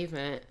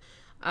enslavement,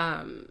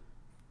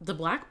 the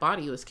black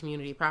body was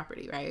community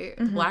property, right?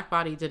 The black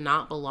body did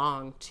not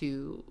belong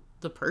to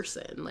the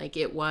person. Like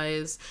it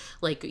was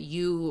like,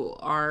 you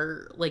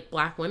are like,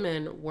 black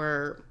women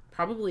were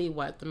probably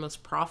the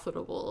most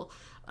profitable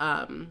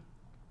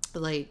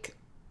like,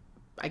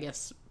 I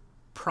guess,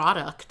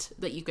 product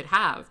that you could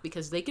have,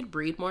 because they could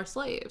breed more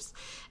slaves.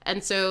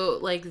 And so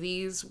like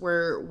these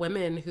were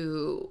women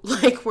who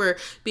like were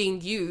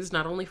being used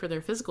not only for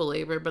their physical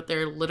labor but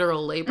their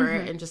literal labor,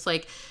 and just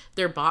like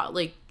their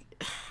like,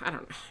 I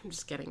don't know, I'm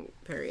just getting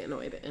very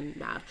annoyed and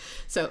mad.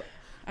 So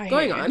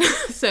going on.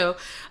 So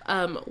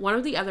one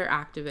of the other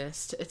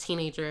activists, a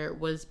teenager,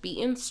 was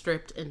beaten,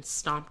 stripped, and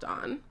stomped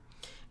on.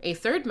 A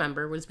third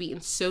member was beaten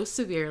so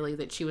severely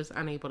that she was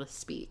unable to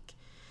speak.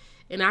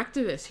 An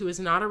activist who was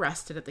not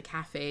arrested at the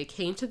cafe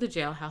came to the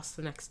jailhouse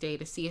the next day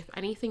to see if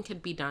anything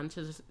could be done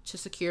to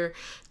secure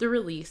the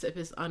release of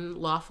his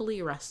unlawfully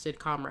arrested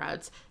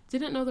comrades.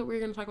 Didn't know that we were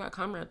going to talk about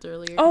comrades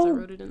earlier because I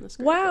wrote it in the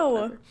script.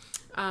 Wow.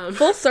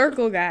 Full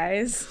circle,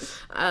 guys.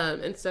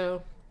 And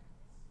so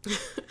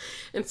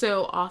And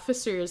so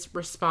officers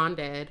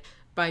responded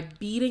by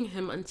beating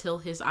him until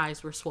his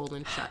eyes were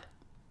swollen shut.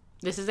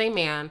 This is a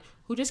man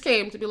who just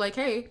came to be like,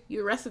 hey,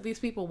 you arrested these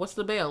people. What's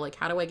the bail? Like,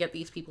 how do I get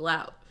these people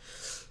out?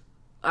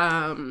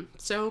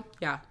 So,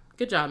 yeah,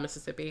 good job,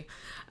 Mississippi.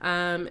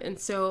 And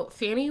so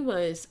Fanny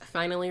was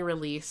finally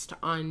released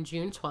on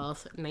June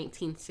 12th,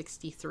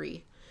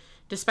 1963.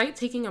 Despite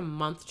taking a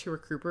month to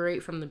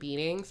recuperate from the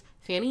beatings,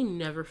 Fanny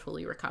never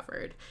fully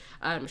recovered.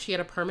 She had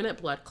a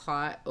permanent blood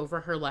clot over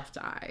her left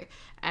eye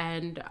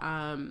and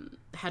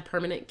had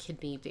permanent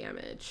kidney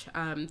damage.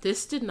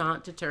 This did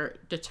not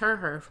deter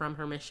her from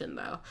her mission,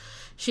 though.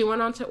 She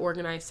went on to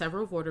organize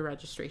several voter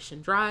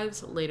registration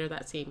drives later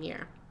that same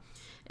year.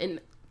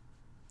 In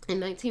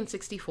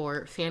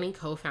 1964, Fanny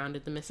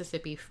co-founded the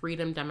Mississippi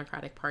Freedom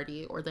Democratic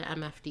Party, or the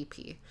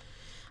MFDP.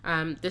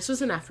 This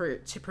was an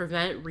effort to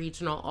prevent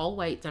regional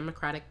all-white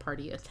Democratic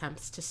Party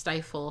attempts to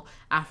stifle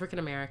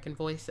African-American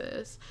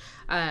voices.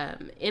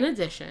 In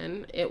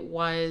addition, it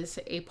was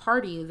a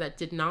party that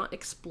did not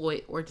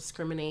exploit or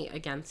discriminate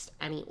against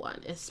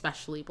anyone,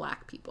 especially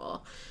Black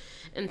people.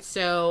 And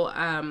so,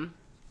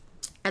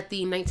 at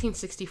the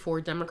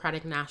 1964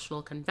 Democratic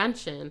National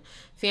Convention,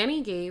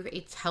 Fanny gave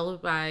a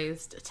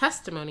televised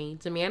testimony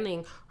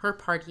demanding her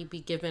party be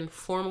given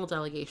formal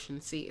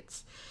delegation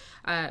seats.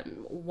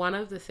 One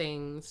of the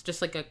things,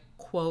 just like a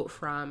quote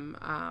from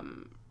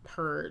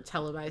her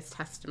televised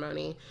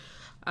testimony,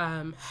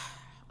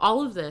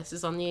 all of this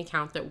is on the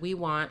account that we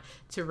want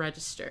to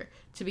register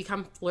to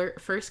become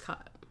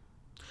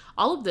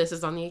All of this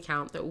is on the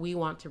account that we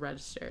want to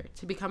register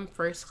to become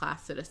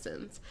first-class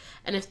citizens.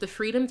 And if the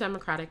Freedom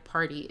Democratic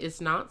Party is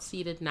not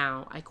seated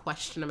now, I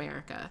question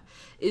America.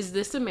 Is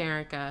this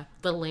America,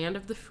 the land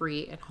of the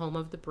free and home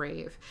of the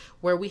brave,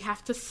 where we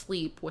have to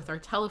sleep with our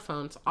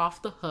telephones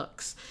off the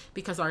hooks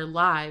because our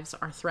lives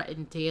are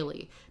threatened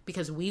daily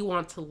because we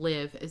want to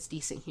live as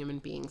decent human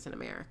beings in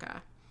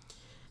America?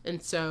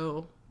 And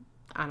so,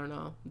 I don't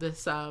know,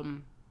 this,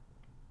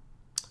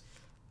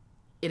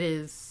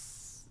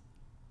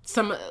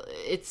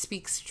 it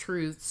speaks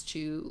truths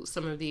to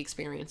some of the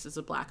experiences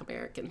of Black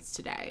Americans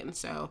today. And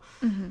so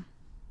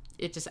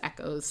it just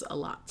echoes a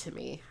lot to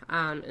me.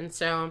 And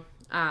so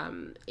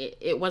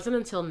it wasn't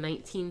until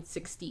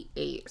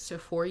 1968, so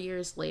 4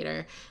 years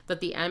later, that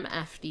the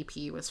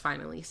MFDP was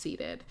finally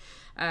seated.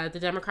 The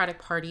Democratic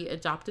Party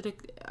adopted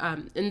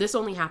and this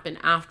only happened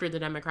after the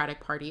Democratic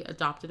Party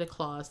adopted a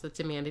clause that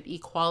demanded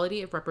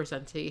equality of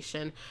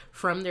representation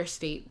from their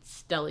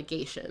state's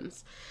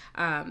delegations.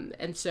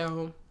 And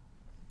so,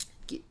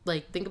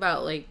 like, think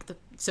about, like,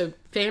 so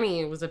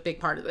Fanny was a big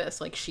part of this.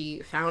 Like,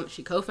 she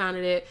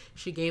co-founded it.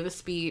 She gave a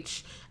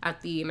speech at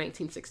the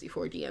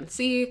 1964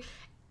 DNC,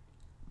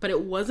 but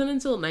it wasn't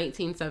until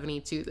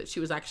 1972 that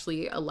she was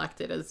actually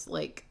elected as,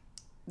 like,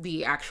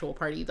 the actual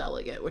party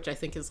delegate, which I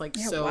think is, like,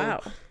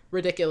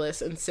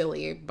 ridiculous and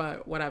silly,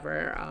 but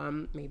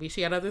whatever. Maybe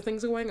she had other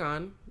things going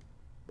on,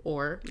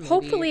 or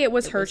hopefully it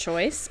was her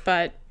choice,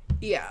 but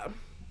yeah,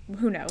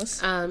 who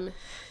knows?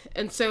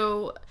 And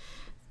so,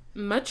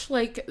 much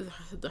like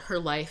her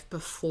life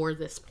before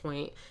this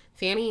point,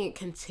 Fanny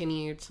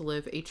continued to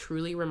live a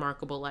truly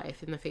remarkable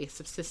life in the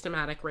face of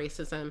systematic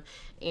racism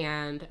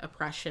and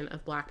oppression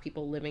of Black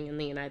people living in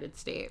the United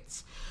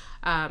States.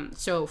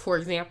 So, for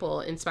example,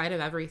 in spite of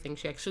everything,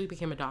 she actually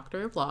became a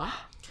doctor of law.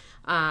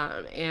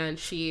 And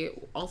she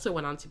also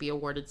went on to be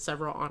awarded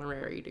several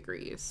honorary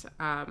degrees.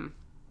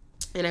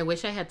 And I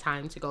wish I had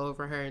time to go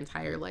over her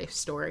entire life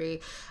story,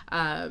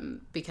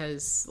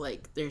 because,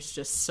 like, there's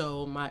just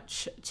so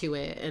much to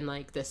it. And,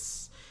 like,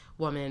 this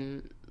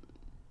woman,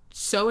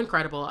 so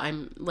incredible.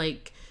 I'm,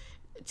 like,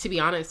 to be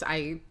honest,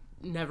 I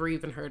never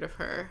even heard of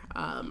her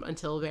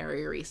until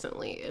very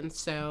recently. And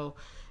so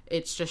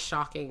it's just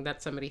shocking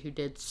that somebody who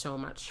did so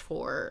much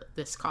for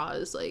this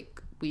cause,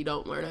 like, we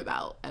don't learn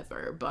about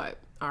ever. But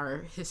our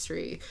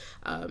history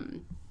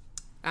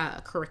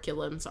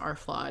curriculums are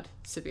flawed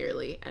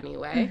severely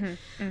anyway.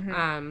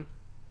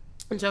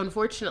 And so,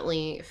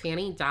 unfortunately,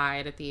 Fanny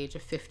died at the age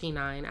of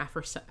 59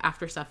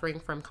 after suffering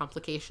from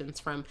complications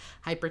from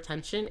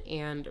hypertension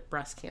and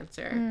breast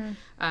cancer.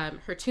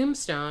 Her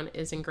tombstone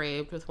is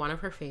engraved with one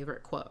of her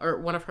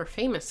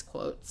famous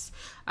quotes.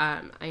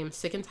 I am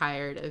sick and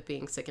tired of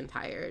being sick and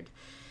tired.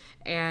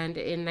 And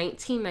in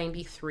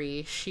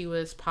 1993, she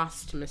was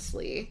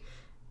posthumously.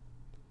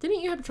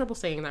 Didn't you have trouble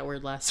saying that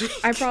word last week?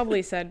 I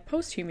probably said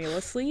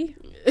posthumously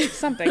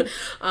something.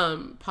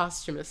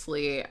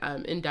 Posthumously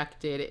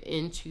inducted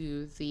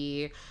into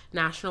the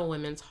National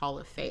Women's Hall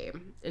of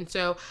Fame. And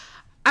so,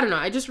 I don't know,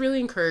 I just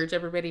really encourage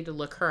everybody to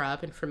look her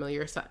up and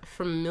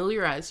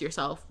familiarize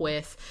yourself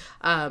with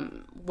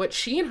what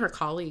she and her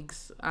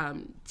colleagues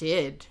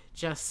did,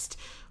 just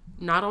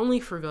not only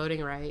for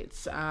voting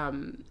rights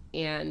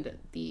and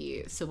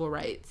the Civil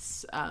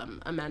Rights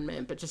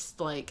Amendment, but just,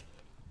 like,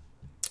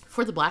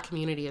 for the Black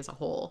community as a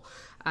whole.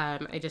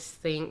 I just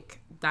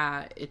think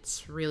that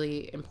it's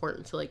really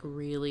important to, like,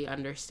 really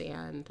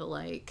understand,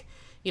 like,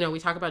 you know, we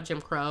talk about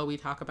Jim Crow, we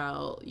talk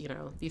about, you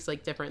know, these,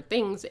 like, different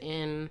things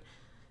in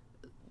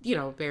you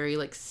know, very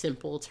like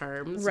simple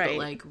terms, right. but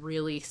like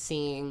really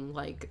seeing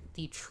like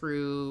the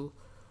true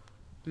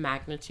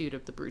magnitude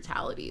of the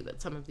brutality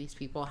that some of these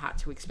people had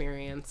to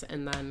experience,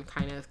 and then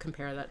kind of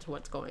compare that to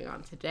what's going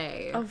on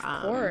today. Of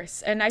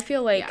course. And I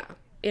feel like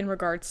in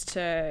regards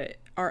to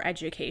our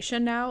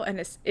education now, and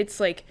it's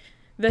like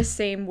the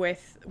same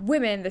with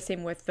women, the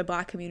same with the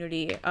Black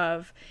community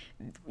of,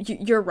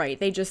 you're right,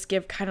 they just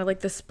give kind of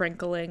like the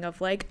sprinkling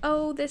of like,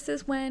 oh, this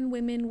is when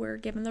women were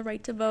given the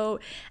right to vote,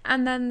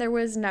 and then there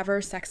was never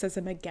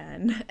sexism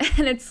again.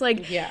 And it's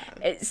like,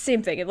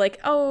 same thing, like,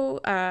 oh,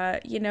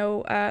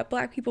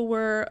 Black people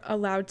were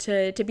allowed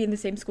to be in the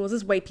same schools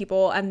as white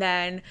people, and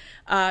then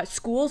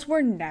schools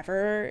were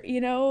never,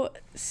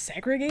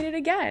 segregated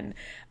again.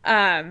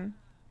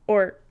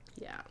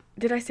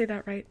 Did I say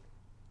that right?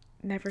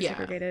 Never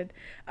segregated.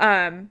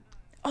 I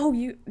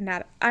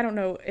don't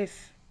know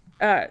if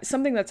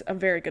something that's a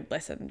very good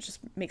listen, just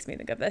makes me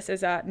think of this,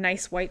 is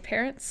Nice White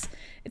Parents.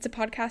 It's a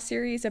podcast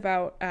series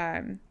about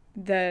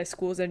the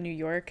schools in New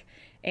York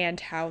and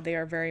how they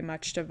are very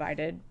much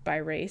divided by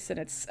race, and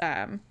it's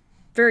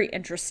very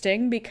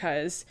interesting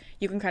because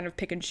you can kind of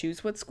pick and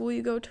choose what school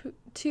you go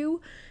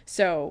to.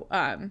 So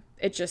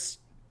it just,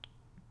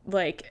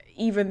 like,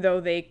 even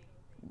though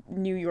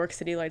New York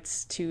City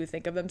likes to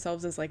think of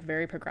themselves as like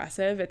very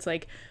progressive, it's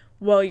like,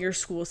 well, your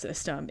school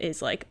system is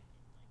like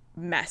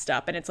messed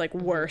up, and it's like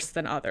worse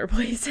than other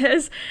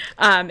places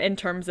in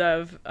terms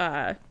of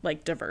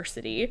like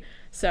diversity.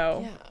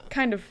 So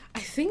kind of,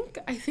 I think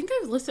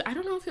I've listened. I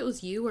don't know if it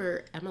was you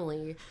or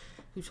Emily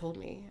who told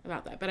me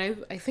about that, but I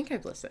think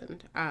I've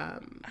listened.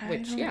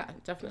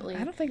 Definitely.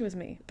 I don't think it was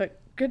me, but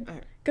good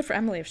for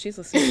Emily if she's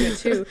listening to it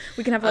too.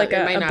 We can have like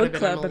a book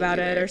club Emily about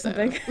it or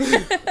something.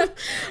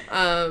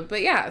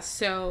 But yeah,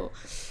 so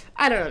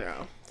I don't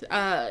know.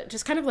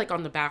 Just kind of like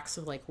on the backs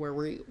of like where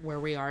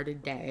we are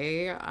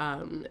today.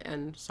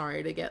 And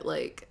sorry to get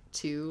like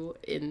too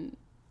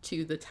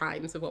into the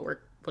times of what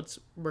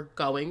we're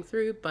going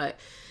through, but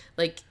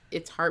like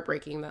it's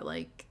heartbreaking that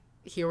like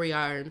here we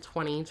are in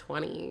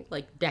 2020,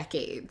 like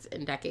decades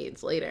and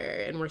decades later,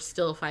 and we're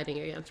still fighting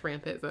against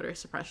rampant voter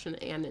suppression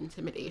and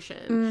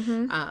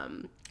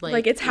intimidation.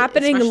 Like it's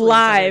happening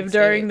live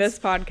during this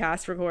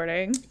podcast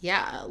recording.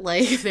 Yeah,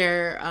 like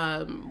there,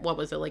 what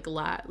was it, like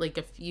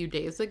a few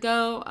days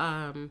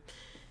ago,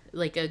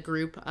 like a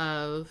group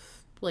of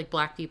like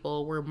Black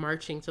people were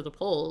marching to the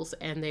polls,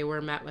 and they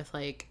were met with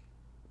like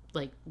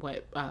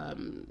what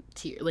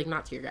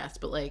not tear gas,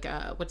 but like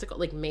what's it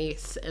called, like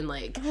mace and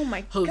like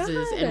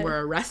hoses, and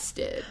were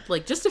arrested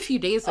like just a few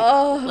days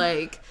ago.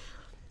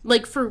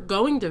 Like for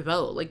going to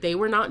vote. Like they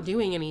were not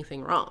doing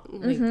anything wrong.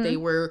 Like they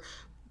were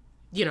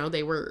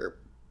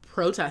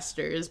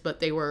protesters, but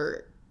they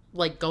were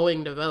like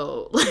going to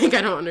vote. Like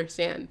I don't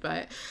understand,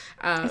 but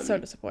it's so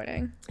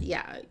disappointing.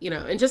 Yeah,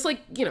 and just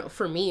like,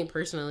 for me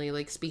personally,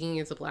 like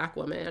speaking as a Black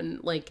woman,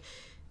 like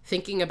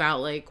thinking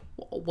about like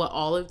what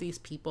all of these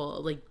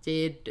people like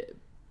did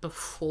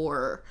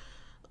before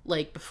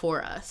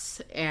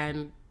us,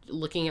 and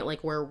looking at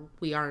like where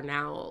we are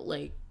now,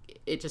 like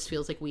it just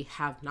feels like we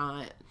have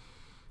not,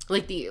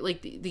 like the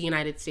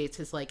United States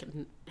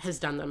has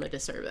done them a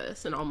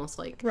disservice, and almost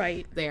like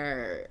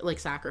their like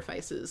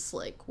sacrifices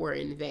like were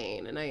in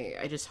vain. And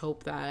I just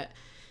hope that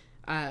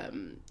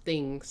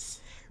things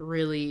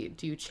really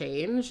do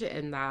change,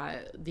 and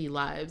that the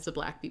lives of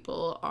Black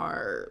people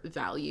are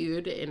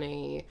valued in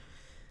a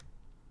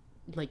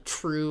like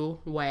true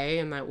way,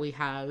 and that we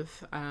have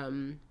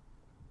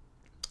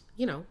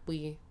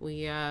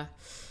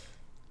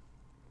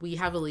we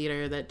have a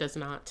leader that does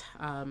not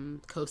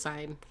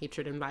co-sign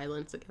hatred and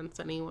violence against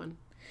anyone.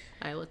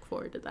 I look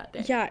forward to that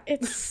day. Yeah,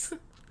 it's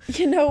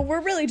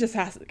we're really just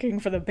asking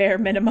for the bare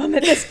minimum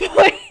at this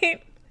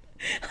point.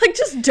 Like,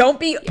 just don't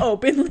be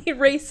openly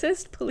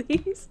racist,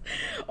 please.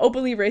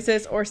 Openly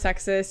racist or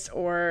sexist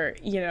or,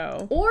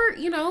 Or,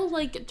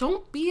 like,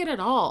 don't be it at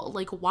all.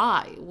 Like,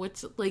 why?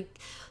 What's, like,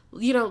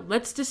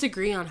 let's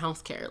disagree on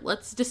healthcare.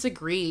 Let's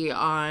disagree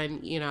on,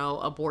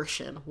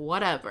 abortion,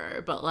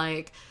 whatever. But,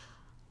 like,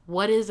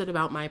 what is it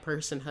about my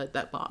personhood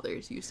that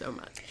bothers you so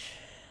much?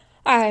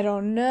 I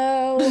don't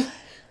know.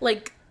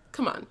 Like,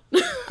 come on.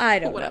 I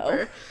don't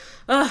know.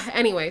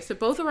 Anyway, so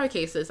both of our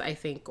cases, I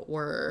think,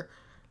 were...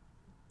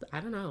 I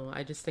don't know.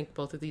 I just think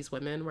both of these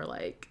women were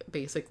like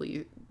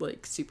basically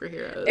like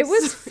superheroes. It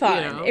was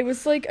fun. It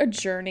was like a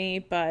journey,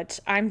 but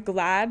I'm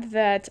glad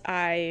that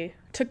I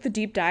took the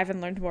deep dive and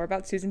learned more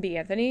about Susan B.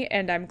 Anthony,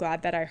 and I'm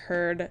glad that I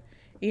heard,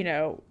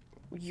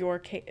 your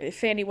case.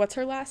 Fannie, what's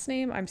her last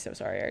name? I'm so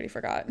sorry, I already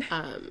forgot.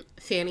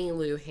 Fannie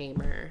Lou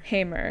Hamer.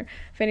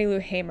 Fannie Lou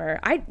Hamer.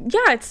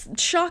 It's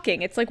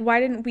shocking. It's like, why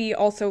didn't we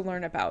also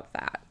learn about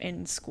that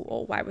in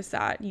school? Why was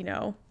that,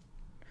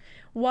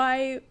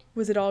 Why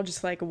was it all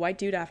just like white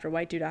dude after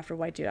white dude after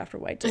white dude after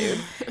white dude?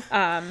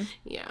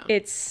 Yeah.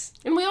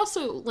 And we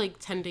also like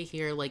tend to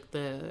hear like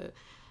the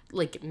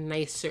like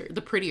nicer,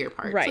 the prettier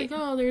parts. Right. Like,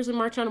 oh, there's a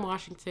march on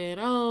Washington.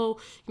 Oh,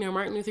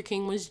 Martin Luther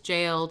King was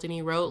jailed and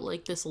he wrote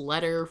like this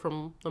letter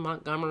from the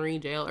Montgomery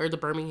jail or the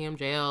Birmingham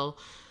jail.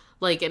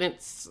 Like, and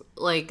it's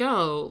like,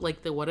 oh,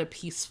 like what a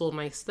peaceful,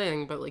 nice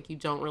thing, but like you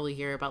don't really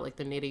hear about like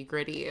the nitty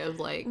gritty of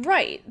like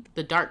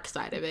the dark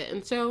side of it.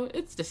 And so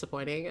it's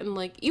disappointing. And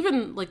like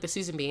even like the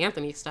Susan B.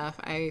 Anthony stuff,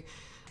 I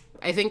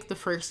think the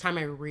first time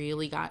I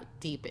really got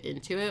deep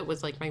into it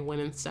was like my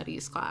women's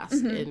studies class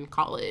in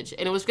college,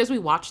 and it was because we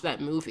watched that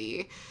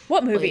movie.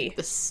 What movie? Like,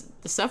 the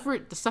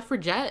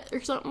Suffragette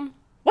or something.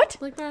 What?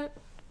 Like that.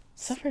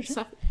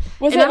 Suffragette.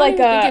 Was it like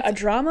a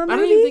drama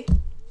movie?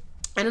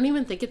 I don't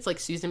even think it's like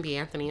Susan B.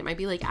 Anthony. It might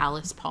be like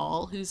Alice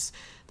Paul, who's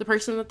the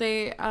person that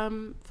they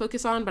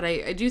focus on. But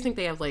I do think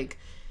they have like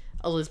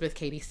Elizabeth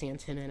Cady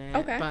Stanton in it.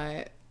 Okay.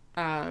 But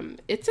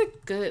it's a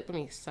good.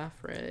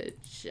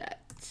 Suffragette.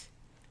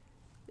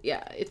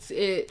 Yeah, it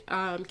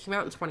came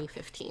out in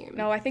 2015.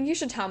 No, I think you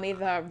should tell me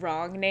the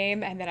wrong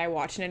name, and then I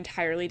watch an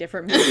entirely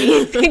different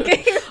movie.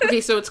 Okay,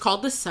 so it's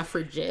called The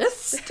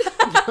Suffragist.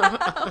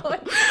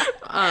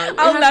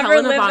 I'll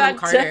never live that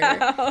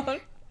down.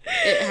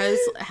 It has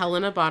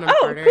Helena Bonham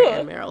Carter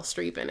and Meryl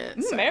Streep in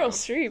it. So. Meryl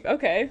Streep,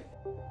 okay.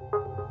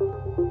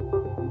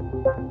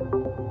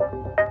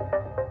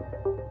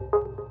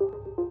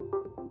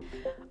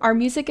 Our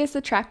music is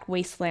the track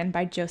Wasteland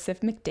by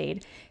Joseph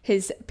McDade.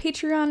 His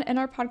Patreon and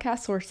our podcast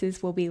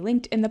sources will be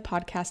linked in the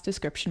podcast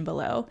description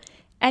below.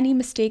 Any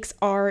mistakes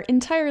are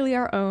entirely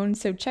our own,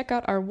 so check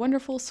out our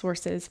wonderful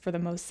sources for the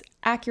most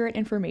accurate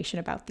information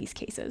about these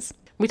cases.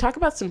 We talk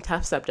about some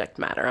tough subject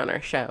matter on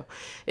our show.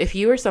 If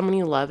you or someone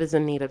you love is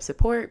in need of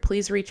support,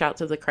 please reach out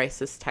to the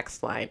crisis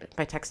text line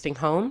by texting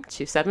HOME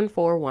to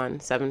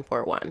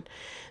 741-741.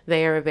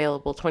 They are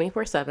available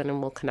 24/7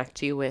 and will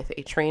connect you with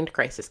a trained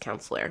crisis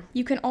counselor.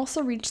 You can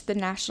also reach the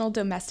National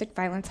Domestic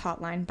Violence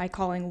Hotline by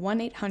calling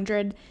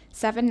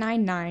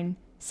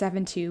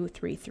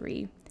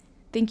 1-800-799-7233.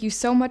 Thank you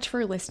so much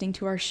for listening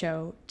to our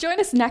show. Join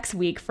us next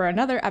week for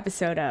another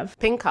episode of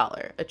Pink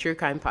Collar, a true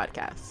crime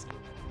podcast.